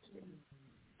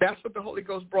 That's what the Holy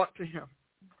Ghost brought to him,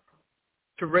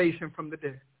 to raise him from the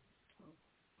dead.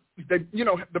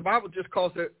 The Bible just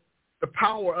calls it the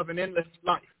power of an endless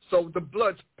life. So the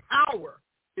blood's power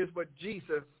is what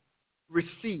Jesus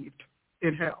received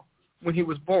in hell when he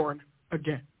was born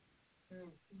again.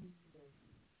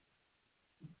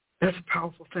 That's a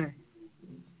powerful thing.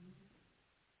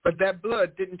 But that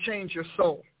blood didn't change your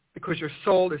soul, because your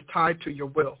soul is tied to your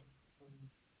will.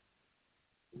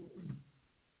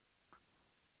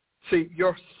 See,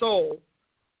 your soul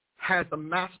has a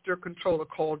master controller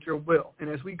called your will. And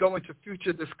as we go into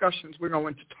future discussions, we're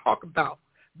going to talk about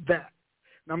that.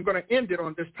 Now, I'm going to end it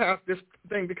on this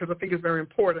thing because I think it's very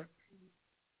important.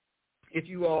 If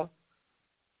you all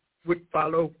would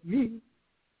follow me,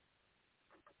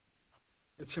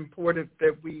 it's important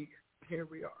that here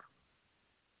we are.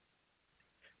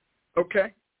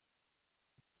 Okay?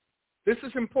 This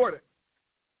is important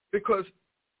because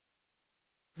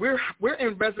we're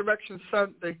in Resurrection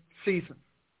Sunday season.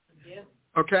 Yeah.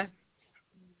 Okay?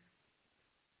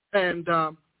 And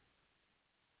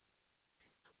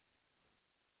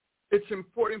it's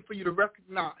important for you to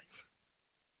recognize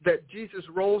that Jesus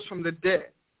rose from the dead,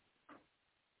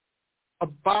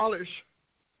 abolish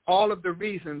all of the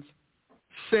reasons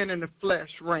sin in the flesh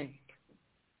reigned.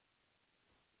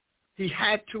 He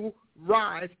had to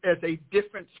rise as a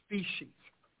different species.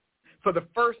 For the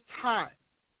first time,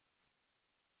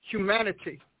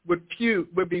 humanity would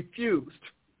be fused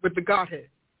with the Godhead.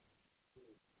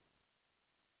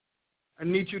 I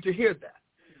need you to hear that.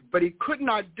 But he could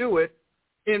not do it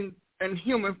in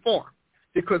human form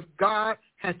because God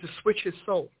had to switch his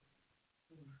soul.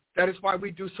 That is why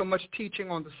we do so much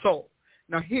teaching on the soul.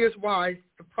 Now, here's why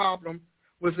the problem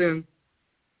was in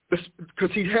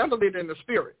because he handled it in the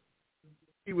spirit.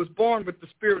 He was born with the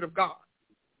Spirit of God.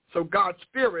 So God's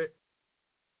Spirit,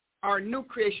 our new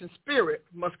creation spirit,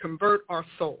 must convert our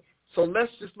soul. So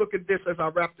let's just look at this as I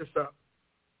wrap this up.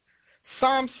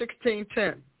 Psalm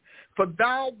 16:10. For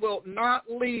thou wilt not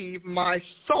leave my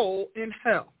soul in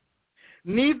hell,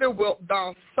 neither wilt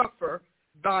thou suffer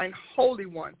thine Holy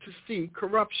One to see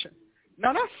corruption.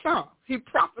 Now that's Psalm. He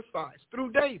prophesies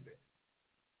through David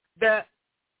that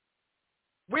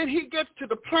when he gets to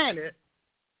the planet,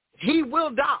 he will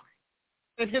die,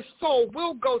 and his soul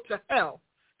will go to hell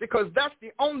because that's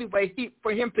the only way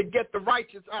for him to get the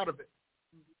righteous out of it.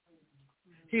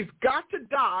 He's got to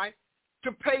die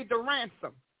to pay the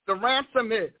ransom. The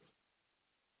ransom is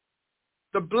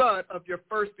the blood of your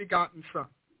first begotten son.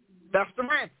 That's the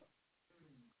ransom.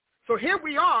 So here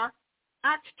we are,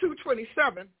 Acts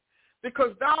 2:27,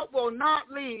 because thou wilt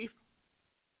not leave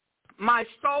my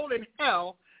soul in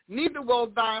hell, neither will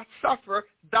thou suffer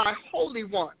thy Holy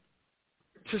One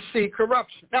to see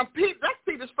corruption. Now, that's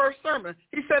Peter's first sermon.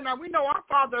 He said, now we know our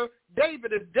father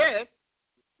David is dead,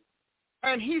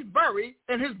 and he's buried,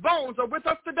 and his bones are with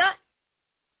us today.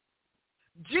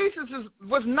 Jesus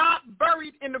was not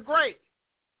buried in the grave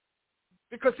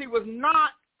because he was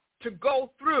not to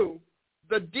go through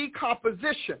the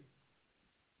decomposition,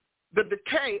 the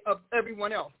decay of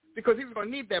everyone else, because he was going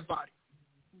to need that body.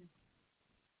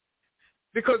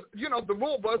 Because, the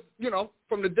rule was,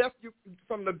 from the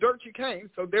dirt you came,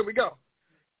 so there we go.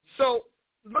 So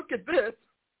look at this.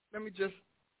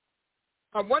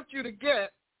 I want you to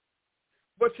get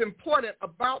what's important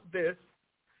about this,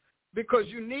 because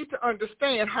you need to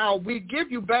understand how we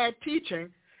give you bad teaching,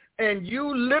 and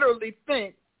you literally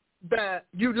think that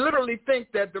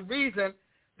the reason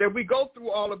that we go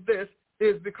through all of this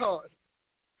is because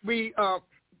God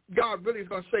really is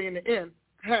going to say in the end,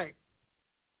 hey,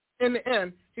 in the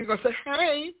end, he's going to say,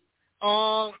 hey,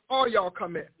 all y'all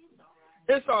come in.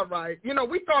 It's all right.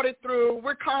 We thought it through.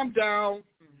 We're calmed down.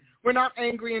 We're not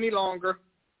angry any longer.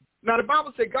 Now, the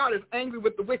Bible says God is angry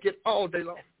with the wicked all day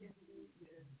long.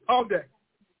 All day.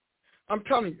 I'm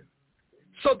telling you.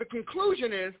 So the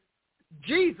conclusion is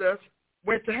Jesus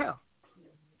went to hell.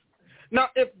 Now,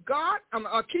 if God,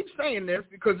 I'll keep saying this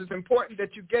because it's important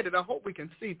that you get it. I hope we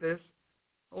can see this.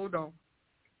 Hold on.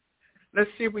 Let's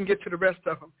see if we can get to the rest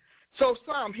of them. So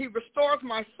Psalm, he restores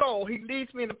my soul. He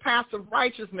leads me in the paths of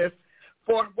righteousness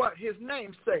for what? His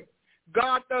name's sake.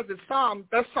 God does it.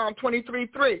 That's Psalm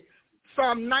 23:3.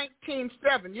 Psalm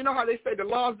 19:7. You know how they say the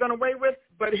law is done away with?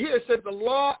 But here it says the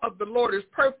law of the Lord is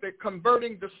perfect,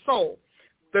 converting the soul.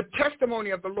 The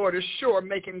testimony of the Lord is sure,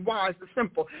 making wise the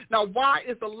simple. Now, why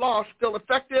is the law still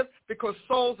effective? Because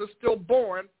souls are still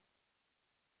born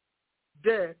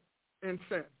dead in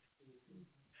sin.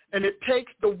 And it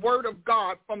takes the word of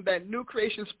God from that new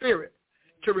creation spirit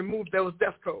to remove those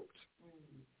death codes.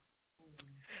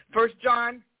 3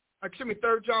 John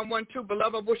 1:2,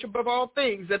 beloved, I wish above all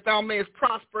things that thou mayest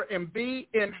prosper and be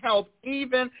in health,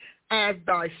 even as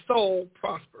thy soul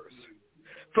prospers.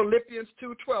 Philippians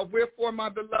 2:12, wherefore, my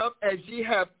beloved, as ye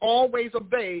have always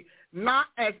obeyed, not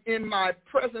as in my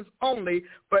presence only,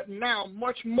 but now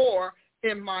much more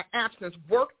in my absence,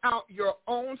 work out your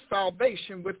own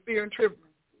salvation with fear and trembling.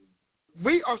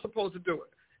 We are supposed to do it.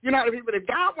 You know how the people, if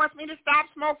God wants me to stop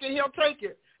smoking, he'll take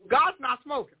it. God's not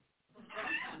smoking.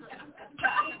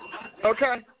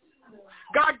 Okay?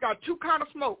 God got two kinds of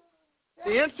smoke.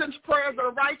 The incense prayers of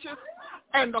the righteous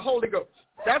and the Holy Ghost.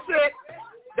 That's it.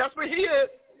 That's what he is.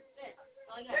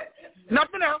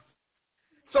 Nothing else.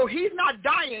 So he's not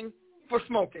dying for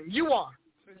smoking. You are.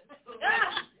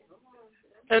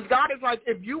 And God is like,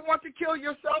 if you want to kill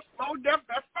yourself, slow death,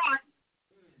 that's fine.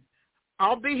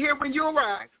 I'll be here when you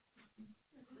arrive.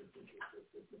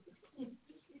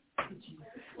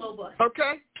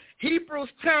 Okay? Hebrews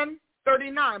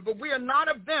 10:39. But we are not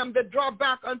of them that draw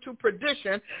back unto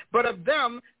perdition, but of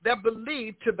them that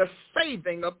believe to the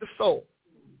saving of the soul.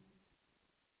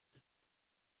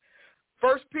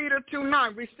 1 Peter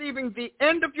 2:9, receiving the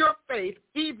end of your faith,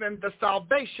 even the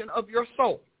salvation of your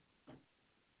soul.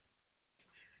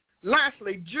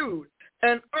 Lastly, Jude,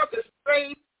 and others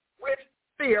faith with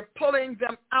fear, pulling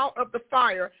them out of the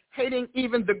fire, hating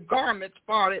even the garments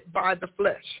spotted by the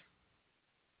flesh.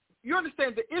 You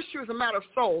understand, the issue is a matter of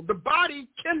soul. The body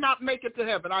cannot make it to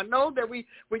heaven. I know that we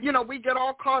get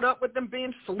all caught up with them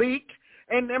being sleek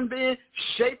and them being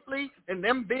shapely and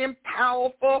them being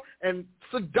powerful and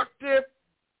seductive.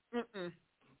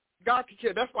 God can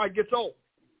care. That's why it gets old.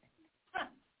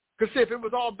 Because see, if it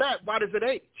was all that, why does it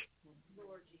age?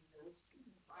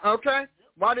 Okay?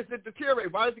 Why does it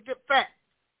deteriorate? Why does it get fat?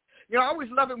 You know, I always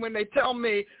love it when they tell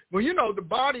me, well, you know,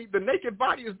 the naked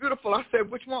body is beautiful. I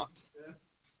said, which one?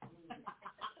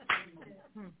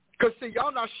 Because, see,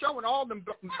 y'all not showing all them.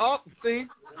 See?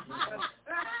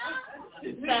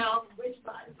 Now,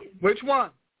 which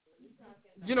one?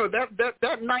 You know, that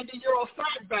 90-year-old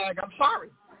side bag, I'm sorry.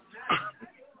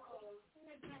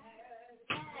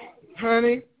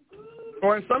 Honey.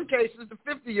 Or in some cases, the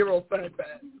 50-year-old fat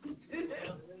bag.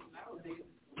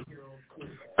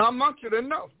 I want you to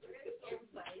know.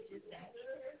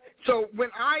 So when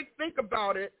I think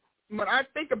about it,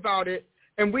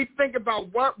 and we think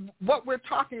about what we're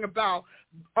talking about,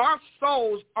 our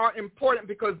souls are important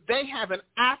because they have an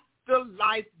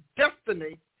afterlife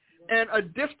destiny and a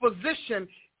disposition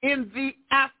in the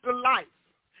afterlife.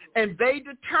 And they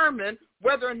determine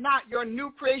whether or not your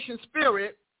new creation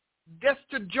spirit gets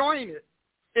to join it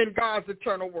in God's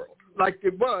eternal world, like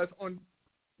it was on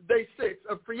day 6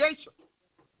 of creation.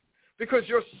 Because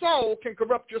your soul can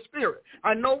corrupt your spirit.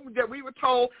 I know that we were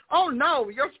told, oh, no,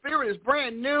 your spirit is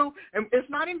brand new, and it's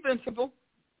not invincible.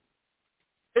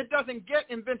 It doesn't get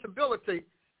invincibility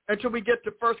until we get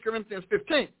to 1 Corinthians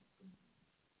 15.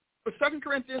 But 2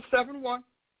 Corinthians 7:1,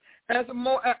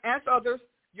 as others,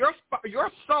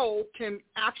 your soul can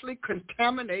actually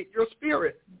contaminate your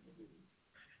spirit,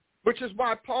 which is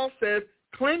why Paul says,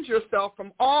 cleanse yourself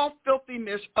from all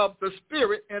filthiness of the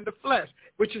spirit and the flesh,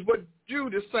 which is what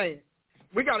Jude is saying.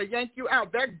 We got to yank you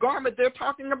out. That garment they're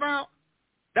talking about,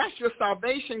 that's your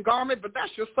salvation garment, but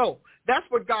that's your soul. That's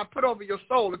what God put over your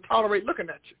soul to tolerate looking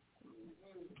at you.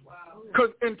 Because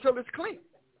until it's clean.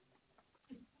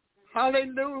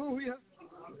 Hallelujah.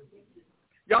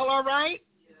 Y'all all right?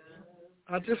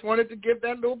 I just wanted to give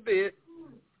that little bit.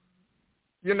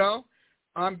 You know,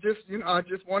 I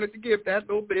just wanted to give that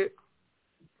little bit.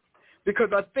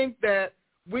 Because I think that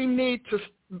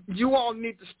you all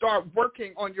need to start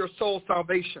working on your soul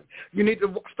salvation. You need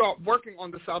to start working on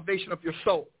the salvation of your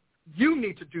soul. You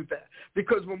need to do that.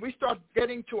 Because when we start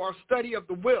getting to our study of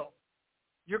the will,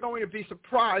 you're going to be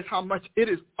surprised how much it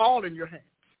is all in your hands.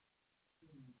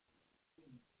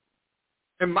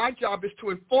 And my job is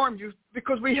to inform you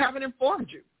because we haven't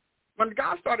informed you. When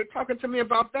God started talking to me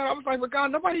about that, I was like, well,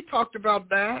 God, nobody talked about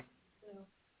that.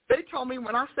 They told me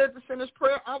when I said the sinner's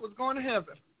prayer, I was going to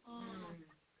heaven.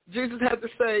 Jesus had to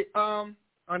say,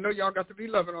 I know y'all got to be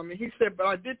loving on me. He said, but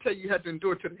I did tell you had to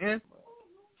endure to the end.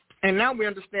 And now we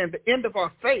understand the end of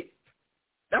our faith.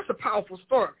 That's a powerful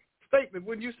statement,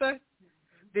 wouldn't you say?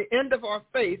 The end of our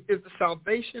faith is the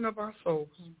salvation of our souls.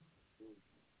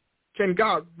 Can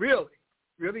God really,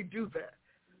 really do that?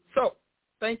 So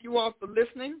thank you all for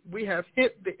listening. We have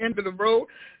hit the end of the road.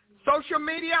 Social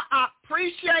media, I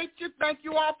appreciate you. Thank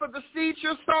you all for the seeds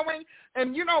you're sowing.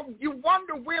 And, you know, you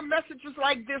wonder where messages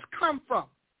like this come from,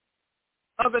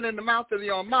 other than the mouth of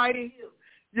the Almighty.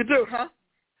 You do, huh?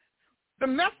 The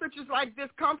messages like this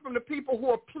come from the people who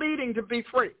are pleading to be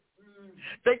free.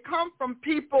 They come from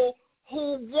people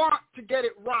who want to get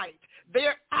it right.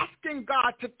 They're asking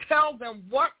God to tell them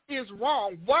what is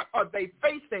wrong. What are they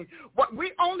facing?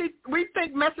 We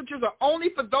think messages are only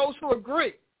for those who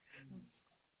agree.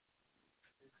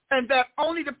 And that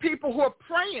only the people who are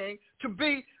praying to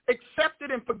be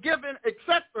accepted and forgiven,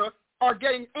 etc., are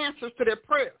getting answers to their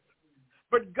prayers.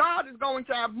 But God is going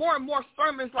to have more and more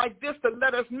sermons like this to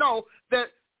let us know that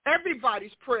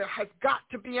everybody's prayer has got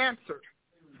to be answered.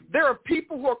 There are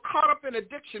people who are caught up in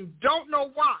addiction, don't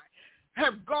know why,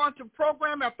 have gone to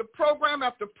program after program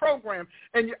after program,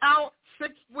 and you're out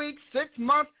 6 weeks, 6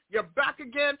 months, you're back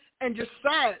again, and you're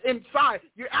sad inside.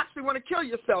 You actually want to kill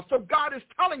yourself. So God is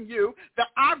telling you that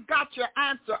I've got your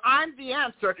answer. I'm the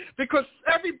answer, because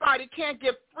everybody can't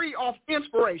get free off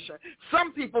inspiration.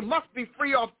 Some people must be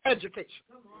free off education.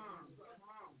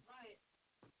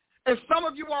 And some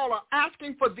of you all are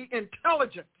asking for the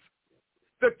intelligence,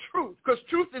 the truth, because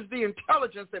truth is the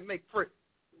intelligence that makes free.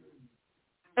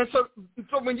 And so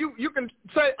when you can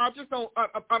say, I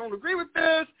don't agree with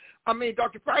this. I mean,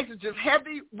 Dr. Price is just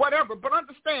heavy, whatever. But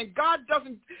understand, God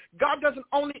doesn't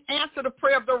only answer the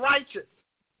prayer of the righteous.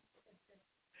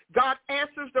 God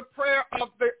answers the prayer of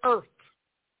the earth.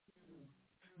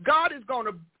 God is going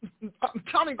to, I'm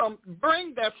telling you,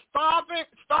 bring that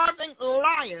starving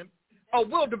lion a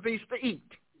wildebeest to eat.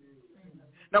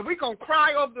 Now, we're going to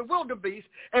cry over the wildebeest,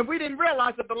 and we didn't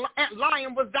realize that the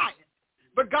lion was dying.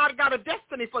 But God got a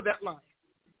destiny for that lion.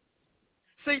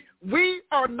 See, we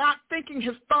are not thinking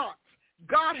his thoughts.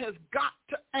 God has got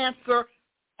to answer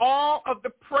all of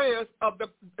the prayers of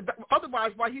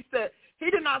otherwise, why he said, he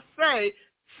did not say,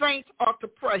 saints ought to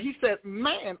pray. He said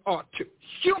man ought to.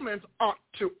 Humans ought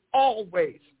to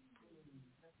always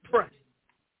pray.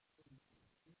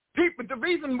 People, the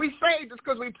reason we saved is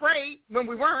because we prayed when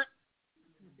we weren't.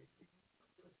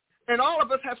 And all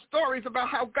of us have stories about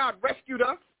how God rescued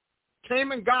us,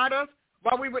 came and got us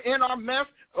while we were in our mess,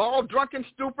 all drunk in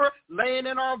stupor, laying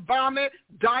in our vomit,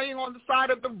 dying on the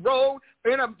side of the road,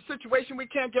 in a situation we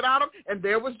can't get out of, and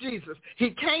there was Jesus.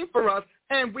 He came for us,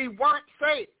 and we weren't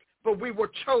saved, but we were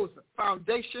chosen,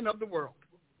 foundation of the world.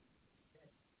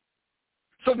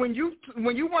 So when you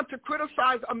want to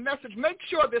criticize a message, make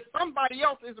sure that somebody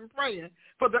else isn't praying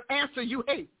for the answer you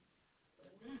hate,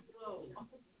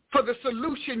 for the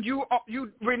solution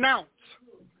you renounce.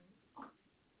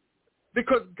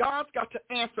 Because God's got to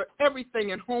answer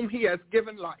everything in whom he has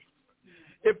given life.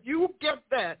 If you get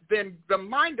that, then the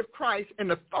mind of Christ and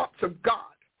the thoughts of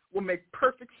God will make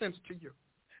perfect sense to you.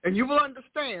 And you will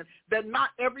understand that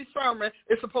not every sermon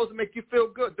is supposed to make you feel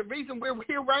good. The reason we're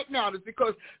here right now is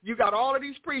because you got all of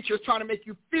these preachers trying to make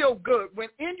you feel good when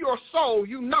in your soul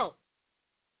you know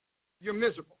you're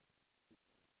miserable.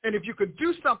 And if you could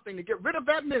do something to get rid of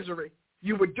that misery,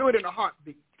 you would do it in a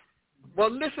heartbeat. Well,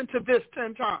 listen to this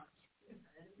 10 times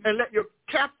and let your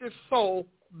captive soul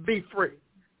be free.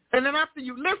 And then after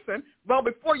you listen, well,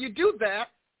 before you do that,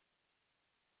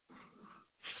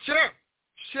 share.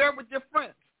 Share with your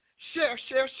friends. Share.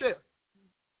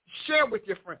 Share with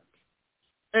your friends.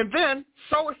 And then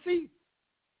sow a seed.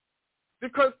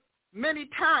 Because many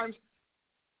times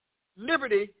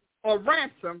liberty or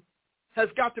ransom has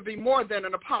got to be more than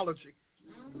an apology.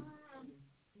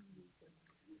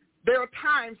 There are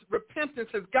times repentance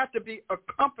has got to be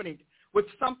accompanied with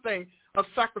something of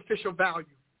sacrificial value.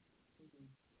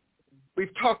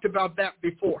 We've talked about that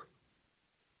before.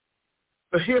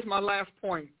 But here's my last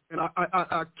point, and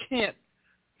I can't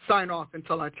sign off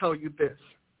until I tell you this.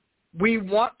 We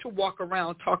want to walk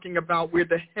around talking about we're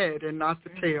the head and not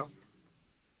the tail.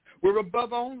 We're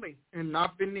above only and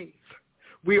not beneath.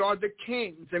 We are the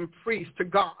kings and priests to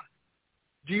God.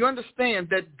 Do you understand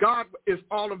that God is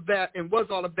all of that and was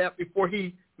all of that before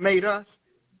he made us?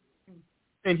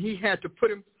 And he had to put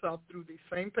himself through these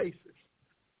same paces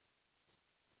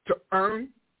to earn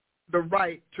the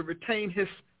right to retain his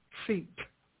seat.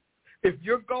 If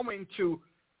you're going to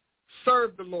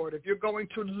serve the Lord, if you're going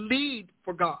to lead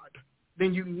for God,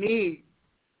 then you need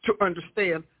to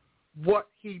understand what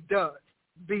he does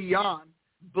beyond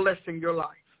blessing your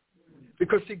life.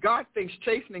 Because, see, God thinks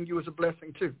chastening you is a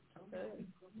blessing too.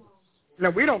 Now,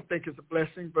 we don't think it's a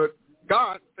blessing, but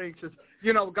God thinks it's,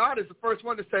 God is the first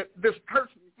one to say, this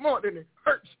hurts me more than it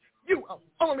hurts you. I'm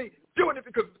only doing it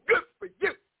because it's good for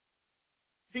you.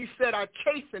 He said, I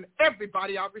chasten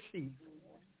everybody I receive.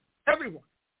 Everyone.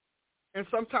 And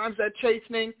sometimes that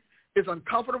chastening is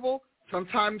uncomfortable.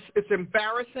 Sometimes it's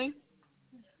embarrassing.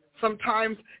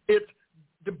 Sometimes it's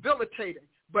debilitating.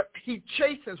 But he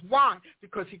chastens. Why?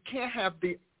 Because he can't have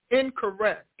the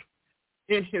incorrect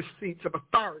in his seats of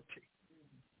authority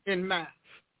in mass.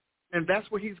 And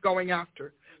that's what he's going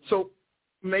after. So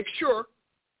make sure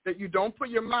that you don't put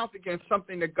your mouth against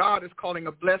something that God is calling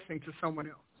a blessing to someone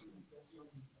else.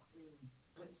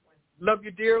 Love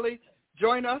you dearly.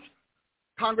 Join us,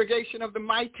 Congregation of the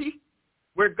Mighty,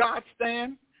 where God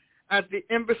stands, at the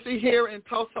embassy here in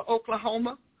Tulsa,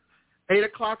 Oklahoma, 8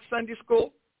 o'clock Sunday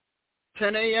school,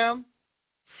 10 a.m.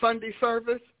 Sunday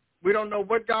service. We don't know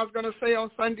what God's going to say on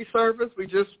Sunday service.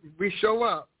 We show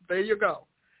up. There you go.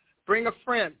 Bring a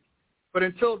friend. But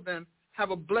until then,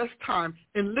 have a blessed time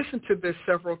and listen to this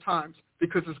several times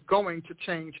because it's going to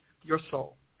change your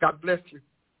soul. God bless you.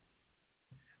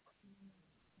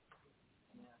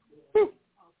 Whew.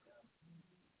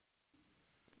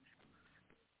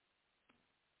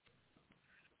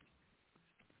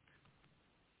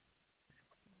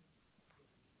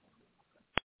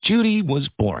 Judy was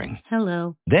boring.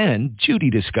 Hello. Then Judy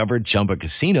discovered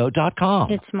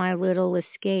ChumbaCasino.com. It's my little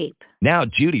escape. Now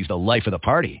Judy's the life of the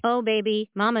party. Oh,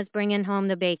 baby, mama's bringing home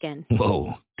the bacon.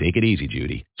 Whoa, take it easy,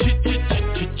 Judy.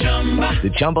 The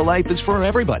Chumba life is for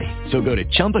everybody. So go to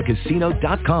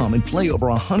ChumbaCasino.com and play over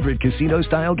 100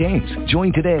 casino-style games.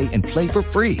 Join today and play for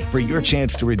free for your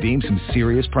chance to redeem some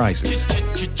serious prizes.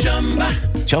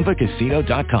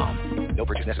 ChumbaCasino.com. No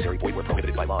purchase necessary. Void where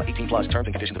prohibited by law. 18+ terms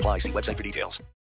and conditions apply. See website for details.